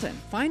Shelton.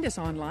 Find us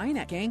online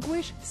at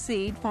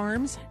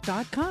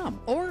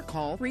gangwishseedfarms.com or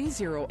call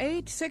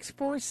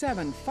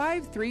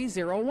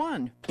 308-647-5301.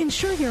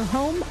 Insure your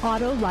home,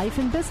 auto, life,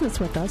 and business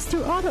with us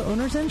through Auto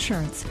Owners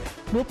Insurance.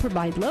 We'll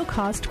provide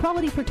low-cost,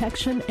 quality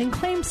protection and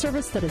claim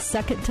service that is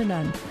second to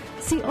none.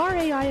 See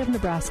RAI of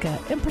Nebraska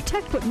and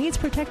protect what needs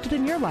protected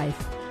in your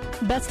life.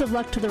 Best of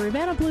luck to the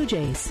Ravenna Blue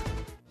Jays.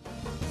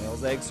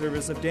 Mel's Ag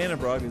Service of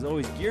Dannebrog is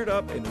always geared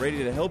up and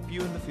ready to help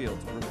you in the field,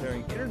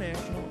 repairing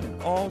international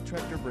and all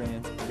tractor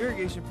brands,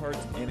 irrigation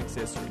parts, and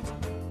accessories.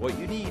 What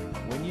you need,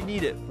 when you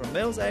need it, from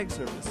Mel's Ag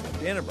Service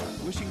of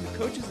Dannebrog, wishing the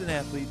coaches and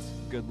athletes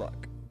good luck.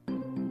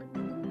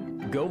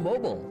 Go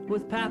mobile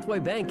with Pathway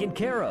Bank in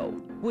Caro.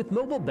 With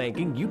mobile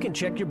banking, you can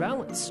check your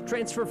balance,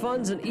 transfer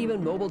funds, and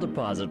even mobile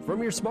deposit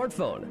from your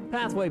smartphone.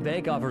 Pathway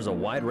Bank offers a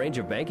wide range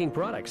of banking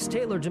products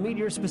tailored to meet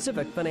your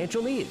specific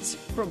financial needs.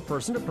 From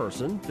person to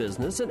person,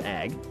 business, and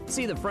ag,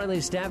 see the friendly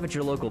staff at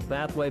your local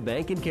Pathway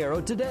Bank in Caro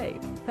today.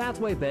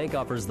 Pathway Bank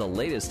offers the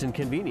latest in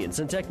convenience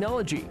and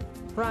technology.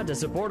 Proud to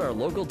support our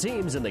local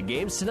teams in the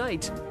games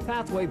tonight.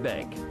 Pathway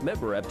Bank,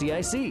 member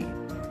FDIC.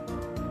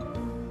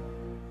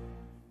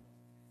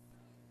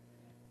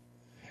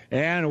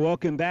 And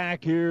welcome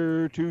back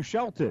here to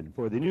Shelton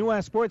for the New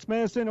West Sports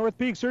Medicine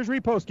Orthopedic Surgery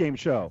postgame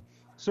show.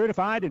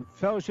 Certified and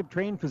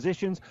fellowship-trained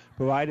physicians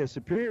provide a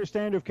superior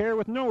standard of care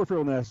with no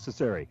referral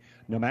necessary.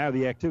 No matter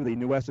the activity,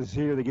 New West is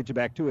here to get you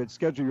back to it.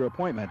 Schedule your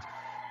appointment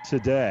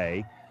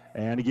today.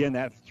 And again,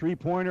 that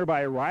three-pointer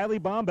by Riley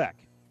Bombeck.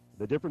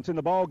 The difference in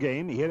the ball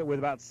game, he hit it with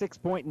about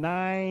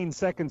 6.9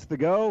 seconds to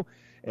go.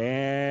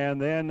 And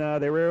then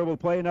they were able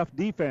to play enough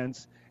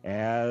defense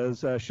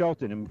as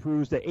Shelton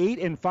improves to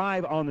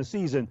 8-5 on the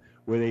season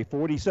with a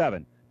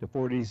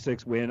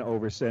 47-46 win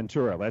over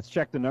Centura. Let's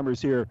check the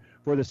numbers here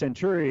for the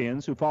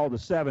Centurions, who fall to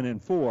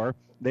 7-4.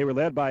 They were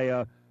led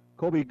by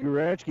Colby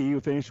Goretzky,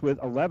 who finished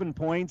with 11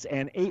 points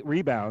and 8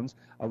 rebounds,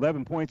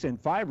 11 points and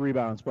 5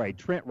 rebounds by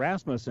Trent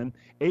Rasmussen,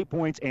 8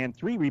 points and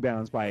 3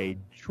 rebounds by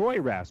Troy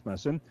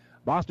Rasmussen.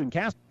 Boston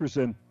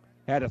Casperson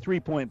had a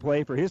 3-point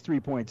play for his 3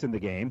 points in the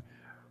game.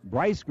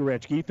 Bryce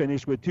Goretzky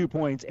finished with 2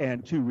 points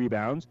and 2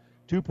 rebounds.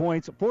 2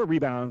 points, 4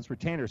 rebounds for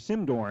Tanner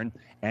Simdorn,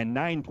 and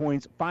 9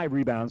 points, 5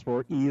 rebounds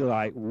for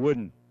Eli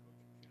Wooden.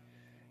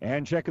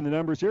 And checking the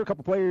numbers here, a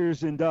couple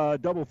players in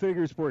double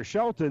figures for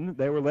Shelton.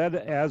 They were led,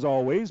 as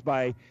always,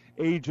 by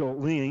Angel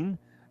Lynn.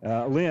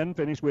 Lynn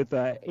finished with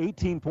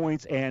 18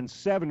 points and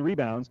 7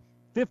 rebounds.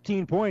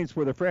 15 points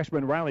for the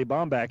freshman Riley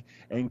Bombeck,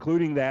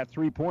 including that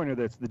three-pointer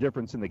that's the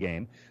difference in the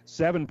game.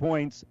 7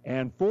 points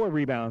and 4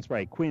 rebounds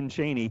by Quinn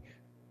Cheney.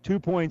 2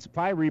 points,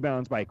 5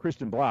 rebounds by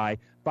Kristen Bly.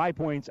 5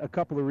 points, a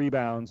couple of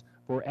rebounds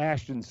for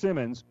Ashton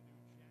Simmons.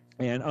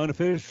 And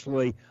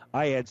unofficially,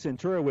 I had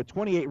Centura with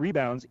 28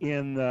 rebounds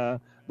in the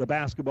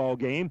basketball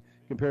game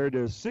compared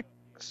to 6,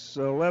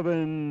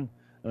 11,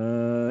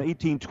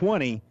 18,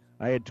 20.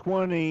 I had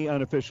 20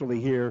 unofficially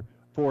here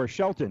for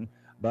Shelton.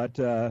 But,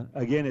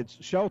 again, it's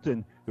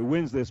Shelton who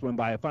wins this one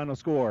by a final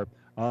score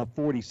of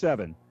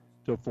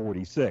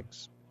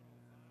 47-46.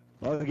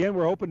 Well, again,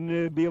 we're hoping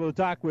to be able to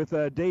talk with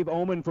Dave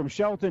Oman from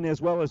Shelton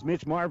as well as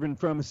Mitch Marvin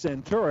from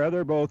Centura.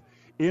 They're both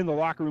in the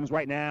locker rooms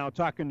right now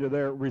talking to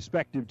their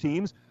respective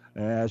teams.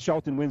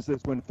 Shelton wins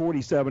this one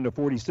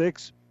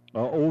 47-46.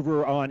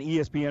 Over on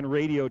ESPN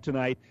Radio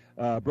tonight,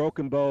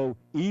 Broken Bow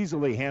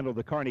easily handled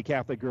the Kearney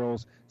Catholic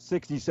girls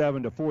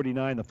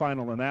 67-49, the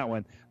final in that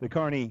one. The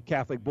Kearney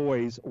Catholic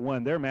boys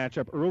won their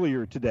matchup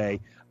earlier today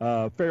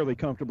fairly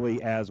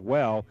comfortably as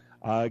well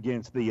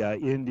against the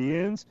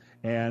Indians.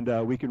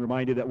 And we can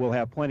remind you that we'll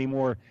have plenty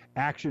more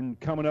action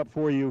coming up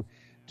for you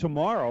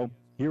tomorrow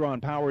here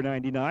on Power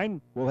 99.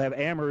 We'll have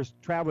Amherst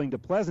traveling to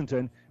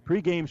Pleasanton.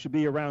 Pre-game should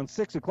be around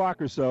 6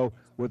 o'clock or so,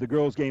 with the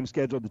girls' game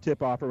scheduled to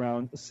tip off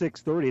around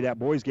 6:30. That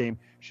boys' game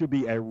should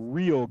be a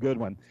real good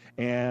one.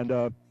 And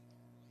on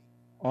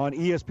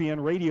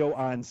ESPN Radio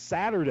on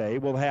Saturday,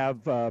 we'll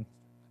have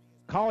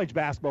college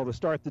basketball to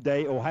start the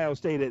day, Ohio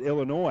State at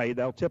Illinois.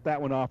 They'll tip that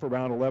one off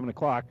around 11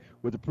 o'clock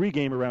with the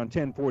pregame around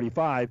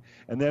 10:45.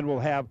 And then we'll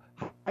have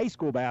high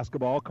school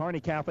basketball,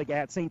 Kearney Catholic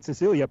at St.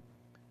 Cecilia.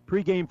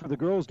 Pregame for the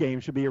girls' game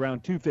should be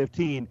around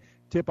 2:15,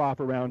 tip-off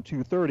around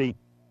 2:30.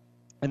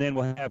 And then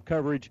we'll have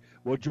coverage.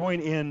 We'll join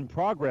in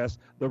progress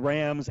the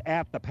Rams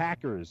at the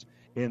Packers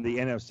in the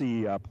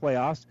NFC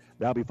playoffs.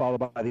 That'll be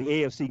followed by the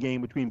AFC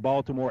game between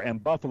Baltimore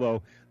and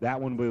Buffalo.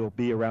 That one will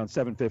be around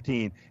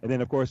 7:15. And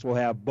then, of course, we'll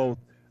have both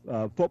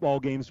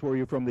football games for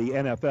you from the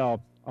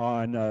NFL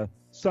on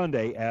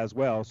Sunday as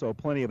well. So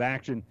plenty of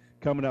action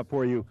coming up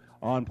for you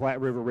on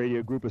Platte River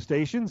Radio Group of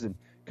Stations. And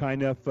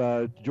kind of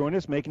join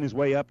us, making his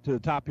way up to the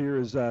top here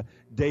is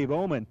Dave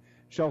Oman,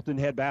 Shelton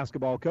head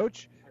basketball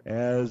coach,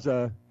 as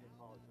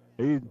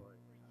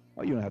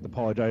Oh, you don't have to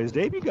apologize,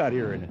 Dave. You got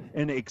here in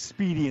an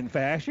expedient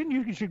fashion.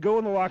 You should go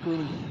in the locker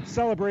room and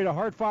celebrate a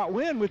hard-fought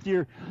win with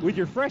your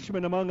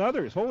freshman, among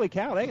others. Holy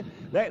cow!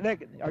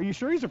 Are you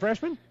sure he's a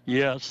freshman?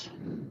 Yes.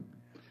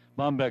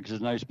 Bombeck's a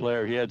nice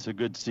player. He had some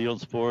good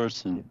steals for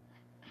us and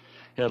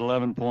had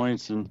 11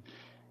 points. And,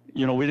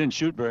 we didn't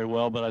shoot very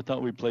well, but I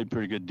thought we played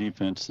pretty good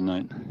defense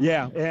tonight.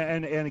 Yeah,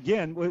 and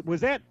again,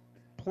 was that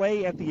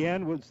play at the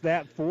end, was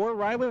that for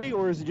Riley,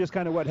 or is it just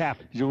kind of what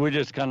happened? We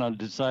just kind of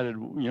decided,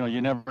 you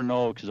never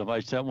know, because if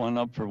I set one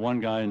up for one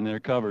guy and they're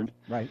covered.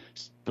 Right.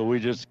 So we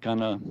just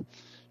kind of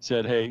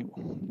said, hey,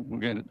 we'll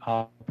get an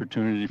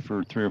opportunity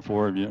for 3 or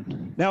 4 of you.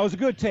 Now, it was a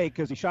good take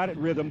because he shot it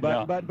rhythm,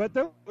 but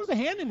there was a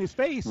hand in his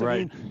face.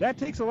 Right. I mean, that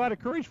takes a lot of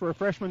courage for a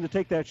freshman to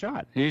take that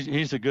shot.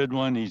 He's a good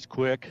one. He's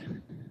quick.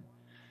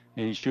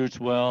 And he shoots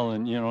well,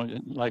 and,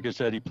 like I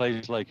said, he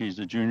plays like he's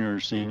a junior or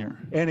senior.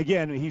 And,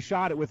 again, he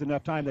shot it with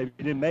enough time that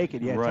he didn't make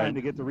it. He had right. time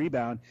to get the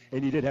rebound,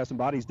 and he did have some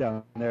bodies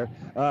down there.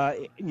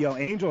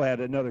 Angel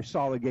had another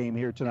solid game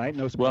here tonight.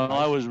 No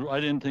surprise. Well, I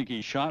didn't think he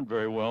shot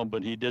very well,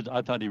 but he did.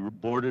 I thought he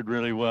boarded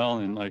really well,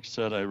 and like I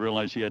said, I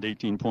realized he had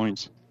 18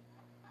 points.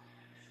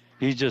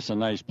 He's just a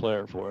nice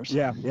player for us.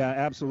 Yeah,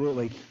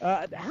 absolutely.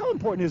 How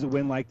important is a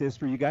win like this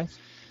for you guys?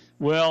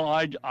 Well,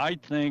 I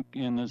think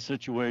in the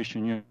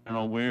situation,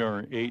 we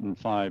are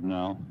 8-5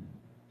 now,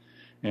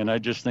 and I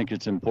just think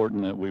it's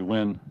important that we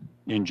win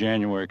in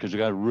January because we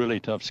got a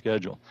really tough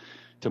schedule.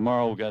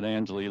 Tomorrow we got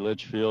Ansley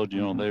Litchfield.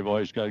 They've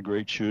always got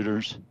great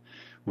shooters.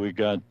 We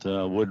got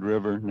Wood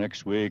River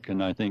next week,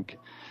 and I think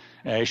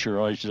Asher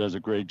always does a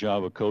great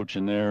job of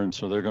coaching there, and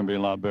so they're going to be a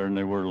lot better than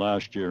they were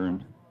last year.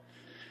 And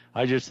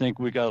I just think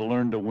we got to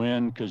learn to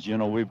win because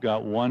we've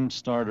got one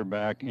starter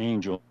back,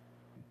 Angel,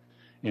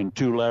 and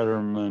 2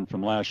 lettermen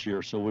from last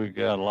year. So we've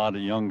got a lot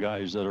of young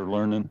guys that are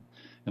learning,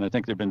 and I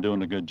think they've been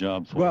doing a good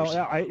job for us.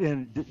 Well,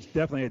 and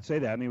definitely I'd say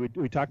that. I mean,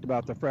 we talked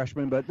about the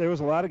freshmen, but there was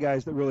a lot of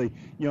guys that really,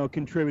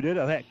 contributed.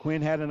 I thought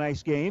Quinn had a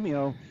nice game,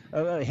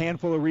 a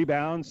handful of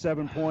rebounds,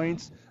 7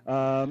 points.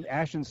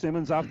 Ashton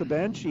Simmons off the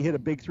bench. He hit a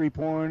big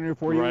 3-pointer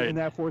for you in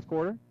that fourth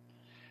quarter.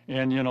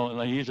 And,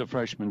 he's a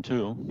freshman,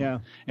 too. Yeah.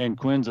 And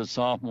Quinn's a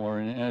sophomore,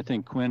 and I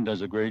think Quinn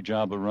does a great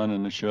job of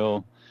running the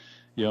show.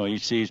 He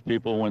sees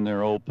people when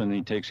they're open.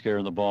 He takes care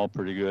of the ball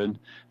pretty good.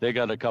 They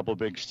got a couple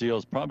big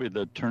steals. Probably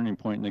the turning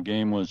point in the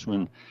game was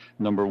when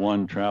number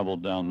 1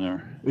 traveled down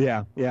there.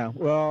 Yeah.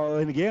 Well,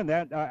 and again,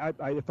 that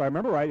if I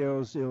remember right, it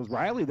was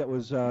Riley that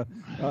was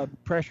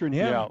pressuring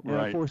him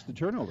and forced the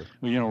turnover.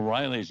 Well,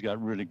 Riley's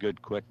got really good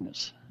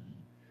quickness.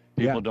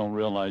 People don't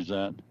realize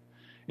that.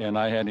 And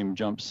I had him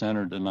jump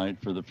center tonight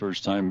for the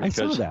first time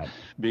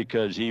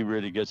because he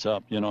really gets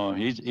up.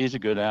 He's a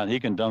good athlete. He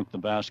can dunk the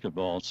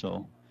basketball,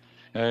 so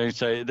I'd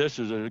say this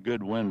is a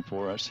good win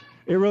for us.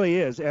 It really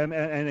is.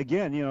 And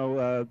again,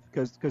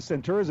 because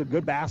Centura is a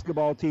good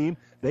basketball team.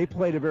 They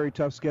played a very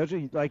tough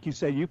schedule. Like you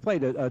said, you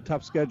played a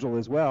tough schedule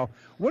as well.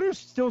 What are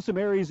still some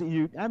areas that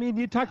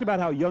you talked about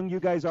how young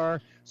you guys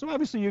are. So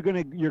obviously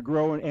you're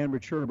growing and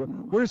mature, but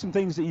what are some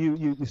things that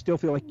you still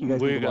feel like you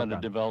guys need to work on? We got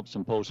to develop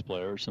some post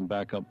players, some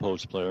backup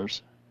post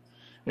players.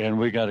 And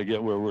we got to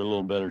get where we're a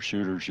little better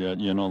shooters yet.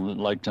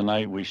 Like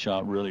tonight we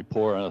shot really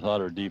poor. I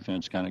thought our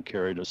defense kind of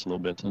carried us a little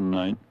bit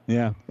tonight.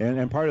 Yeah,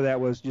 and part of that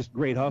was just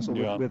great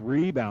hustle with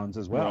rebounds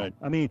as well. Right.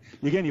 I mean,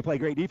 again, you play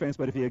great defense,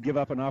 but if you give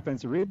up an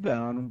offensive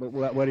rebound,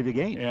 what have you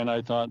gained? And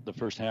I thought the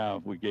first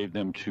half we gave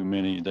them too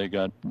many.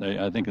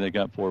 I think they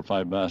got 4 or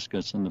 5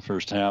 baskets in the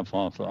first half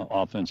off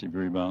offensive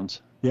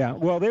rebounds. Yeah,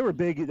 well, they were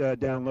big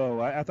down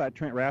low. I thought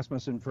Trent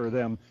Rasmussen for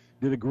them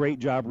did a great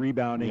job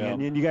rebounding,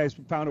 and you guys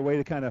found a way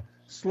to kind of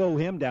slow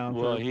him down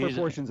for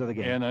portions of the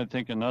game. And I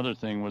think another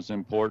thing was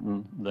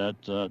important that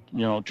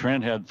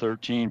Trent had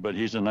 13, but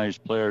he's a nice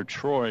player.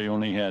 Troy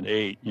only had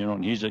 8,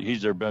 and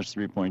he's their best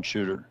 3-point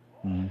shooter.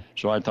 Mm-hmm.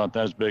 So I thought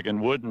that's big.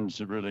 And Wooden's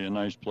really a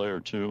nice player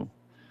too.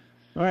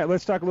 All right,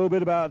 let's talk a little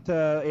bit about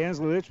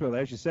Ansley Litchfield.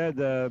 As you said,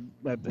 they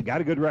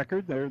got a good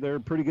record. They're a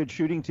pretty good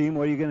shooting team.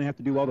 What are you going to have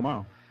to do well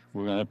tomorrow?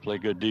 We're going to play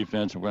good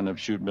defense. We're going to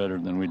shoot better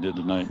than we did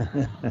tonight.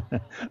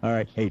 All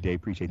right. Hey, Dave,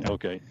 appreciate that.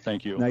 Okay,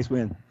 thank you. Nice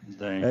win.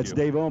 That's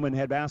Dave Oman,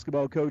 head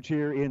basketball coach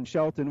here in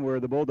Shelton, where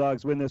the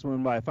Bulldogs win this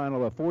one by a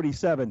final of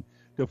 47-46.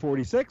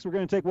 We're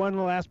going to take one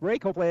last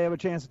break. Hopefully I have a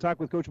chance to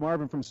talk with Coach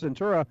Marvin from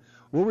Centura.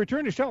 We'll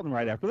return to Shelton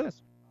right after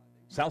this.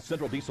 South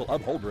Central Diesel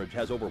of Holdridge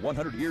has over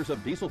 100 years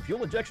of diesel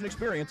fuel injection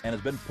experience and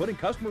has been putting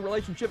customer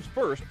relationships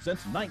first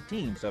since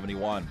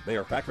 1971. They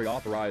are factory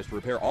authorized to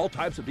repair all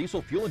types of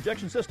diesel fuel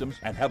injection systems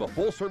and have a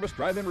full-service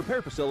drive-in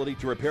repair facility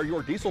to repair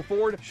your diesel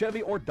Ford,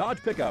 Chevy, or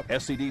Dodge pickup.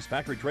 SCD's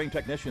factory-trained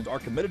technicians are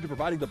committed to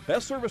providing the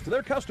best service to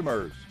their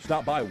customers.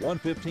 Stop by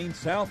 115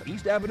 South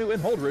East Avenue in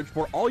Holdridge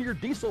for all your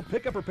diesel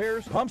pickup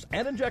repairs, pumps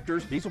and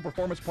injectors, diesel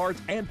performance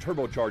parts, and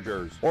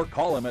turbochargers. Or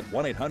call them at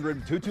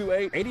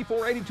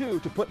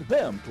 1-800-228-8482 to put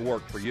them to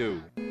work for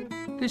you.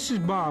 This is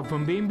Bob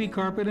from B&B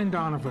Carpet and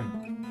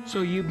Donovan.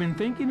 So you've been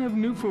thinking of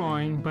new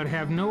flooring but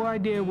have no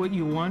idea what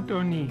you want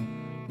or need.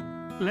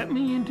 Let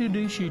me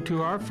introduce you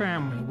to our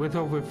family with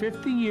over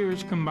 50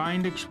 years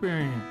combined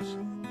experience.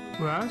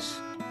 Russ,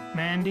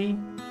 Mandy,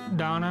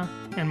 Donna,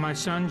 and my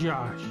son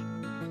Josh.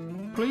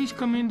 Please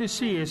come in to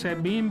see us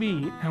at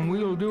B&B, and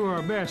we will do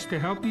our best to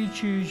help you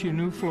choose your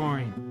new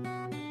flooring.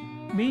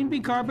 B&B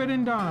Carpet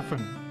in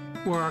Donovan,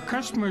 where our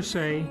customers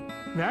say,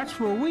 that's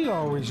where we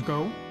always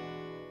go.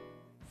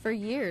 For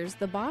years,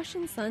 the Bosch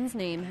 & Sons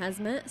name has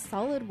meant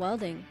solid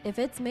welding. If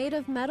it's made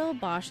of metal,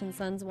 Bosch &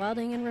 Sons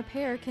Welding and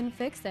Repair can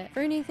fix it. For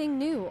anything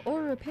new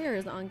or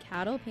repairs on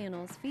cattle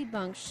panels, feed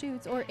bunks,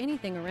 chutes, or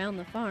anything around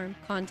the farm,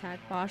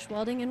 contact Bosch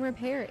Welding and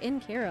Repair in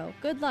Caro.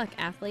 Good luck,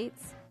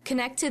 athletes.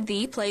 Connect to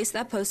the place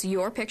that posts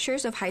your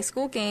pictures of high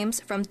school games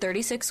from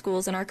 36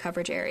 schools in our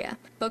coverage area.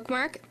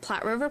 Bookmark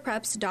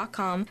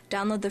PlatteRiverPreps.com,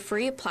 download the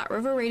free Platte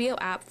River Radio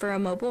app for a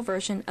mobile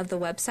version of the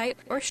website,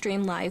 or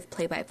stream live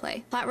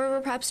play-by-play.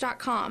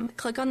 PlatteRiverPreps.com,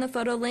 click on the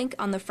photo link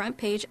on the front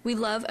page. We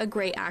love a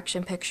great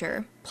action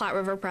picture.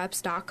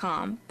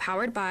 PlatteRiverPreps.com,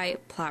 powered by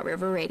Platte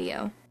River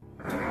Radio.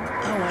 Oh,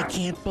 I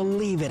can't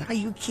believe it. Are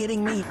you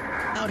kidding me?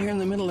 Out here in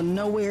the middle of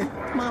nowhere,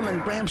 Mom and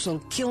Gramps will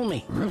kill me.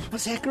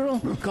 What's that, girl?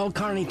 Call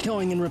Kearney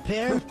Towing and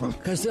Repair?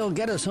 Because they'll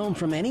get us home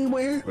from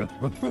anywhere?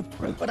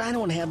 But I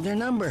don't have their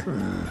number.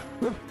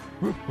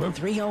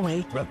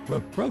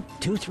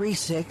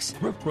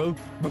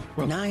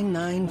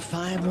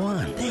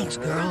 308-236-9951. Thanks,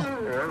 girl.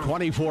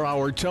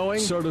 24-hour towing,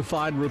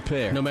 certified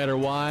repair. No matter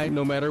why,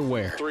 no matter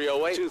where.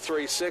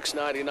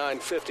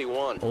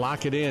 308-236-9951.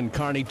 Lock it in,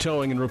 Kearney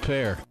Towing and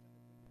Repair.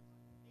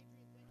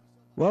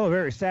 Well, a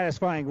very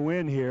satisfying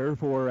win here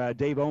for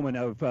Dave Oman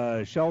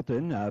of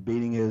Shelton,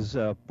 beating his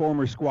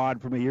former squad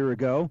from a year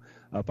ago.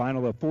 A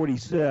final of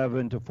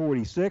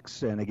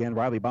 47-46. And again,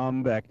 Riley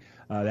Bombeck,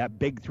 that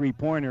big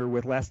three-pointer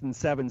with less than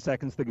 7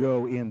 seconds to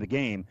go in the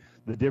game.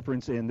 The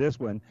difference in this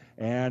one.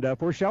 And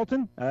for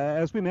Shelton,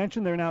 as we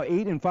mentioned, they're now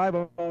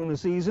 8-5 on the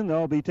season.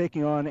 They'll be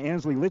taking on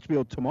Ansley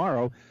Litchfield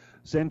tomorrow.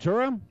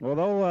 Centura, well,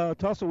 they'll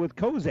tussle with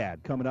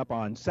Cozad coming up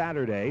on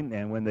Saturday,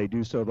 and when they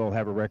do so, they'll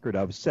have a record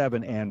of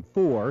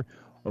 7-4.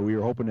 We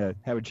were hoping to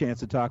have a chance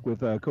to talk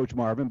with Coach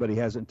Marvin, but he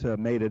hasn't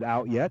made it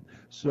out yet.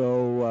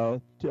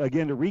 So,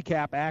 again, to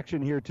recap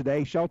action here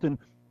today, Shelton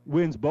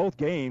wins both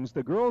games.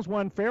 The girls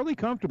won fairly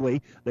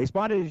comfortably. They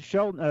spotted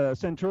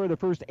Centura the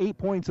first 8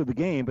 points of the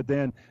game, but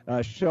then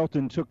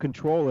Shelton took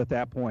control at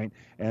that point,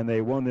 and they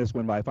won this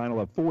one by a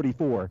final of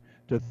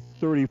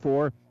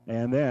 44-34.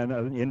 And then,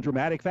 in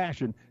dramatic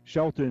fashion,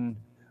 Shelton,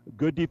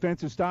 good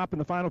defensive stop in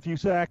the final few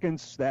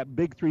seconds. That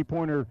big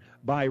three-pointer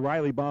by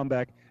Riley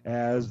Bombeck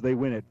as they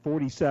win it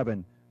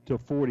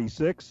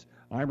 47-46.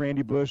 I'm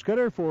Randy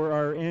Bushcutter for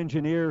our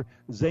engineer,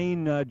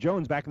 Zane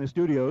Jones, back in the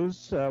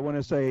studios. I want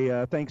to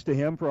say thanks to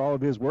him for all of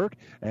his work,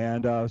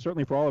 and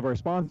certainly for all of our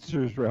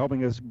sponsors for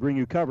helping us bring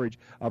you coverage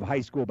of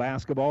high school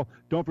basketball.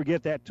 Don't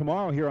forget that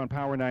tomorrow here on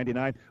Power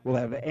 99, we'll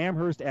have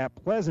Amherst at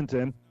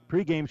Pleasanton.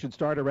 Pregame should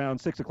start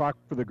around 6 o'clock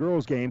for the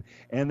girls' game.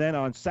 And then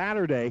on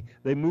Saturday,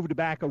 they moved it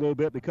back a little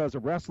bit because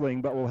of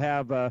wrestling, but we'll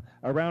have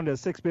around a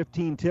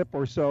 6:15 tip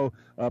or so.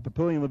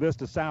 Papillion La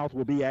Vista South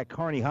will be at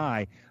Kearney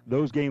High.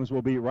 Those games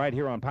will be right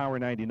here on Power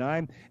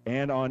 99.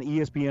 And on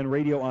ESPN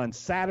Radio on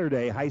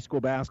Saturday, high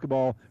school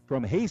basketball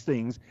from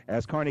Hastings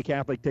as Kearney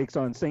Catholic takes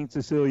on St.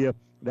 Cecilia.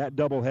 That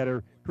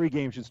doubleheader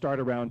pregame should start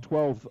around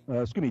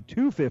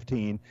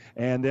 2:15,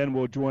 and then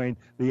we'll join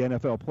the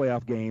NFL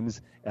playoff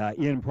games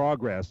in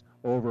progress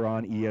over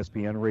on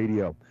ESPN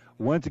Radio.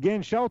 Once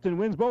again, Shelton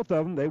wins both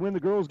of them. They win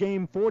the girls'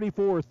 game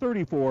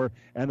 44-34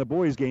 and the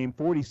boys' game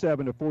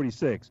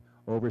 47-46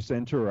 over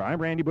Centura. I'm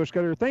Randy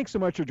Bushcutter. Thanks so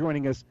much for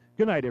joining us.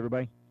 Good night,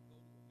 everybody.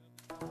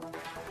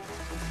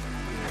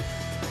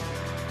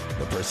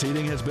 The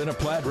proceeding has been a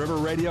Platte River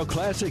Radio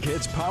Classic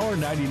Hits Power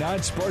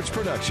 99 sports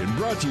production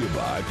brought to you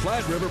by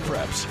Platte River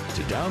Preps.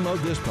 To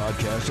download this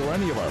podcast or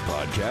any of our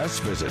podcasts,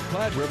 visit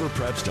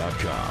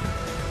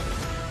PlatteRiverPreps.com.